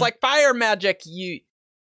Cosmere, because like fire magic,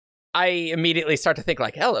 I immediately start to think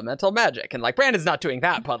like elemental magic, and like Brandon's not doing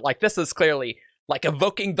that, but like this is clearly like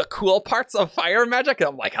evoking the cool parts of fire magic, and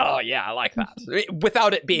I'm like, oh yeah, I like that,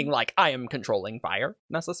 without it being like I am controlling fire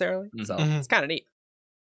necessarily. So it's kind of neat.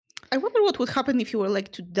 I wonder what would happen if you were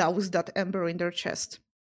like to douse that ember in their chest.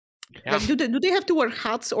 Like, do they have to wear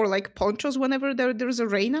hats or like ponchos whenever there's a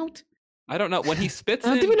rain out? I don't know. When he spits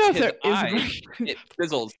I don't even know if there is. It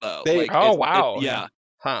fizzles though. Wow.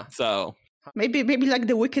 Huh. So maybe like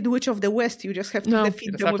the Wicked Witch of the West, you just have to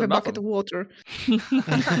defeat them with a bucket of water.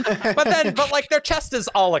 but like their chest is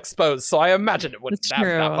all exposed, so I imagine it wouldn't have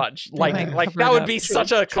that much. Like that would be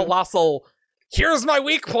such a colossal. Here's my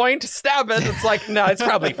weak point, stab it. It's like, no, it's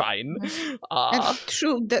probably fine. And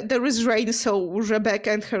true, there is rain, so Rebecca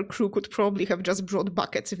and her crew could probably have just brought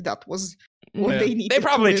buckets if that was what they needed. They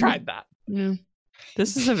probably tried that. Yeah.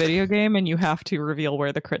 This is a video game, and you have to reveal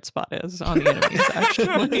where the crit spot is on the enemies,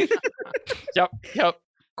 actually. Yep.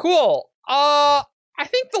 Cool. I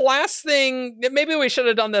think the last thing, maybe we should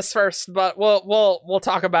have done this first, but we'll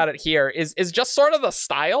talk about it here, is just sort of the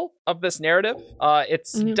style of this narrative.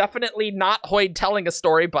 It's definitely not Hoid telling a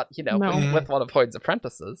story, but you know, with one of Hoid's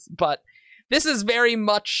apprentices. But this is very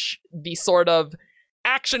much the sort of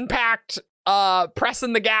action-packed,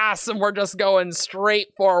 pressing the gas, and we're just going straight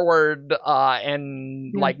forward,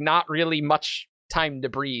 and like not really much time to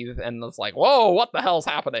breathe. And it's like, whoa, what the hell's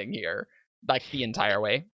happening here? Like the entire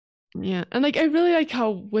way. Yeah, and like I really like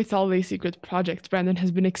how with all these secret projects, Brandon has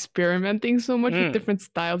been experimenting so much with different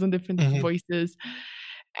styles and different voices,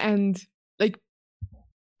 and like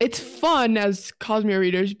it's fun as Cosmere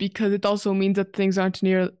readers because it also means that things aren't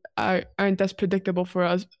as predictable for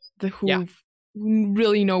us who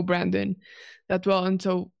really know Brandon that well, and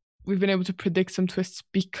so we've been able to predict some twists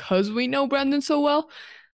because we know Brandon so well.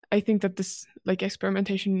 I think that this like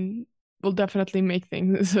experimentation will definitely make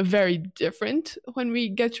things very different when we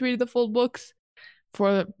get to read the full books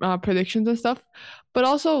for predictions and stuff. But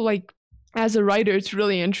also, like, as a writer, it's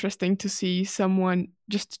really interesting to see someone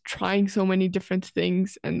just trying so many different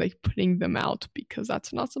things and like putting them out, because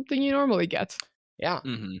that's not something you normally get. Yeah.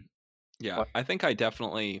 Yeah, I think I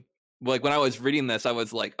definitely, like, when I was reading this, I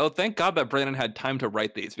was like, oh, thank God that Brandon had time to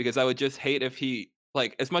write these, because I would just hate if he,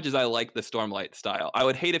 like, as much as I like the Stormlight style, I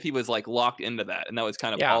would hate if he was like locked into that, and that was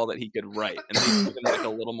kind of all that he could write, and he's given like a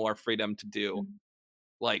little more freedom to do.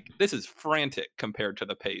 Like, this is frantic compared to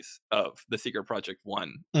the pace of the Secret Project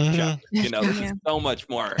 1 chapter. You know, this is so much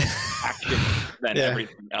more action than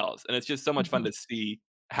everything else, and it's just so much fun to see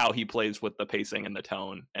how he plays with the pacing and the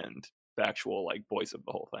tone and the actual like voice of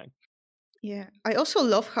the whole thing. Yeah, I also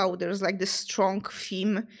love how there's like this strong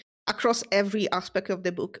theme across every aspect of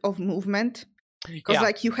the book of movement. Because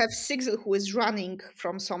like you have Sigzil who is running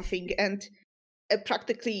from something, and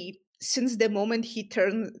practically since the moment he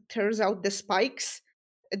tears out the spikes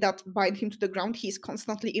that bind him to the ground, he's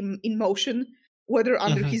constantly in motion, whether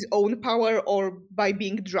under his own power or by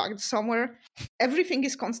being dragged somewhere. Everything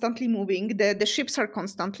is constantly moving. The ships are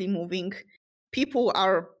constantly moving. People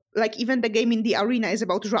are like, even the game in the arena is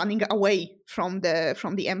about running away from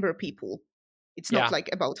the Ember people. It's not like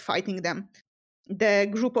about fighting them. The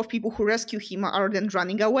group of people who rescue him are then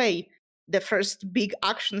running away. The first big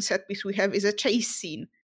action set piece we have is a chase scene.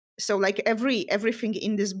 So like everything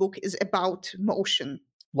in this book is about motion.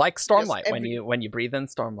 Like Stormlight, when you breathe in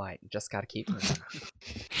Stormlight, you just gotta keep moving.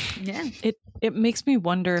 Yeah. It makes me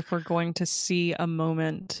wonder if we're going to see a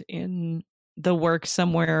moment in the work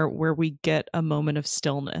somewhere where we get a moment of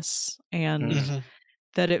stillness and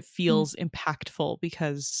that it feels impactful,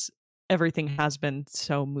 because everything has been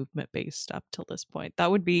so movement based up till this point.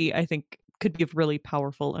 That would be, I think, could be a really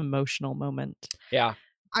powerful emotional moment. Yeah.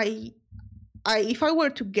 If I were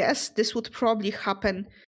to guess, this would probably happen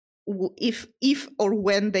if or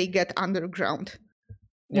when they get underground,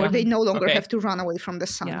 where they no longer have to run away from the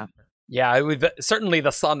sun. Certainly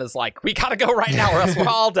the sun is like, we gotta go right now or else we're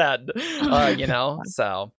all dead.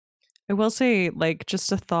 So I will say, like,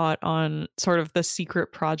 just a thought on sort of the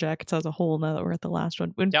secret projects as a whole, now that we're at the last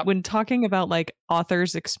one. When talking about like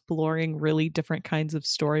authors exploring really different kinds of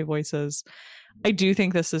story voices, I do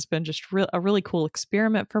think this has been just a really cool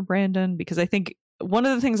experiment for Brandon, because I think one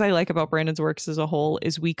of the things I like about Brandon's works as a whole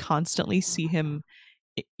is we constantly see him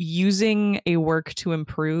using a work to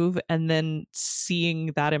improve and then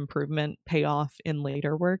seeing that improvement pay off in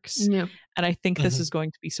later works. Yeah. And I think this is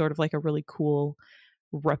going to be sort of like a really cool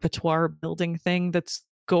repertoire building thing that's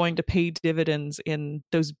going to pay dividends in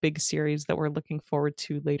those big series that we're looking forward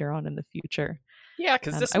to later on in the future. Yeah,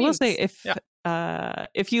 because I will say,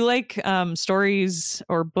 if you like stories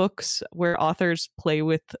or books where authors play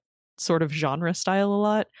with sort of genre style a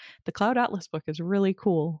lot, the Cloud Atlas book is really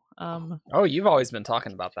cool. You've always been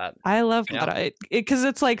talking about that. I love that, because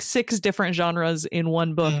it's like 6 different genres in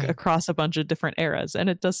one book across a bunch of different eras, and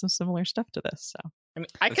it does some similar stuff to this. So I mean,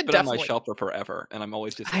 I could definitely on my shelf for forever, and I'm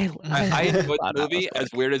always just I enjoyed the movie as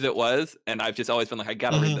weird as it was, and I've just always been like, I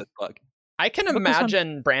gotta read this book. I can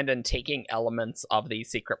imagine Brandon taking elements of these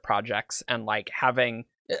secret projects and like having,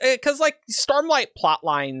 because like Stormlight plot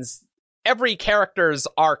lines, every character's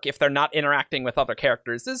arc, if they're not interacting with other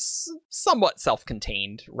characters, is somewhat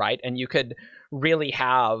self-contained, right? And you could really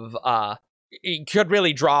have, you could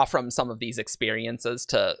really draw from some of these experiences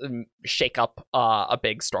to shake up a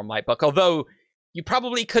big Stormlight book. Although you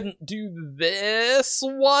probably couldn't do this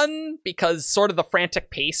one because sort of the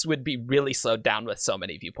frantic pace would be really slowed down with so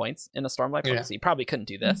many viewpoints in a Stormlight book. So you probably couldn't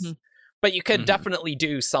do this. But you could definitely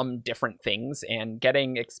do some different things, and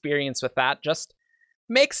getting experience with that just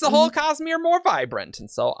makes the whole Cosmere more vibrant.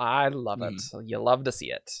 And so I love it. So you love to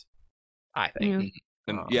see it, I think.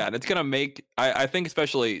 And it's going to make, I think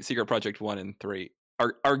especially Secret Project 1 and 3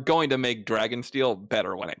 are going to make Dragonsteel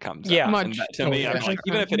better when it comes out. Much. To me, I'm like,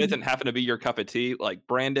 even if it doesn't happen to be your cup of tea, like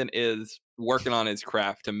Brandon is working on his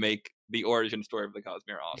craft to make the origin story of the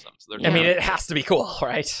Cosmere awesome. So I mean, it has to be cool,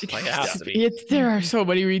 right? Like, it has to be. There are so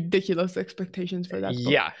many ridiculous expectations for that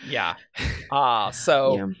book. Yeah.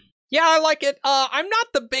 I like it. I'm not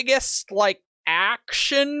the biggest like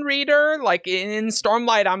action reader. Like in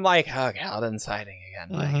Stormlight, I'm like, oh, Kaladin's fighting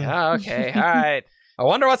again. Like, okay, all right. I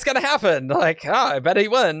wonder what's gonna happen. Like, I bet he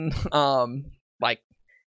win. Like,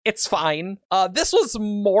 it's fine. This was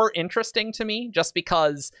more interesting to me just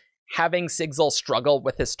because having Sigzil struggle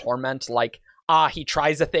with his torment, like, he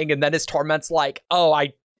tries a thing and then his torment's like, oh,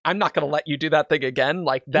 I'm not going to let you do that thing again.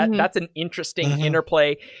 Like that's an interesting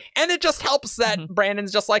interplay. And it just helps that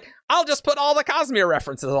Brandon's just like, I'll just put all the Cosmere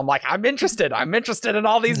references. I'm like, I'm interested in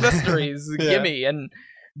all these mysteries. Gimme. And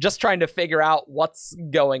just trying to figure out what's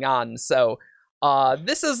going on. So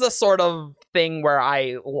this is the sort of thing where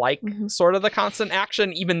I like sort of the constant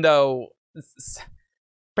action, even though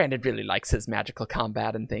Brandon really likes his magical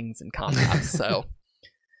combat and things in combat. So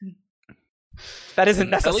that isn't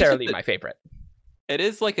necessarily my favorite. It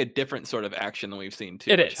is like a different sort of action than we've seen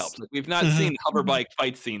too. Which helps. Like, we've not seen hoverbike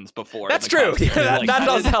fight scenes before. That's true. That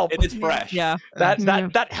does help. It is fresh. Yeah.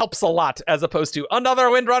 That helps a lot as opposed to another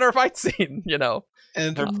Windrunner fight scene, you know.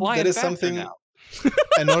 And that is something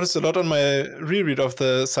I noticed a lot on my reread of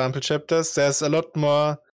the sample chapters. There's a lot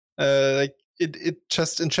more like it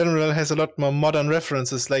just in general has a lot more modern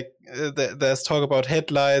references. Like there's talk about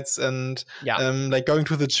headlights and like going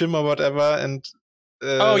to the gym or whatever, and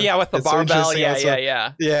with the barbell,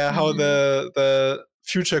 so how the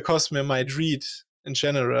future Cosmere might read in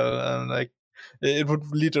general, like it would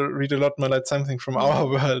read a lot more like something from our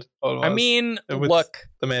world. Almost, I mean, with look,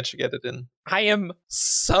 the magic added in. I am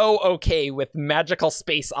so okay with magical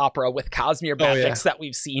space opera with Cosmere magics that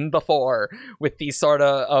we've seen before, with these sort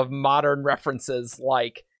of modern references.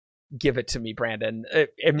 Like, give it to me, Brandon.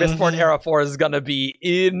 Mistborn Era 4 is gonna be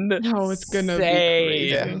insane. No, it's gonna be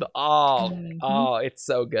crazy. Oh, it's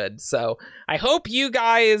so good. So I hope you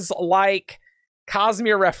guys like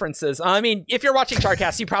Cosmere references. I mean, if you're watching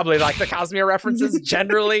Chartcast, you probably like the Cosmere references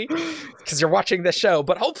generally because you're watching the show.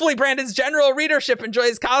 But hopefully Brandon's general readership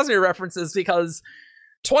enjoys Cosmere references, because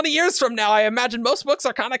 20 years from now, I imagine most books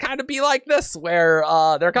are kind of be like this, where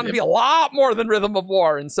they're going to be a lot more than Rhythm of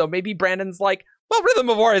War. And so maybe Brandon's like, well, Rhythm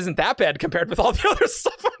of War isn't that bad compared with all the other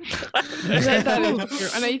stuff. That is true.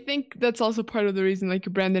 And I think that's also part of the reason like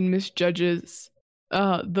Brandon misjudges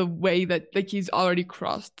the way that like he's already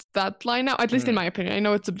crossed that line now, at least in my opinion. I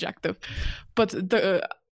know it's subjective, but I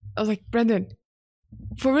was like, Brandon,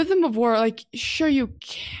 for Rhythm of War, like, sure, you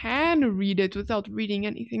can read it without reading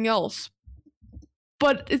anything else,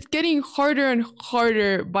 but it's getting harder and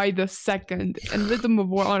harder by the second, and Rhythm of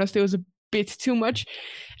War honestly was a bit too much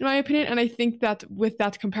in my opinion. And I think that with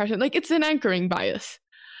that comparison, like, it's an anchoring bias.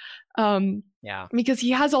 Because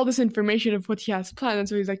he has all this information of what he has planned, and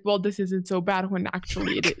so he's like, well, this isn't so bad, when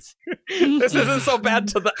actually it is. This isn't so bad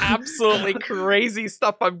to the absolutely crazy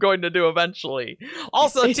stuff I'm going to do eventually.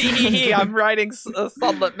 Also, tee-hee-hee, I'm writing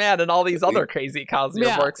Sunlit Man and all these other crazy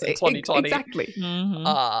Cosmere works in 2020. Exactly.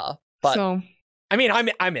 But so, I mean,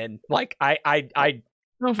 I'm in. Like, I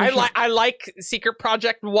like Secret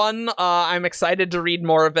Project 1. I'm excited to read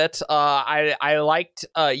more of it. I liked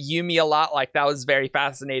Yumi a lot. Like, that was very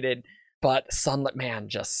fascinating. But Sunlit Man,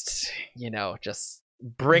 just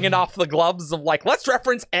bringing off the gloves of like, let's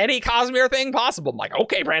reference any Cosmere thing possible. I'm like,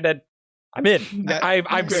 okay, Brandon, I'm in.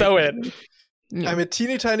 I'm so in. I'm a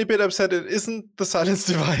teeny tiny bit upset it isn't the Silence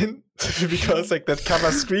Divine, because like that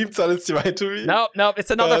cover screamed Silence Divine to me. No,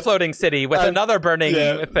 it's another floating city with another burning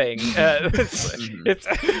thing. It's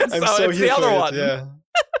the other one.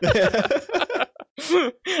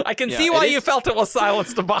 I can see why you felt it was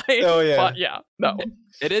Silence Divine. But no.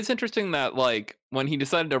 It is interesting that, like, when he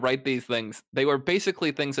decided to write these things, they were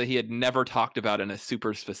basically things that he had never talked about in a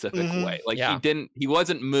super specific way. Like, he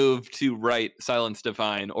wasn't moved to write Silence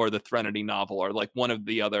Divine or the Threnody novel or like one of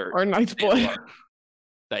the other, or Night's Blood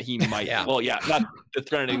that he might. Well, not the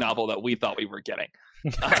Threnody novel that we thought we were getting.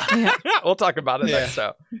 We'll talk about it next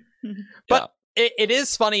show. But it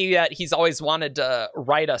is funny that he's always wanted to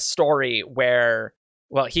write a story where,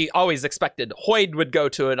 well, he always expected Hoid would go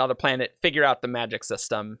to another planet, figure out the magic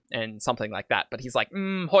system, and something like that. But he's like,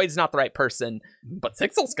 Hoid's not the right person, but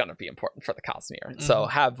Sigzil's going to be important for the Cosmere. So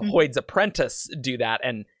have Hoid's apprentice do that.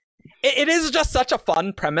 And it is just such a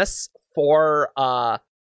fun premise for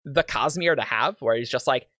the Cosmere to have, where he's just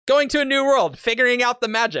like, going to a new world, figuring out the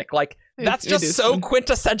magic. Like, that's just so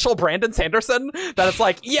quintessential Brandon Sanderson that it's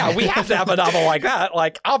like, we have to have a novel like that.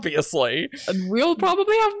 Like, obviously. And we'll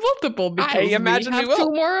probably have multiple, because I imagine we will.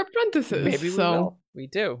 2 more apprentices. Maybe we will. We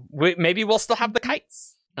do. Maybe we'll still have the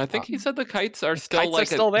kites. I think he said the kites are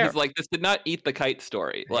still there. He's like, this did not eat the kite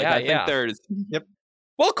story. Like, I think there's. Yep.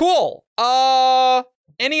 Well, cool.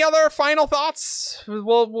 Any other final thoughts?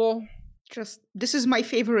 We'll just, this is my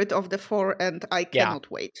favorite of the 4, and I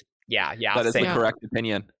cannot wait. Yeah. That is the correct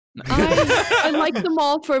opinion. I like them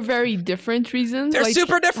all for very different reasons. They're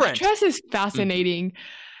super different. Chess is fascinating.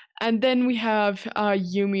 And then we have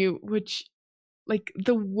Yumi, which, like,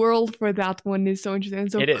 the world for that one is so interesting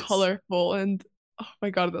and so colorful. And oh my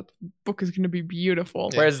god, that book is going to be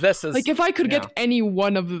beautiful. Whereas this is... Like, if I could get any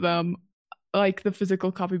one of them, like the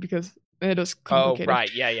physical copy, because it is complicated. Oh,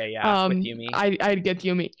 right. Yeah. With Yumi. I'd get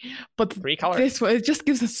Yumi. But 3 colors. This one, it just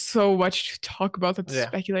gives us so much to talk about and to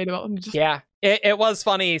speculate about. And just... It was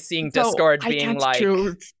funny seeing Discord being like,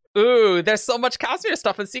 ooh, there's so much Cosmere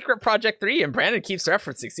stuff in Secret Project 3, and Brandon keeps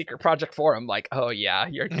referencing Secret Project 4. I'm like, oh yeah,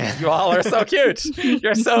 you all are so cute.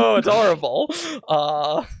 You're so adorable.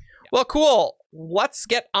 Well, cool. Let's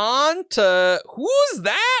get on to who's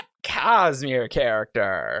that Cosmere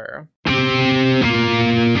character?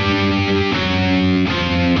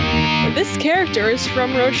 This character is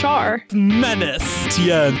from Roshar. Menace.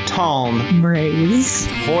 Tien. Tom. Mraze.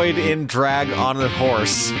 Hoid in drag on a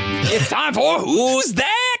horse. It's time for Who's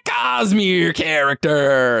That Cosmere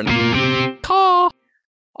Character? Caw.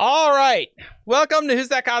 All right. Welcome to Who's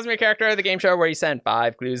That Cosmere Character, the game show where you send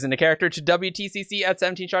 5 clues in a character to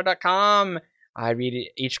WTCC@17chart.com. I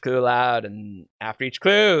read each clue aloud, and after each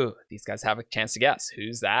clue, these guys have a chance to guess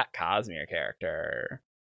who's that Cosmere character.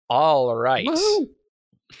 All right. Woo-hoo.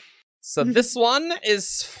 So this one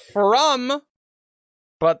is from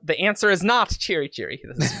but the answer is not Cheery Cheery.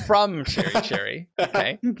 This is from Cheery Cheery.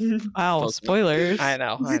 Okay. Wow, spoilers. I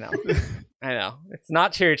know. It's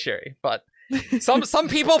not Cheery Cheery, but some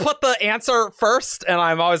people put the answer first, and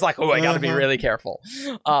I'm always like, oh, I gotta be really careful.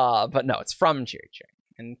 But no, it's from Cheery Cheery.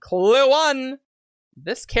 And clue 1,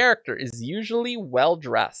 this character is usually well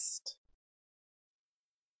dressed.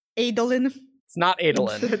 Adolin. It's not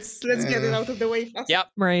Adolin. Let's get it out of the way fast. Yep.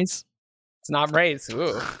 Mraize. It's not Mraize.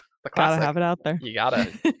 Ooh. The Gotta classic. have it out there. You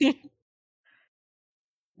gotta.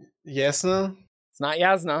 Yasna. It's not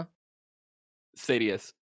Yasna.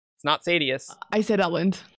 Sadius. It's not Sadius. I said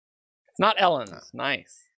Elend. It's not Ellen.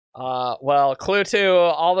 Nice. Well, clue 2,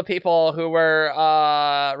 all the people who were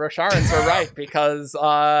Rosharans were right because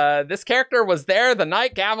this character was there the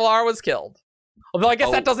night Gavilar was killed. Although I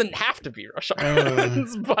guess that doesn't have to be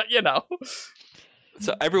Rosharans, but you know.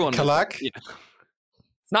 So everyone. Kalak? Yeah.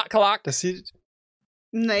 It's not Kalak. Does he?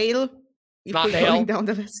 Nail. If Not we're Nail. going down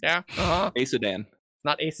the list. Yeah. Uh-huh. Aesodan. It's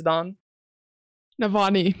not Aesidon.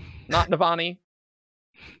 Navani. Not Navani.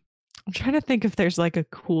 I'm trying to think if there's like a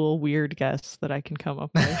cool, weird guess that I can come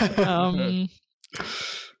up with.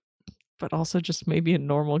 But also just maybe a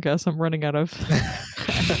normal guess I'm running out of.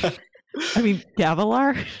 I mean,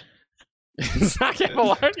 Gavilar? It's not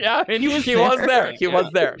Gavilar. Yeah, I mean, he was there. He was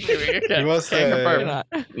there. He was there.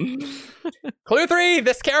 Clue 3,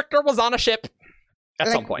 this character was on a ship. At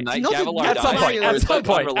some point. Night Not Gavilar At some died, point. or At is some it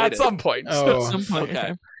point. At unrelated? some point. Oh. At some point.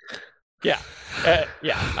 Okay. Yeah.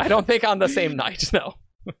 Yeah. I don't think on the same night. No.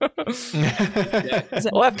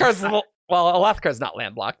 Alethkar's not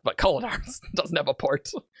landlocked, but Kolodar doesn't have a port.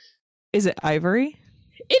 Is it Ivory?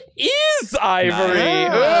 It is Ivory.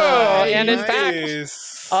 Nice. Oh, and in fact,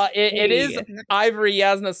 Nice. it is Ivory,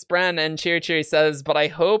 Yasna Spren, and Cheery Cheery says, but I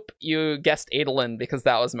hope you guessed Adolin because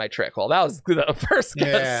that was my trick. Well, that was the first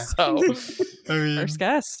guess. So, I mean, First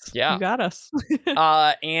guess. Yeah. You got us.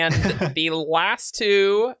 and the last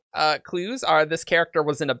 2 clues are this character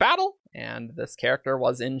was in a battle, and this character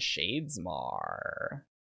was in Shadesmar.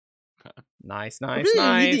 Nice.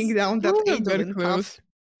 Really leading down that Those are good Adolin clues. path.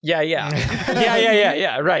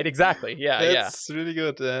 Yeah. Right, exactly. that's really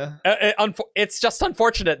good. Yeah. It's just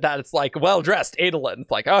unfortunate that it's like well dressed Adolin. It's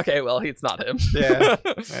like okay, well he's not him. Yeah.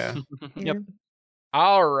 Yep.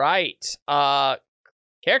 All right.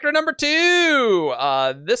 Character number 2.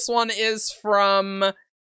 This one is from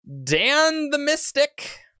Dan the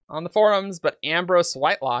Mystic on the forums, but Ambrose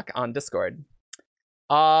Whitelock on Discord.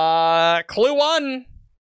 Clue 1.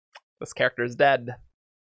 This character is dead.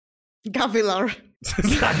 Gavilar.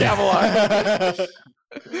 It's not Gavilar.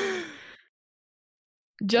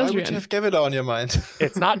 Why would you Jezrien. have Gavilar on your mind?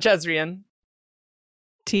 It's not Jezrien.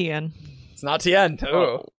 Tien. It's not Tien.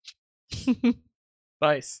 Oh.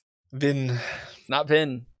 Nice. Vin. It's not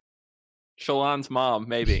Vin. Shallan's mom,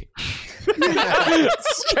 maybe.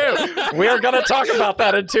 It's true. We're going to talk about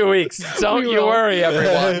that in 2 weeks. Don't you worry,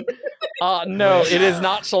 everyone. No, it is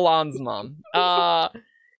not Shallan's mom.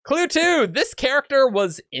 Clue 2. This character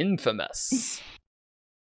was infamous.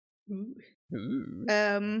 Ooh.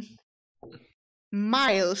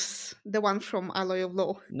 Miles, the one from Alloy of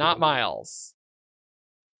Law. Not Miles.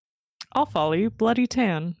 I'll follow you. Bloody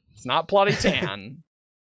Tan. It's not Bloody Tan.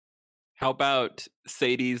 How about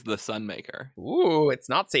Sadie's the Sunmaker? Ooh, it's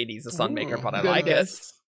not Sadie's the Sunmaker, but I good like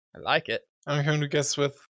guess. it. I like it. I'm going to guess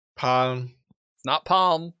with Palm. It's not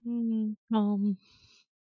Palm. Mm-hmm.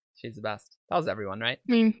 She's the best. That was everyone, right?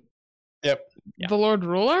 I mean, Yep. Yeah. the Lord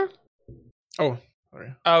Ruler? Oh,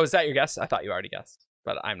 sorry. Oh, is that your guess? I thought you already guessed,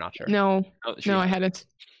 but I'm not sure. No, Oh, no, I hadn't.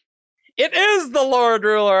 It is the Lord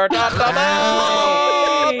Ruler. Da, da,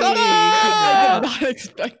 da! Hey! Ta-da! I did not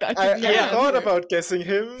expect that. I Yeah. thought about guessing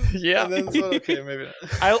him. Yeah. And then thought, okay, maybe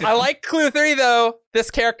not. I like clue 3 though.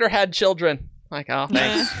 This character had children. Like, oh,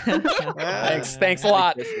 thanks. Thanks a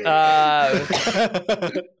lot.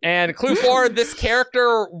 And clue 4, this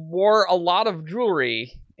character wore a lot of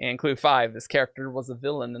jewelry. And clue 5, this character was a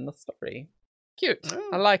villain in the story. Cute.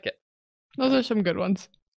 I like it. Those are some good ones.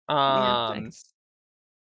 Thanks.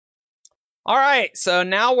 All right, so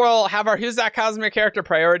now we'll have our Who's That Cosmere character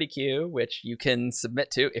priority queue, which you can submit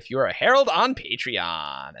to if you're a Herald on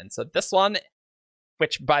Patreon. And so this one,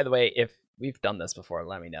 which, by the way, if we've done this before,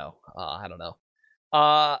 let me know. I don't know.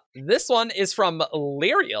 This one is from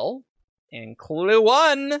Lyriel. And clue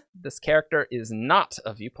 1, this character is not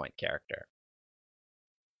a viewpoint character.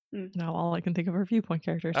 Now all I can think of are viewpoint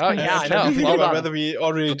characters. Oh, yeah, I know. I'm trying to think Well about done. whether we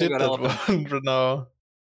already did that one right now.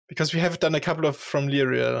 Because we have done a couple of from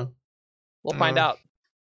Lyriel. We'll find out.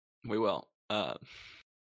 We will.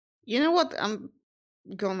 You know what? I'm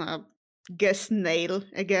gonna guess Nail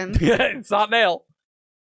again. It's not Nail.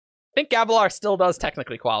 think Gavilar still does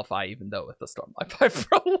technically qualify, even though with the Stormlight 5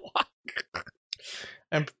 prologue.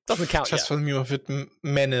 Doesn't count just yet. for me with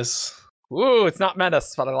Menace. Ooh, it's not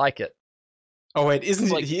Menace, but I like it. Oh wait,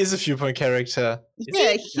 isn't he is a viewpoint character?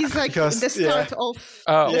 Yeah, he's like Because, the start of.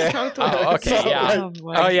 Oh, the start of oh okay, yeah.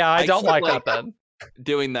 Oh yeah, I don't like that then.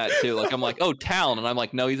 Doing that too. Like I'm like, oh, Town, and I'm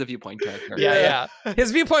like, no, he's a viewpoint character. Yeah.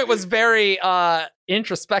 His viewpoint was very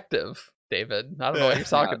introspective, David. I don't know what you're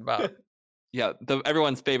talking about. Yeah,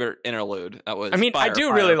 everyone's favorite interlude. That was. I mean, I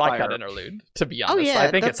do really like that interlude. interlude. To be honest, Oh yeah,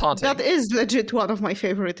 I think it's haunting. That is legit one of my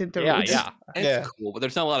favorite interludes. Yeah. It's cool, but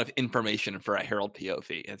there's not a lot of information for a Herald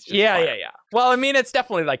POV. It's just Yeah. Well, I mean, it's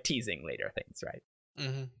definitely like teasing later things, right?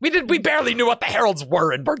 Mm-hmm. We barely knew what the heralds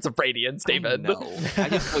were in Birds of Radiance, David. No, I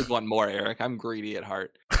just always want more, Eric. I'm greedy at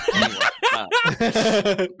heart. Anyway, I'm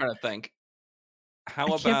trying to think. How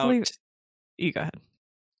about? You go ahead.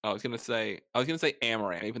 I was gonna say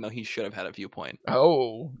Amaran, even though he should have had a viewpoint.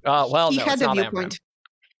 Oh, well, he no, had it's a not viewpoint.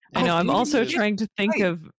 I know. I'm also trying to think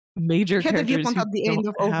of major He had a characters viewpoint who at the end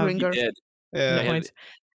of don't have Oathbringer. He did. Yeah. viewpoints.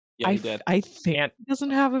 Yeah, he did. I think he doesn't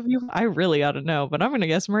have a view. I really ought to know, but I'm gonna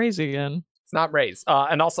guess Mraze again. It's not Raze.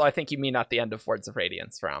 And also, I think you mean at the end of Words of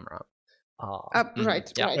Radiance for Amaran.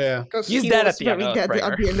 Right. Yeah. He's he dead was at the end very of dead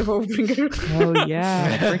at the end of Oathbringer. Oh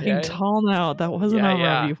yeah, freaking tall now. That wasn't on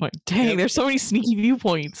my viewpoint. Dang, there's so many sneaky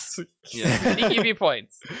viewpoints. Yeah. Sneaky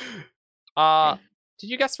viewpoints. Did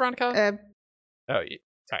you guess Veronica? Sorry.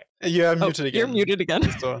 You're muted again. You're muted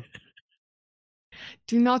again. So.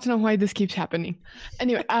 Do not know why this keeps happening.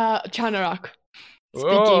 Anyway, Chanarak. Speaking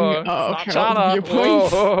Whoa, of it's Herald not Chana.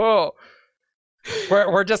 viewpoints. Whoa.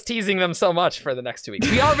 We're just teasing them so much for the next 2 weeks.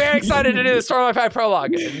 We are very excited to do the Stormlight 5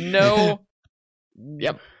 prologue. No.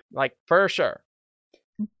 Yep. Like, for sure.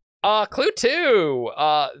 Clue 2.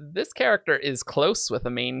 This character is close with a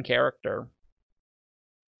main character.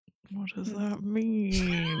 What does that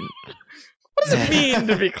mean? What does it mean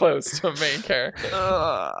to be close to a main character?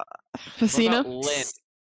 Hasina? Lynn?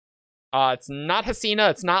 It's not Hasina.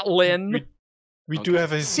 It's not Lynn. We do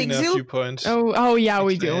have a Hasina viewpoint. Oh yeah,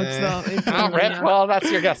 we do. It's Rip. Well,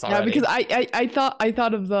 that's your guess already. Yeah, because I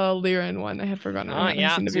thought of the Lyran one. I had forgotten.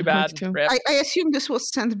 Yeah, too bad. I assume this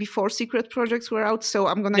was sent before secret projects were out, so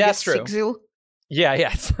I'm gonna guess Sigzil. Yeah,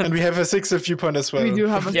 yes. And we have a Sigzil viewpoint as well. We do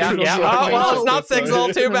have a yeah. Oh, well, it's not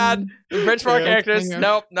Sigzil. Too bad. Bridge for characters.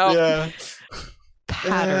 Nope. Yeah.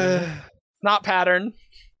 Pattern. It's not Pattern.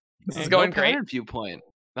 This is going great. Viewpoint.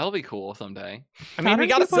 That'll be cool someday. I mean, we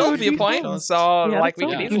got a Sylve viewpoint, so like we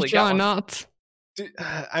could easily get one. Not.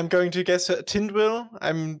 I'm going to guess Tindwyl.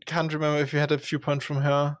 I can't remember if you had a viewpoint from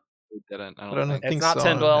her. We didn't. I don't think think it's not so,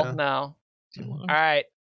 Tindwyl. yeah. No. All right.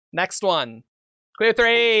 Next one. Clue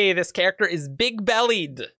 3. This character is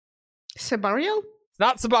big-bellied. Sebarial? It's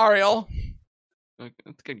not Sebarial. That's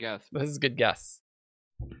a good guess. This is a good guess.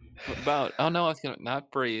 What about? Oh no, I was gonna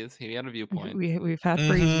not Breeze. He had a viewpoint. We've had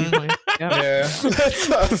Breeze viewpoints. Yep. Yeah.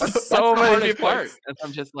 So many viewpoints. And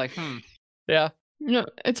I'm just like, Yeah. No,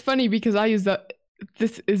 it's funny because I use that.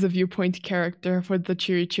 This is a viewpoint character for the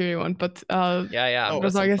Chiri one, but Yeah. it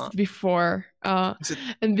was I guess before.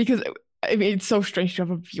 And because I mean it's so strange to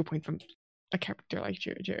have a viewpoint from a character like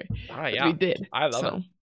Chiri. Oh yeah. We did. I love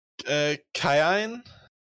it. Kayain?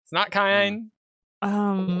 It's not Kayain.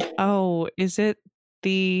 Oh, is it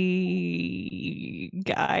the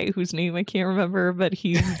guy whose name I can't remember, but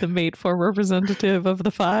he's the made for representative of the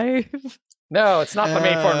 5? No, it's not the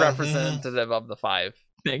main form representative of the 5.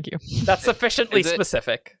 Thank you. That's sufficiently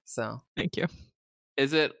specific. So thank you.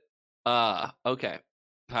 Is it okay.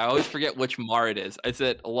 I always forget which Mar it is. Is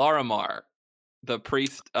it Laramar? The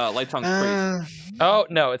priest, Lightsong's priest. Oh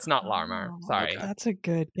no, it's not Laramar. Sorry. That's a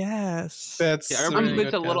good guess. That's I remember really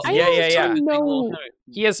it's a little. Yeah. No.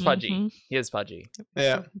 He is pudgy. He is pudgy.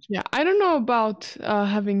 Yeah. Yeah, I don't know about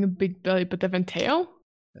having a big belly, but Eventeo?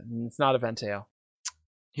 It's not Eventeo.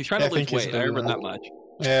 He's trying to lose weight. I remember that much.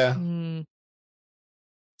 Yeah.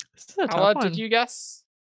 This is a Paula, tough one. did you guess?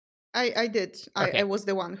 I did. Okay. I was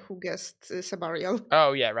the one who guessed Sebarial.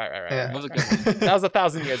 Oh yeah, right. Yeah. That was a good one. That was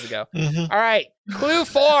 1,000 years ago. Mhm. All right, clue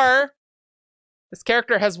 4. This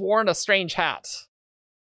character has worn a strange hat.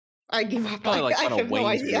 I give up. Probably like I on a have no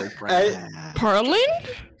Wayne's idea. weird brand. Parlin?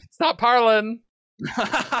 It's not Parlin.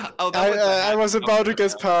 I was about to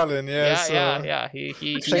guess Parlin. Yeah. He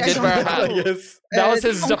Yeah, did wear a hat. Yes. That was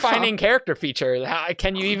his Tongfa. defining character feature.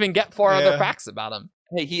 Can you even get 4 other facts about him?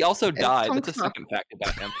 Hey, he also died. That's a Tongfa. second fact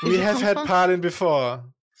about him. We Is it have had Tongfa? Parlin before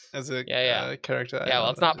as a character. Yeah,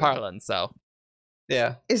 well, it's not Parlin, so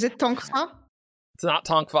Yeah. Is it Tongfa? it's not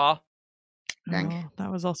Tongfa. Dang. Oh,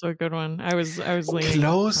 that was also a good one. I was leaning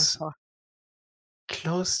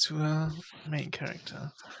Close to a main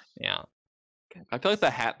character. Yeah. I feel like the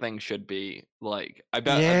hat thing should be like. I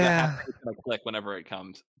bet the hat thing's gonna click whenever it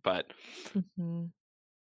comes. But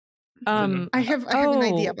I have an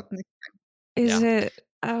idea, but is it?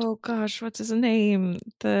 Oh gosh, what's his name?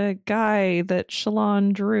 The guy that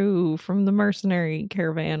Shalon drew from the mercenary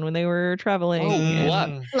caravan when they were traveling.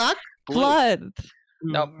 Blood.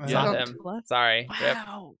 Nope, not him. Sorry.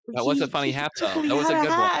 Wow. That was a funny hat, though. That was a good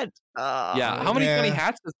one. Yeah. How many funny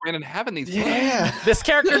hats does Brandon have in these? Yeah. This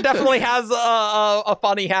character definitely has a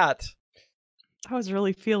funny hat. I was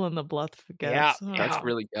really feeling the Blood. Yeah, that's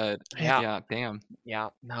really good. Yeah. Damn. Yeah.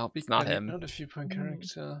 No, it's not him. Not a viewpoint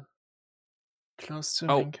character. Close to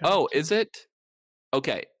main character. Oh, is it?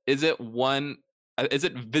 Okay. Is it one? Is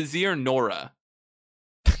it Vizier Nora?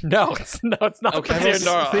 No, it's not. Okay. Vizier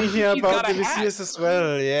Nora. I was thinking about the Viziers as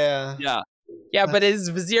well. Yeah. Yeah, but is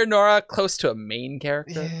Vizier Nora close to a main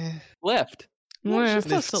character? Yeah. Left.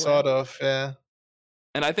 Sort of. Yeah.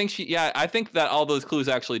 And I think I think that all those clues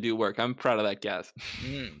actually do work. I'm proud of that guess.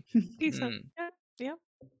 Yeah.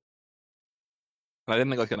 I didn't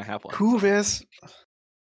think I was gonna have one. Kuvis.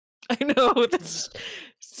 I know, that's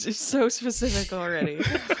so specific already.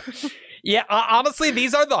 Yeah, honestly,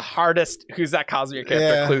 these are the hardest Who's That Cosmere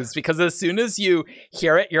character clues, because as soon as you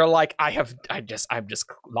hear it, you're like, I'm just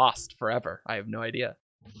lost forever. I have no idea.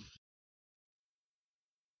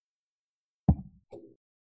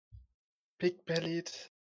 Big bellied.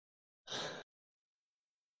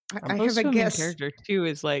 I have a guess. Character too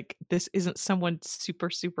is like, this isn't someone super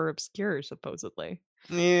obscure, supposedly.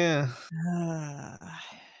 Yeah.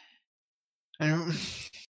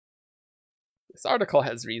 This article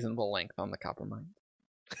has reasonable length on the Coppermind.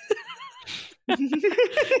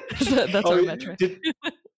 That's our metric. Did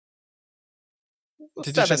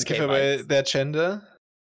you just give away their gender?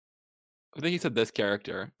 I think you said this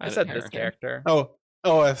character. I said this character. Oh,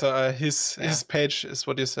 I thought his page is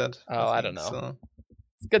what you said. Oh, I don't know. So.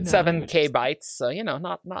 It's good 7K bytes, so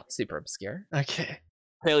not super obscure. Okay.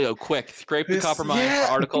 Paleo, quick, scrape the Coppermind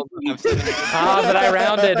for articles. But I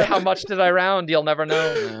rounded. How much did I round? You'll never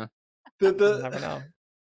know. You'll never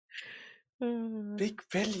know. Big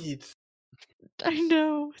bellied. I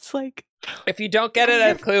know. It's like, if you don't get it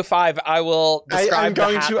at clue 5, I will describe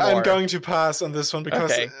I'm going to pass on this one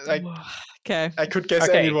because I could guess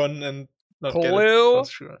anyone and not get it. Clue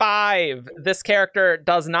 5. This character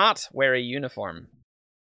does not wear a uniform.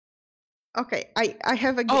 Okay, I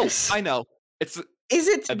have a guess. Oh, I know. Is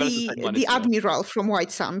it the Admiral from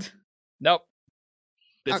White Sand? Nope.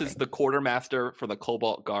 This is the quartermaster for the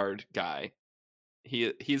Cobalt Guard guy.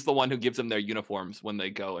 He's the one who gives them their uniforms when they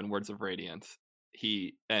go in Words of Radiance.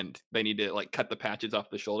 And they need to cut the patches off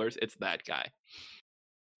the shoulders. It's that guy.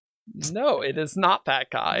 No, it is not that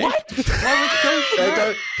guy. What?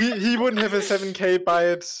 He wouldn't have a 7K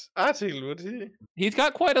byte article, would he? He's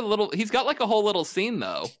got he's got a whole little scene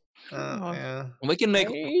though. Yeah. We can make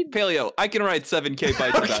Paleo. I can write 7K bytes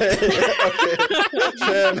about it.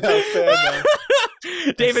 Okay. Fair enough.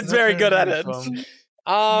 David's very good at it.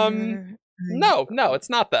 No, it's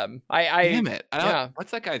not them. Damn it.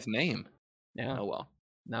 What's that guy's name? Yeah. Oh well.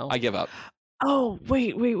 No. I give up. Oh,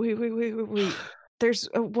 wait. There's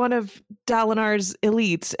one of Dalinar's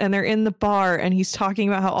elites, and they're in the bar, and he's talking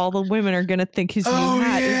about how all the women are going to think his new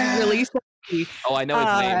hat is really sexy. Oh, I know his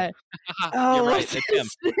name. You're right. It's him.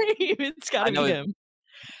 It's got to be him.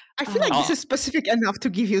 I feel like this is specific enough to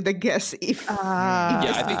give you the guess.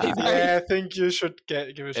 I think you should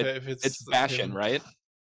give a shot if it's Bastion, right?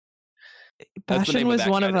 Bastion was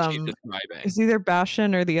one of them. It's either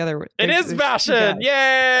Bastion or the other. It is Bastion!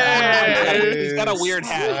 Yay! He's got a weird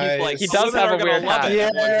hat. He does have a weird hat.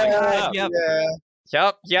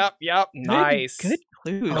 Yep. Nice. Good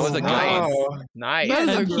clue. That was a good Nice.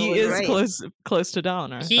 And he is close to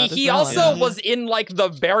Dalinar. He also was in the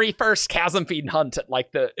very first Chasm Fiend hunt at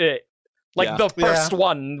the first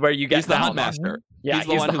one where you get he's the hunt master. Yeah, he's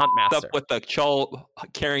the one hunt master up with the Chol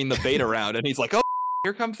carrying the bait around, and he's like, "Oh,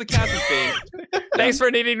 here comes the Chasm Fiend." Thanks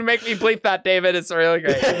for needing to make me bleep that, David. It's really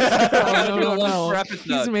great. No.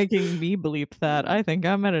 He's making me bleep that. I think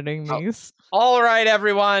I'm editing these. All right,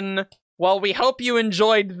 everyone. Well, we hope you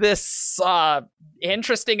enjoyed this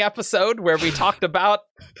interesting episode where we talked about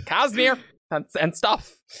Cosmere and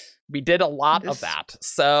stuff. We did a lot of that.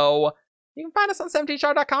 So you can find us on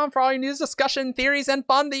 17char.com for all your news, discussion, theories, and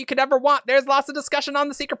fun that you could ever want. There's lots of discussion on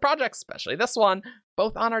the secret projects, especially this one,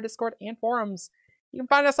 both on our Discord and forums. You can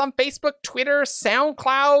find us on Facebook, Twitter,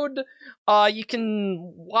 SoundCloud. You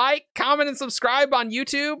can comment, and subscribe on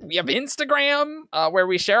YouTube. We have Instagram, where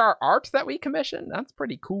we share our art that we commission. That's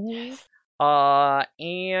pretty cool.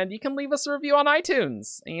 And you can leave us a review on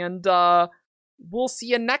iTunes. And we'll see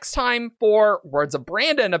you next time for Words of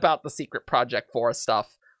Brandon about the secret Project 4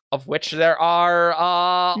 stuff, of which there are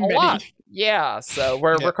a lot. Yeah, so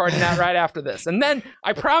we're recording that right after this. And then,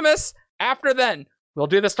 I promise, after then, we'll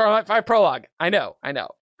do the Starlight 5 prologue. I know.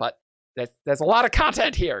 But there's a lot of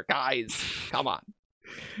content here, guys. Come on.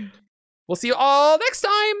 We'll see you all next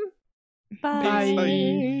time. Bye.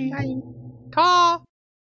 Bye. Bye. Caw.